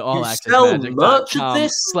go to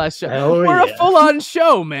allaccessmagic.com/show, we're a full-on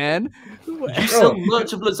show, man. You sell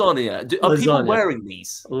merch of lasagna. Are people wearing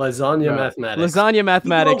these? Lasagna Mathematics. Lasagna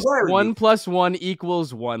Mathematics. 1 + 1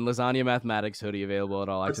 = 1. Lasagna Mathematics hoodie available at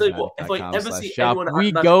allaccessmagic.com/shop.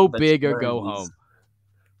 We go big or go home.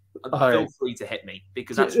 Feel free to hit me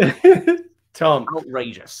because that's Tom,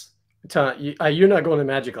 outrageous. Tom, you're not going to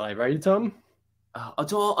Magic Live, are you, Tom? I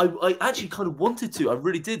actually kind of wanted to. I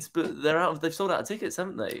really did, but they've sold out of tickets,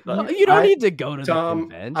 haven't they? Like, you don't need to go to Tom,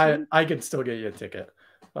 the convention. I could still get you a ticket.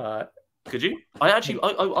 Could you? I'd be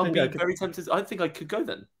very tempted. I think I could go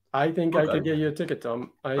then. I think I could get you a ticket,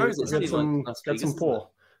 Tom. Where is it? Got some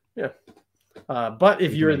pull. Yeah. But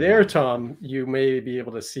if you're there, Tom, you may be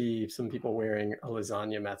able to see some people wearing a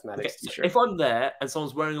Lasagna Mathematics t-shirt. If I'm there and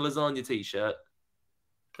someone's wearing a lasagna t-shirt,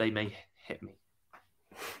 they may hit me.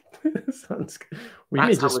 Sounds good. Now,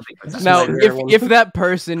 if that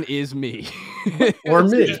person is me, or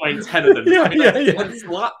me, just like 10 of them. Yeah.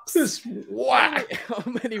 Just whack. How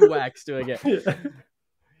many whacks do I get?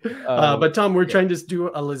 But Tom, we're trying to do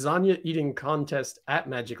a lasagna eating contest at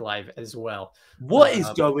Magic Live as well. What is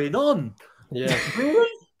going on? Yeah. Really?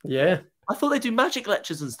 Yeah. I thought they do magic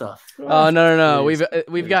lectures and stuff. Oh no!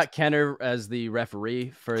 We've got Kenner as the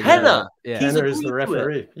referee for Kenner. Kenner is the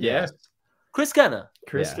referee. Yeah. Chris Kenner.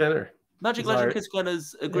 Kenner. Magic Legend Chris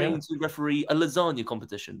Kenner's agreeing to referee a lasagna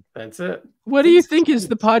competition. That's it. What do you think is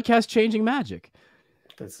the podcast changing Magic?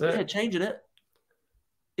 That's it. Yeah, changing it.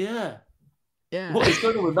 Yeah. Yeah. What is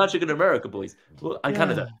going on with magic in America, boys? Well, and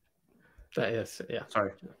Canada. That is, yeah.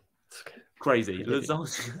 Sorry. It's okay. Crazy.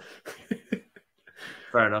 Lasagna.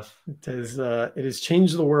 Fair enough. It has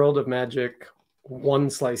changed the world of magic one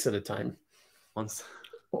slice at a time. Once.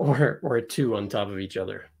 Or two on top of each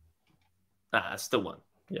other. Still one.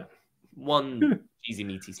 Yeah. One cheesy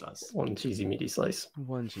meaty slice. One cheesy meaty slice.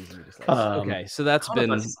 One cheesy meaty slice. Okay, so that's been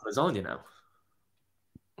lasagna now.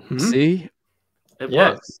 See? It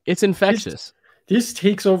works. It's infectious. This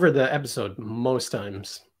takes over the episode most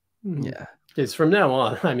times. Yeah. Because from now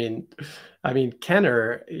on, I mean,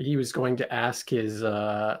 Kenner, he was going to ask his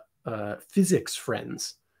physics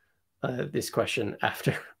friends this question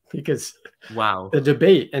after, because the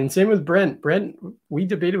debate, and same with Brent. We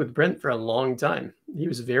debated with Brent for a long time. He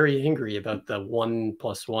was very angry about the 1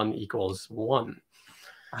 + 1 = 1.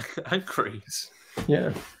 Angry?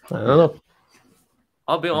 Yeah, I don't know.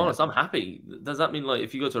 I'll be honest, I'm happy. Does that mean, like,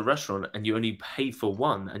 if you go to a restaurant and you only pay for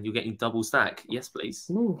one and you're getting double stack? Yes, please.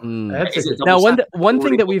 Now, one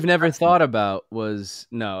thing that we've never thought about was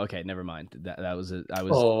okay, never mind. That was it.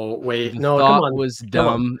 Oh wait, no, come on. Was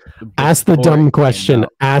dumb. Ask the dumb question.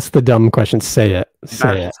 Ask the dumb question. Say it.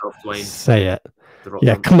 Say it. Say it.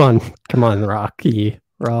 Yeah, come on, Rocky.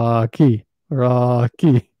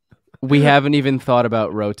 We haven't even thought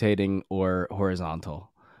about rotating or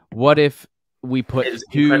horizontal. What if we put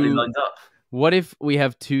lined up? What if we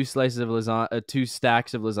have two slices of lasagna, 2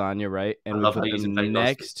 stacks of lasagna, right? And we put them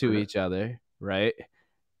next to each other, right?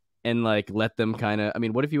 And like let them kind of. I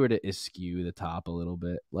mean, what if you were to eschew the top a little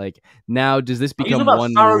bit? Like now, does this become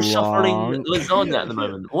one long shuffling lasagna at the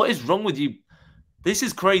moment? What is wrong with you? This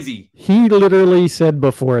is crazy. He literally said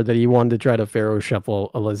before that he wanted to try to Pharaoh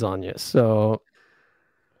shuffle a lasagna. So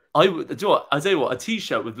I tell you what, a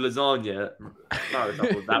T-shirt with lasagna,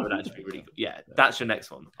 that would actually be really good. Yeah, that's your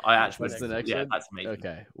next one. What's the next one? Yeah, that's amazing.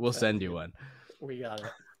 Okay, we'll send you one. We got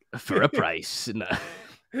it for a price. No.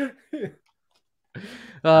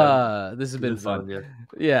 This has been fun.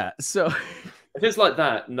 Yeah. So if it's like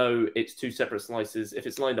that, no, it's 2 separate slices. If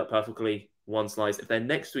it's lined up perfectly, 1 slice. If they're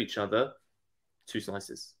next to each other, 2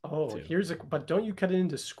 slices. Oh, but don't you cut it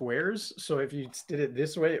into squares? So if you did it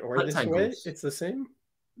this way or this way, it's the same?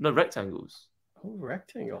 No, rectangles. Oh,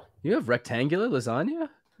 rectangle. You have rectangular lasagna?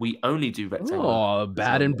 We only do rectangle. Oh,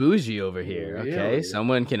 bad and bougie over here. Really? Okay,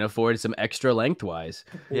 someone can afford some extra lengthwise.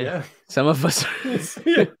 Yeah. Some of us.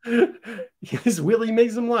 Yes, Willie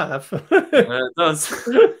makes them laugh. It does.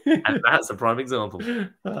 And that's a prime example.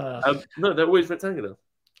 No, they're always rectangular.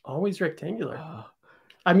 Always rectangular.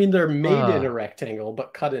 I mean, they're made in a rectangle,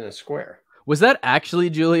 but cut in a square. Was that actually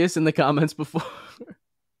Julius in the comments before?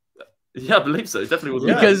 Yeah, I believe so. It definitely was.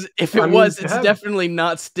 Because if it was, it's definitely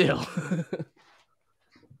not still.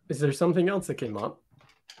 Is there something else that came up?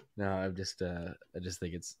 No, I just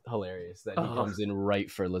think it's hilarious that he comes in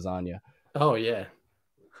right for lasagna. Oh yeah.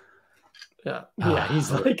 Yeah,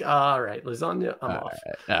 he's like, all right, lasagna, I'm off.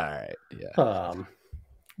 All right, yeah.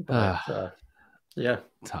 Yeah.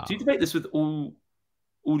 Tom. Do you debate this with all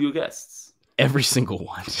your guests? Every single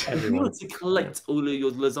one. If you were to collect all of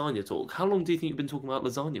your lasagna talk, how long do you think you've been talking about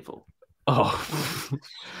lasagna for?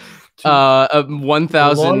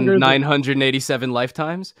 1,987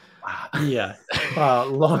 lifetimes. Yeah,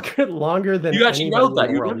 longer than you actually know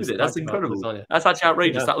that. You remembered it. That's incredible. That's actually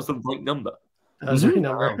outrageous. Yeah. That was the right number. That was the right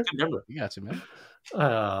number. Good number. You got you, man.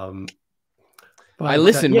 I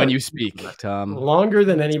listen when you speak, Tom. Longer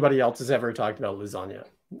than anybody else has ever talked about lasagna,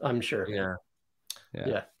 I'm sure.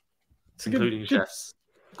 Yeah. It's including chefs.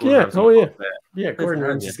 Gordon Gordon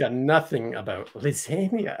Ramsay's got nothing about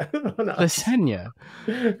lasagna. Lasagna.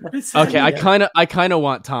 Okay, I kind of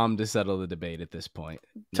want Tom to settle the debate at this point.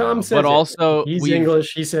 Tom said, but also he's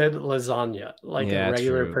English. He said lasagna like a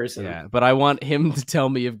regular person. Yeah, but I want him to tell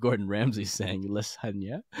me if Gordon Ramsay's saying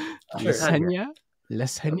lasagna. Lasagna.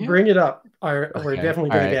 Lasagna? Bring it up. We're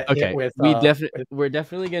definitely going to get hit with. We're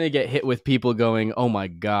definitely going to get hit with people going, "Oh my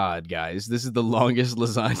god, guys, this is the longest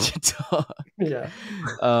lasagna talk." Yeah.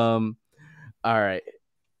 All right.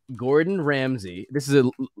 Gordon Ramsay. This is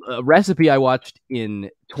a recipe I watched in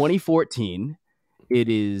 2014. It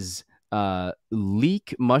is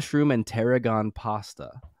leek, mushroom, and tarragon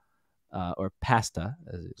pasta, or pasta.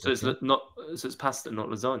 So it's pasta, not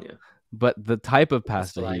lasagna. But the type of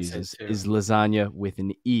pasta he uses is lasagna with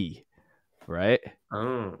an E, right?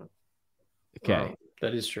 Oh. Okay. Wow.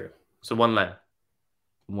 That is true. So one layer.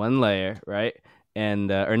 One layer, right?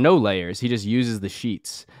 And or no layers. He just uses the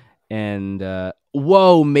sheets. And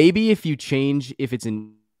maybe if you change, if it's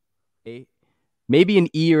an A, maybe an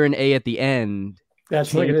E or an A at the end.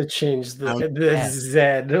 That's not going to change the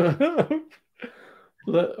Z.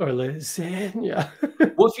 Or lasagna.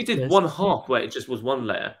 What if you did one half where it just was one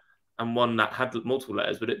layer and one that had multiple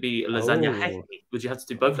layers? Would it be a lasagna? Oh. Would you have to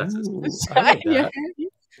do both letters? Lasagna.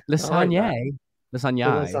 Lasagna.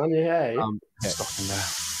 Lasagna. Lasagna.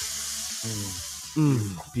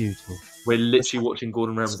 Beautiful. We're literally watching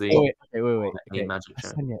Gordon Ramsay. Wait. Okay. Magic show.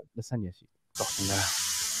 Lasagna.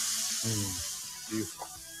 Beautiful.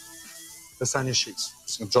 Lasagna sheets.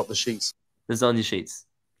 Just gonna drop the sheets. Lasagna sheets.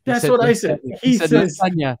 That's what I said. He says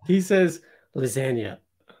lasagna. He says lasagna.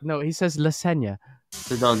 No, he says lasagna.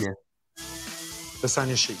 Lasagna.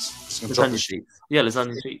 Lasagna sheets. Just gonna drop Lasagna the sheets. Yeah,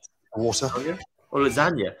 lasagna sheets. water. Lasagna? Or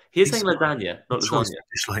lasagna. He's saying lasagna, not lasagna.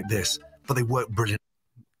 Dish like this, but they work brilliant.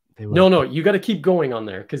 No, you got to keep going on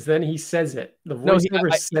there because then he says it. The voice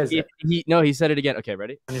never says it. He said it again. Okay,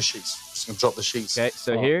 ready? Lasagna sheets. Just gonna drop the sheets. Okay,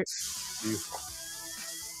 so here. Beautiful.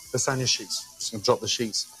 Lasagna sheets. Just gonna drop the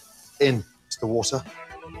sheets in to the water.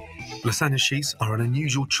 Lasagna sheets are an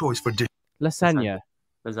unusual choice for dish. Lasagna.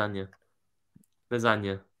 Lasagna.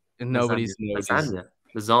 Nobody's lasagna.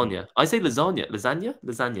 Lasagna. I say lasagna.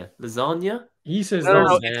 Lasagna. He says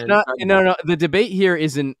no. The debate here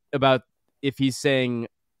isn't about if he's saying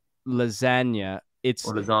lasagna. It's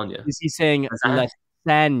or lasagna. Is he saying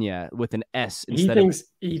lasagna with an S instead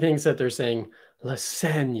he thinks that they're saying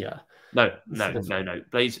lasagna. No.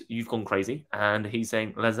 Blaze, you've gone crazy. And he's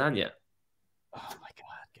saying lasagna. Oh my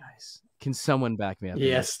God, guys. Can someone back me up?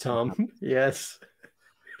 Yes, Tom. Yes.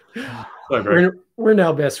 Sorry, we're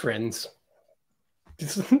now best friends.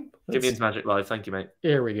 Give me into Magic Live. Thank you, mate.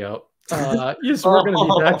 Here we go. Yes, we're going to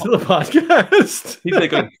be back to the podcast. He's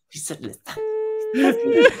like going, he said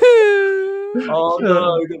oh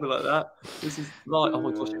no, don't be like that. This is live. Oh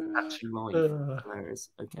my gosh, it's actually live. Hilarious.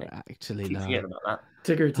 Okay. Actually keep forgetting about that.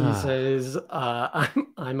 Tigger T says,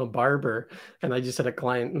 I'm a barber, and I just had a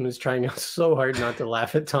client who was trying so hard not to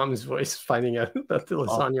laugh at Tom's voice, finding out about the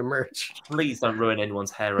lasagna merch. Please don't ruin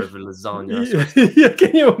anyone's hair over lasagna. Yeah,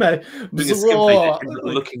 can you imagine?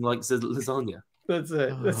 Looking like lasagna. That's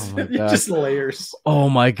it. Just layers. Oh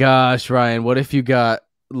my gosh, Ryan, what if you got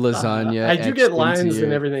lasagna? I do get lines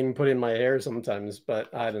and everything put in my hair sometimes,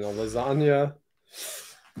 but I don't know, lasagna.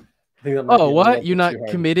 I think that might be what? You're not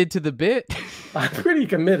committed to the bit? I'm pretty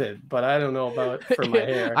committed, but I don't know about for my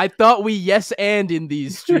hair. I thought we yes and in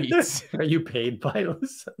these streets. Are you paid by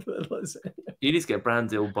lasagna? You need to get a brand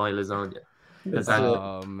deal by lasagna.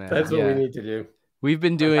 Oh man, that's what we need to do. We've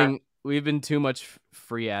been too much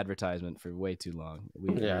free advertisement for way too long.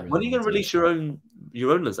 When are you going to release your own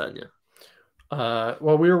lasagna?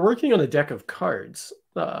 Well, we were working on a deck of cards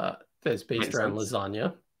that's based around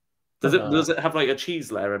lasagna. Does it have like a cheese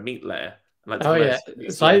layer, a meat layer? Like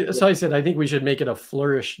So I said I think we should make it a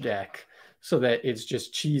flourish deck so that it's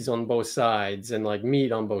just cheese on both sides and like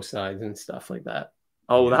meat on both sides and stuff like that.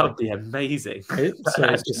 Oh, that would be amazing. Right? So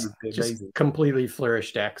it's just completely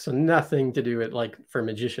flourish deck. So nothing to do with like for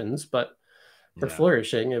magicians, but for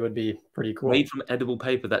flourishing, it would be pretty cool. Made from edible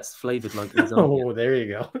paper that's flavored like lasagna. Oh, there you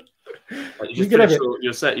go. Like you just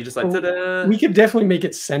you're set. You just like ta-da. We could definitely make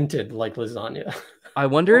it scented like lasagna. I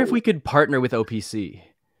wonder if we could partner with OPC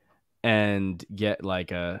and get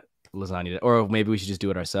like a lasagna, or maybe we should just do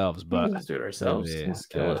it ourselves. But let's do it ourselves.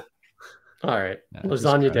 All right,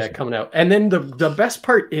 lasagna deck coming out, and then the best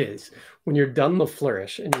part is when you're done the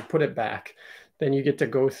flourish and you put it back. Then you get to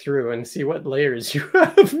go through and see what layers you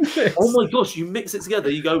have mixed. Oh my gosh, you mix it together.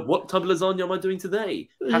 You go, what type of lasagna am I doing today?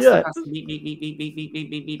 Pasta,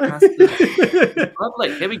 meat, pasta.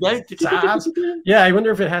 Lovely. Here we go. Yeah, I wonder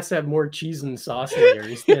if it has to have more cheese and sauce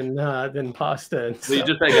layers than pasta. And so you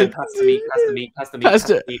just say, pasta,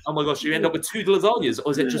 meat. Oh my gosh, you end up with 2 lasagnas,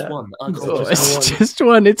 or is it just one? Oh, it's just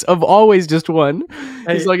one. It's always just one.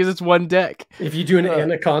 As long as it's one deck. If you do an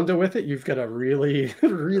anaconda with it, you've got a really,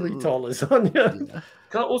 really tall lasagna.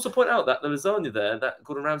 Can I also point out that the lasagna there that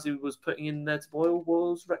Gordon Ramsay was putting in there to boil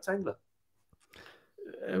was rectangular?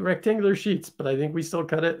 Rectangular sheets, but I think we still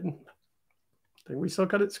cut it.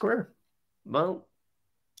 Square. Well,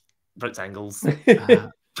 rectangles.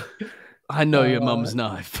 I know your mum's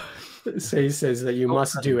knife. Say says that you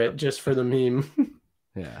must do it just for the meme.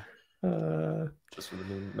 Yeah. Just for the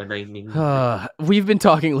meme. My name. We've been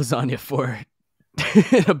talking lasagna for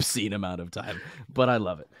an obscene amount of time, but I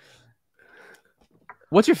love it.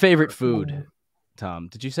 What's your favorite food, Tom?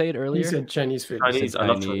 Did you say it earlier? You said Chinese food. Chinese. I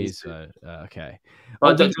love Chinese food. Okay.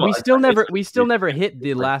 Well, we still never hit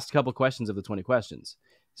the last couple questions of the 20 questions.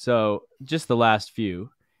 So just the last few.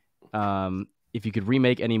 If you could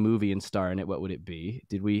remake any movie and star in it, what would it be?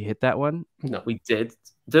 Did we hit that one? No, we did.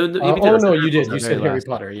 No, you did. You said Harry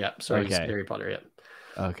Potter. Yeah, sorry, you said Harry Potter. Yeah.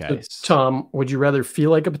 Okay. So, Tom, would you rather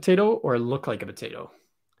feel like a potato or look like a potato?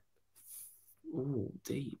 Ooh,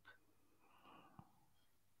 deep.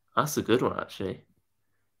 That's a good one, actually.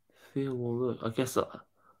 Feel or look. I guess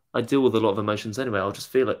I deal with a lot of emotions anyway. I'll just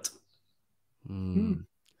feel it.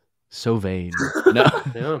 So vain. No.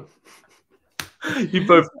 Yeah. You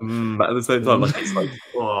both at the same time. Like it's like,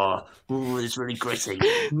 oh, it's really gritty.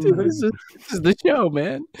 Dude, this is the show,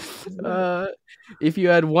 man. If you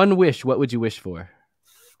had one wish, what would you wish for?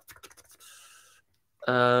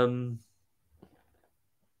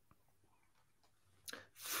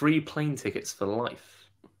 Free plane tickets for life.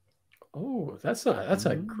 Oh, that's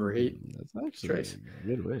a great. That's actually choice. a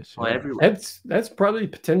good wish. That's probably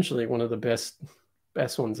potentially one of the best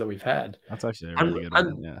ones that we've had. That's actually a really good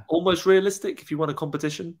one. Yeah. Almost realistic if you want a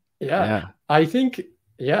competition. Yeah. I think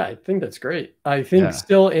that's great. I think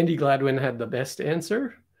still Andy Gladwin had the best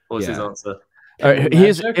answer. What was his answer?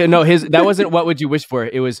 That wasn't what would you wish for.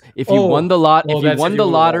 It was if you won the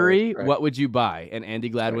lottery, right. What would you buy? And Andy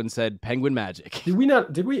Gladwin said Penguin Magic.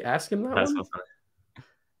 Did we ask him that That's one? not funny.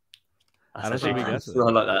 I don't think we guessed it. I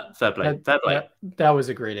like that. Fair play. That was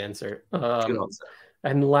a great answer. Good answer.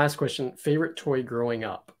 And the last question: favorite toy growing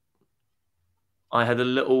up? I had a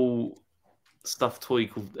little stuffed toy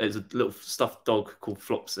it's a little stuffed dog called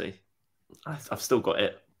Flopsy. I've still got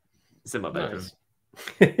it. It's in my bedroom.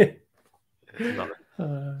 Nice. Love it.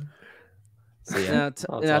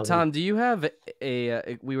 So now, Tom, do you have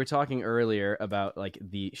a? We were talking earlier about like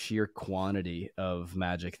the sheer quantity of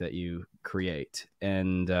magic that you create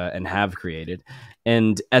and have created,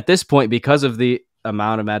 and at this point, because of the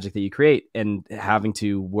amount of magic that you create and having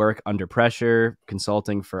to work under pressure,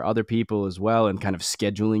 consulting for other people as well, and kind of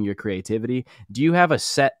scheduling your creativity, do you have a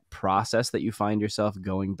set process that you find yourself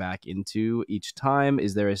going back into each time?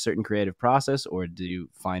 Is there a certain creative process, or do you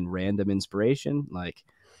find random inspiration? Like,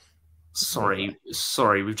 Sorry,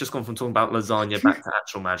 we've just gone from talking about lasagna back to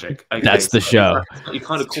actual magic. Okay, that's the show. You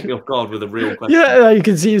kind of caught me off guard with a real question. Yeah, you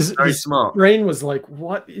can see his smart brain was like,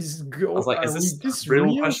 "What is going?" I was like, "Is this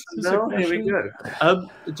real question?" No, here we go.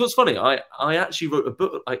 What's funny? I actually wrote a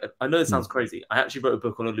book. I know it sounds crazy. I actually wrote a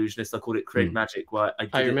book on illusionists. I called it Create Magic, where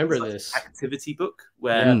I remember this activity book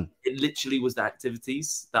where it literally was the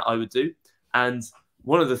activities that I would do. And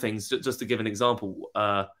one of the things, just to give an example,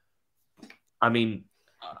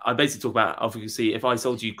 I basically talk about, obviously, if I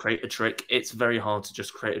told you create a trick, it's very hard to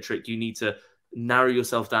just create a trick. You need to narrow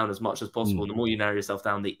yourself down as much as possible. The more you narrow yourself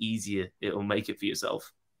down, the easier it will make it for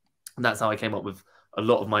yourself. And that's how I came up with a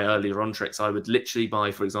lot of my earlier on tricks. I would literally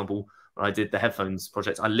buy, for example, when I did the headphones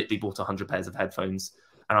project, I literally bought 100 pairs of headphones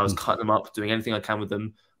and I was cutting them up, doing anything I can with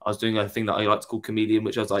them. I was doing a thing that I like to call chameleon,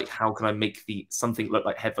 which I was like, how can I make something look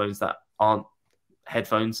like headphones that aren't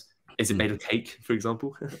headphones? Is it made of cake, for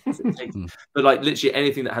example? But like literally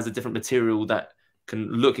anything that has a different material that can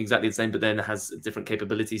look exactly the same, but then has different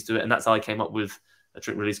capabilities to it. And that's how I came up with a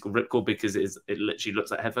trick release called Ripcord, because it literally looks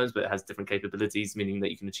like headphones, but it has different capabilities, meaning that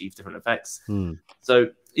you can achieve different effects. So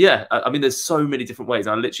yeah, I mean, there's so many different ways.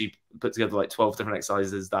 I literally put together like 12 different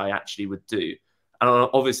exercises that I actually would do. And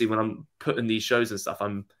obviously when I'm putting these shows and stuff,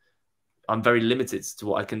 I'm very limited to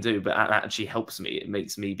what I can do, but that actually helps me. It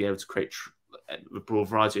makes me be able to create a broad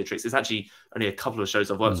variety of tricks. It's actually only a couple of shows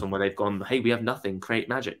I've worked on where they've gone, hey, we have nothing, create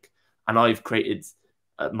magic. And I've created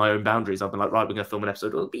my own boundaries. I've been like, right, we're going to film an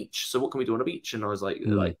episode on a beach. So what can we do on a beach? And I was like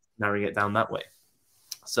narrowing it down that way.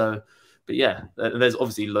 So, but yeah, there's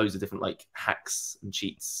obviously loads of different like hacks and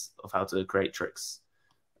cheats of how to create tricks,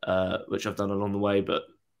 which I've done along the way. But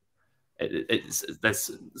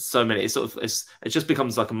there's so many. It just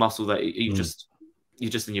becomes like a muscle that you're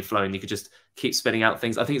just in your flow, and you could just keep spitting out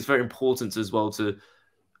things. I think it's very important as well to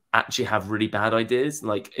actually have really bad ideas.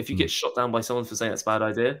 Like if you get shot down by someone for saying that's a bad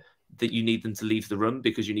idea, that you need them to leave the room,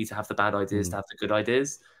 because you need to have the bad ideas to have the good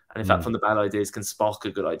ideas. And in fact, from the bad ideas can spark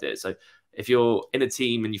a good idea. So if you're in a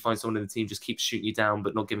team and you find someone in the team just keeps shooting you down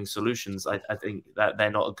but not giving solutions, I think that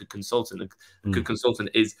they're not a good consultant. A good consultant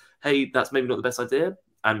is, hey, that's maybe not the best idea.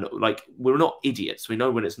 And like, we're not idiots. We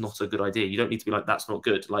know when it's not a good idea. You don't need to be like, that's not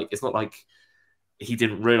good. Like, it's not like he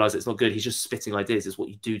didn't realize it's not good. He's just spitting ideas. It's what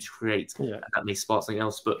you do to create. And that may spark something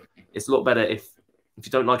else. But it's a lot better if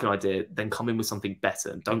you don't like an idea, then come in with something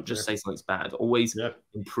better. Don't just say something's bad. Always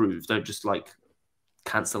improve. Don't just like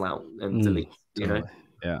cancel out and delete, you know?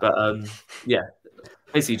 Yeah. But yeah,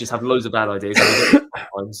 basically just have loads of bad ideas.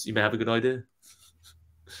 Sometimes you may have a good idea.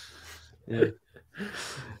 Yeah.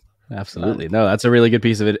 Absolutely. No, that's a really good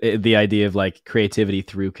piece of it. The idea of like creativity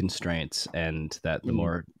through constraints, and that the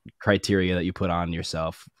more criteria that you put on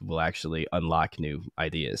yourself will actually unlock new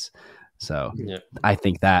ideas. So I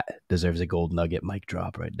think that deserves a gold nugget mic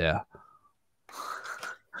drop right there.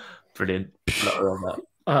 Brilliant.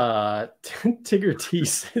 Tigger T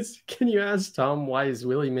says, "Can you ask Tom why his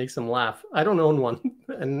Willie makes him laugh?" I don't own one,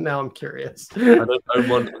 and now I'm curious. I don't own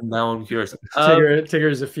one, and now I'm curious. Tigger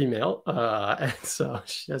is a female, and so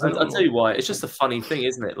she doesn't. I'll tell you why. It's just a funny thing,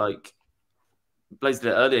 isn't it? Like Blaze did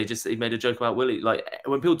it earlier. He made a joke about Willie. Like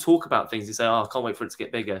when people talk about things, you say, "Oh, I can't wait for it to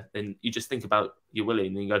get bigger." Then you just think about your Willie,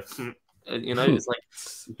 and then you go, you know, it's like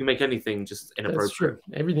you can make anything just inappropriate. That's true.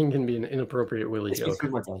 Everything can be an inappropriate Willie joke.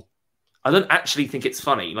 I don't actually think it's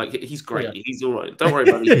funny. Like he's great. Yeah. He's all right. Don't worry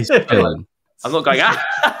about it. I'm not going.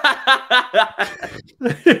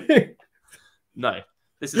 No,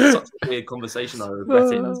 this is such a weird conversation. I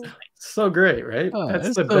regret it. So great, right?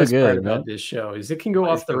 That's the best part about this show is it can go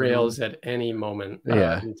off the rails at any moment.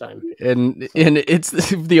 Any time. And it's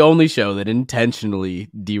the only show that intentionally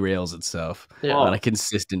derails itself on a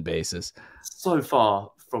consistent basis. So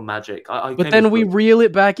far from magic, but then we reel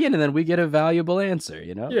it back in, and then we get a valuable answer.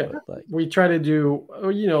 You know, like, we try to do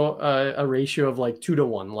a ratio of like 2 to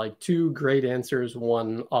 1, like 2 great answers,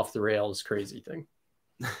 1 off the rails crazy thing.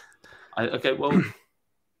 Okay, well.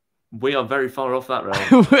 We are very far off that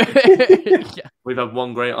rail. We've had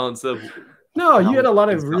 1 great answer. No, you had a lot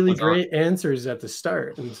of really great answers at the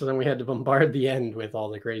start, and so then we had to bombard the end with all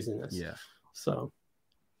the craziness. Yeah. So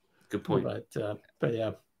good point. But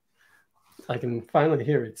yeah, I can finally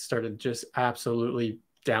hear it started just absolutely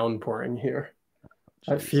downpouring here.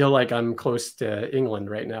 Jeez. I feel like I'm close to England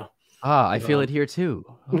right now. I feel it here too.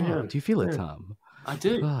 Do you feel it, Tom? I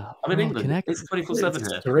do. I'm in England. Connected. It's 24/7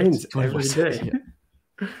 here. It rains every day.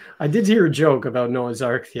 I did hear a joke about Noah's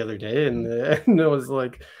Ark the other day, and Noah's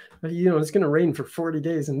like, it's going to rain for 40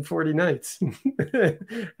 days and 40 nights.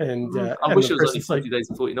 and I wish it was only 40 days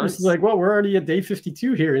and 40 nights. It's like, well, we're already at day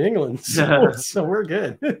 52 here in England, so we're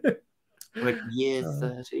good. Like year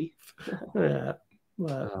 30. Yeah.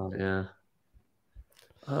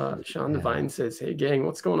 Sean Devine says, "Hey, gang,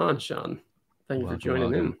 what's going on, Sean? Thank you for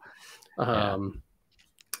joining in."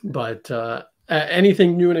 But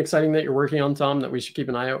anything new and exciting that you're working on, Tom, that we should keep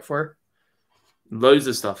an eye out for? Loads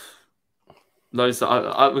of stuff. Loads.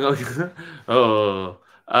 I'm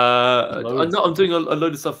doing a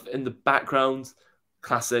load of stuff in the background.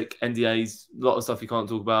 Classic NDAs, a lot of stuff you can't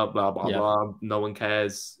talk about. Blah blah blah. No one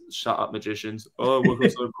cares. Shut up, magicians. Oh, we're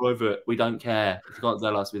so private. We don't care. If you can't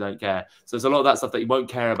tell us, we don't care. So there's a lot of that stuff that you won't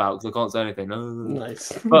care about because I can't say anything.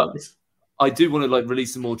 Nice. But I do want to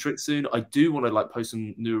release some more tricks soon. I do want to post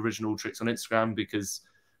some new original tricks on Instagram because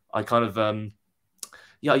I kind of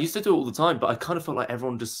I used to do it all the time, but I kind of felt like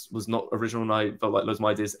everyone just was not original, and I felt like loads of my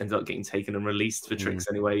ideas ended up getting taken and released for tricks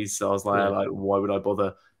anyways. So I was like, why would I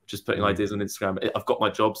bother just putting ideas on Instagram? I've got my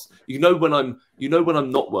jobs. You know when I'm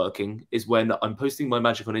not working is when I'm posting my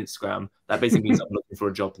magic on Instagram. That basically means I'm looking for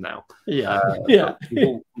a job now.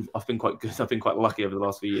 I've been quite good. I've been quite lucky over the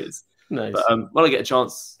last few years. Nice. But when I get a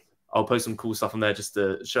chance, I'll post some cool stuff on there just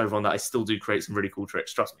to show everyone that I still do create some really cool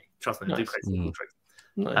tricks. Trust me, I do create some cool tricks.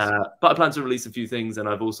 Nice. But I plan to release a few things, and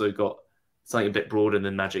I've also got something a bit broader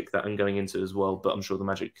than magic that I'm going into as well. But I'm sure the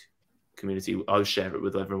magic community, I'll share it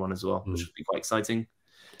with everyone as well, which will be quite exciting.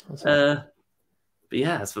 Awesome. But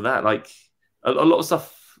yeah, as for that, a lot of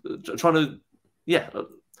stuff, trying to,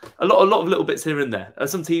 a lot of little bits here and there.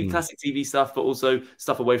 Some classic TV stuff, but also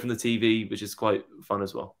stuff away from the TV, which is quite fun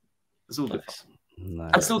as well. It's all good.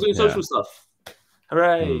 Nice. I'm still doing social stuff.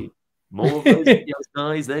 Hooray! More of those videos,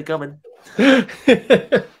 guys. They're coming.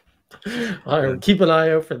 All right, keep an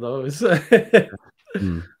eye out for those.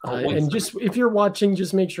 And just if you're watching,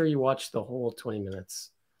 just make sure you watch the whole 20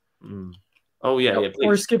 minutes. Oh yeah,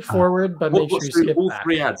 or skip forward, but make sure you skip all back.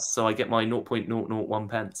 3 ads, so I get my 0.001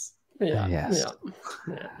 pence. Yeah,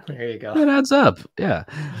 there you go. That adds up. Yeah.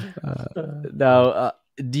 Now,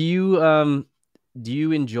 do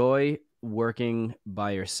you enjoy working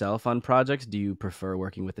by yourself on projects? Do you prefer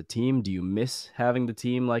working with a team? Do you miss having the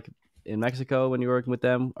team like in Mexico when you're working with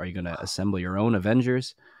them? Are you going to assemble your own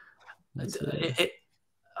Avengers?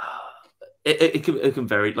 It can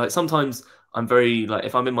vary. Like sometimes I'm very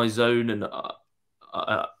if I'm in my zone and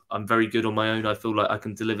I'm very good on my own, I feel like I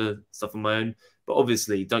can deliver stuff on my own. But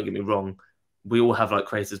obviously, don't get me wrong, we all have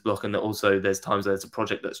creator's block, and also there's times where it's a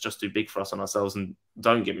project that's just too big for us on ourselves. And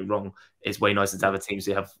don't get me wrong, it's way nicer to have a team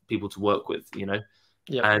so you have people to work with, Yeah.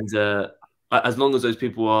 And as long as those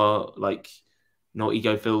people are not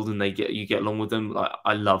ego filled and you get along with them,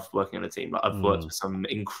 I love working on a team. I've worked with some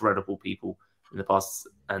incredible people in the past,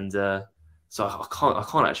 and so I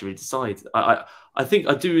can't actually really decide. I think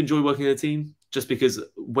I do enjoy working in a team just because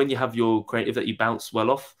when you have your creative that you bounce well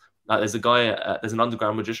off. There's a guy, there's an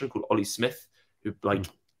underground magician called Ollie Smith who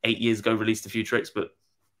 8 years ago released a few tricks, but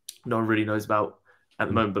no one really knows about at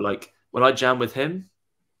the moment. But when I jam with him,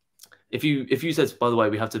 if you said, by the way,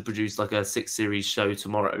 we have to produce like a 6-series show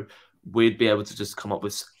tomorrow, we'd be able to just come up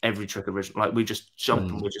with every trick original. Like we just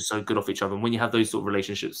jump and we're just so good off each other. And when you have those sort of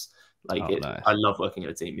relationships, like nice. I love working in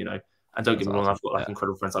a team, you know. And don't get me wrong, I've got like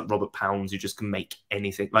incredible friends like Robert Pounds who just can make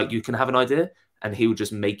anything. Like you can have an idea and he will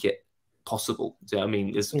just make it possible. Do you know what I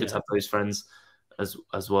mean? It's good to have those friends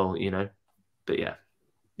as well, you know. But yeah,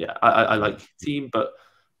 I like team, but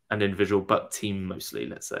an individual, but team mostly.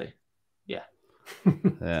 Let's say,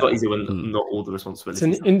 it's a lot easier when not all the responsibilities.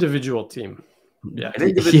 It's an individual team. Yeah,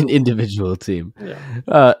 an individual team.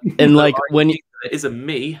 Yeah, and like when you, it isn't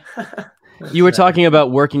me. You were talking about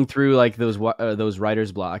working through like those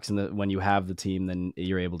writer's blocks, and when you have the team, then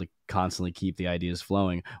you're able to constantly keep the ideas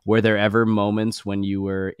flowing. Were there ever moments when you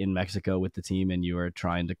were in Mexico with the team and you were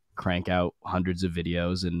trying to crank out hundreds of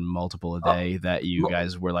videos and multiple a day that you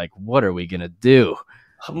guys were like, what are we going to do?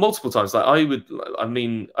 Multiple times. Like I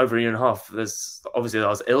mean, over a year and a half, there's obviously I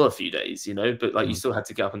was ill a few days, you know, but like you still had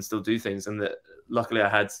to get up and still do things. And luckily I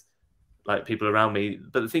had like people around me.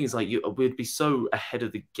 But the thing is, like, we'd be so ahead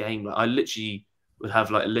of the game. Like I literally would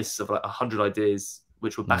have like a list of like 100 ideas,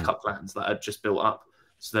 which were backup plans that I'd just built up.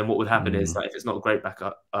 So then what would happen is like, if it's not a great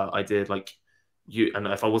backup idea, like and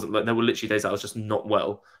if I wasn't, like, there were literally days that I was just not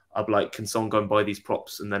well. I'd be like, can someone go and buy these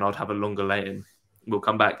props? And then I'd have a longer lay-in. We'll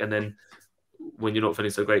come back. And then when you're not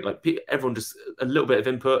feeling so great, like everyone just a little bit of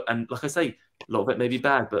input. And like I say, a lot of it may be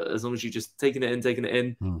bad, but as long as you're just taking it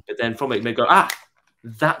in, but then from it, you may go,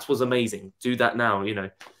 that was amazing. Do that now, you know?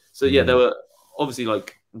 So yeah, there were obviously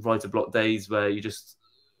like writer block days where you just,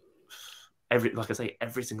 like I say,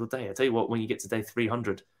 every single day. I tell you what, when you get to day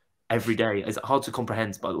 300, every day, it's hard to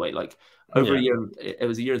comprehend, by the way. Like over a year, it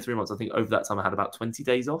was a year and 3 months. I think over that time I had about 20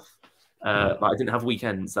 days off. But I didn't have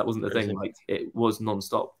weekends. That wasn't the thing. Like it was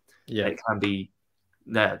non-stop. Yeah, it can be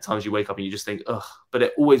there. At times you wake up and you just think, ugh, but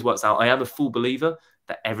it always works out. I am a full believer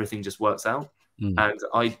that everything just works out. And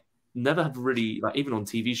I never have really, like, even on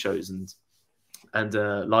TV shows and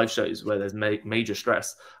live shows where there's major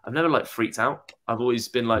stress, I've never like freaked out. I've always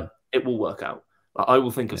been like, it will work out. Like, I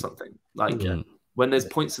will think of something. Like when there's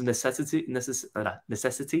points of necessity,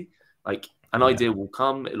 like an idea will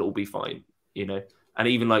come, it'll all be fine, you know. And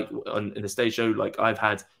even like in a stage show, like I've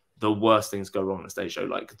had the worst things go wrong on a stage show,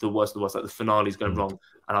 like the worst, like the finale's going wrong,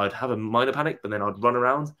 and I'd have a minor panic, but then I'd run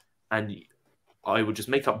around and I would just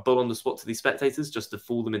make up bull on the spot to these spectators just to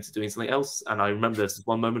fool them into doing something else. And I remember there's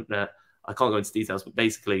one moment where I can't go into details, but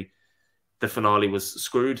basically the finale was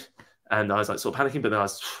screwed and I was like sort of panicking, but then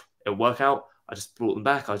it'll work out. I just brought them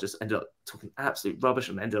back. I just ended up talking absolute rubbish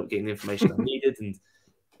and ended up getting the information I needed, and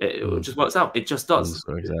it just works out. It just does.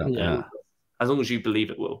 Yeah. As long as you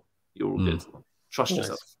believe it will, you're all good. Trust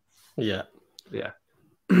yourself. Yeah.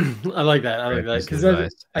 I like that. I like that because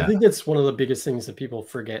I think that's one of the biggest things that people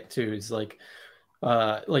forget too. Is like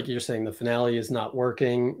you're saying, the finale is not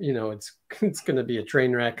working. You know, it's going to be a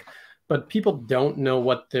train wreck, but people don't know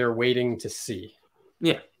what they're waiting to see.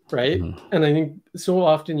 Yeah. Right. And I think so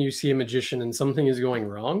often you see a magician and something is going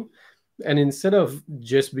wrong, and instead of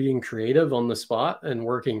just being creative on the spot and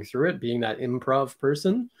working through it, being that improv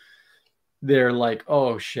person, they're like,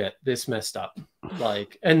 oh shit, this messed up.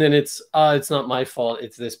 Like, and then it's not my fault.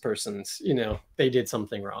 It's this person's, you know, they did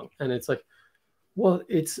something wrong. And it's like, well,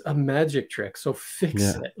 it's a magic trick, so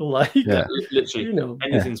fix it. Like, literally, you know,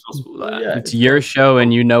 anything's possible. Like that. It's your show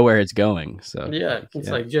and you know where it's going. So it's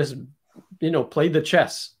like, just, you know, play the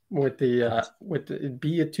chess with the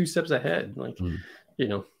be 2 steps ahead. Like, you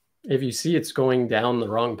know, if you see it's going down the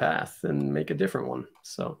wrong path, then make a different one.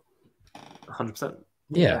 So 100%.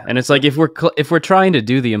 Yeah, and it's like if we're trying to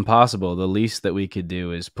do the impossible, the least that we could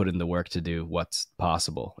do is put in the work to do what's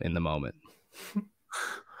possible in the moment.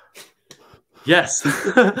 Yes,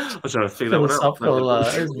 I was trying to figure that one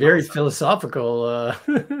out. It's very philosophical.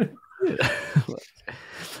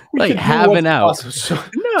 Like having out.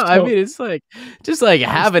 No, I mean it's like just like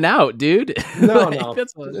having out, dude. No, like, no.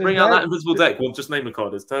 Bring out that invisible deck. We'll just name the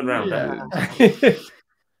card. It's turn around. Yeah.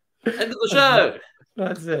 End of the show.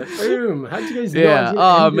 That's it. Boom. How'd you guys do? Yeah.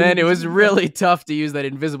 Oh man, it was really tough to use that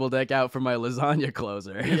invisible deck out for my lasagna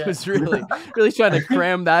closer. It was really trying to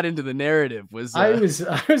cram that into the narrative. I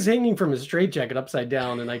was hanging from a straitjacket upside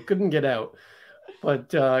down and I couldn't get out. But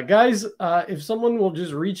guys, if someone will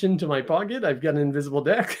just reach into my pocket, I've got an invisible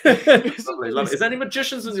deck. Is there any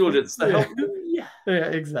magicians in the audience to help? Yeah,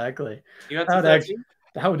 exactly.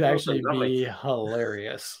 That would actually be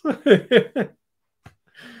hilarious.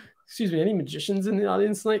 Excuse me, any magicians in the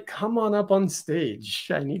audience tonight? Come on up on stage.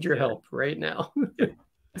 I need your help right now.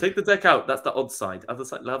 Take the deck out. That's the odd side. Other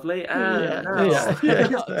side, lovely.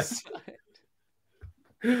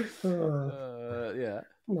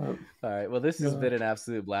 All right. Well, this has been an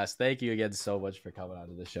absolute blast. Thank you again so much for coming on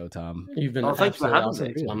to the show, Tom. You've been thank you for having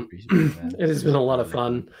awesome, me. Tom. It has been a lot of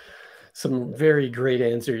fun. Some very great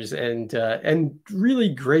answers, and really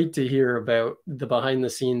great to hear about the behind the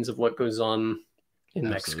scenes of what goes on in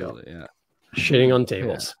Mexico. Yeah. Shitting on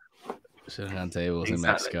tables. Yeah. Shitting on tables in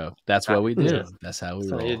Mexico. That's what we do. Yeah. That's how we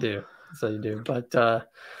roll. How you do. That's how you do. But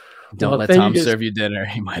don't let Tom serve you dinner.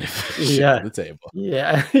 He might have shit on the table.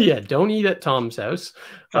 Yeah. Yeah. Don't eat at Tom's house.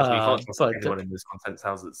 You can't trust anyone in this content's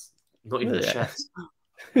house. It's not even the chefs.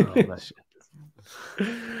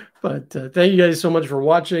 But thank you guys so much for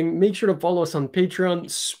watching. Make sure to follow us on Patreon,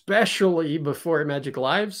 especially before Magic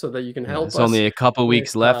Live, so that you can help us. It's only a couple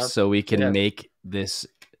weeks left, so we can make this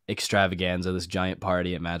extravaganza, this giant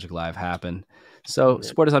party at Magic Live happen. So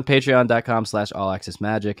support us on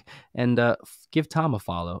patreon.com/allaccessmagic, and give Tom a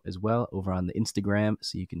follow as well over on the Instagram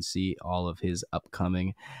so you can see all of his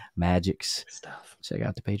upcoming magics stuff. Check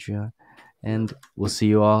out the Patreon, and we'll see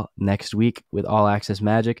you all next week with All Access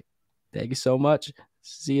Magic. Thank you so much.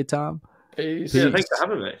 See you, Tom. Peace. Yeah, thanks for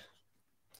having me.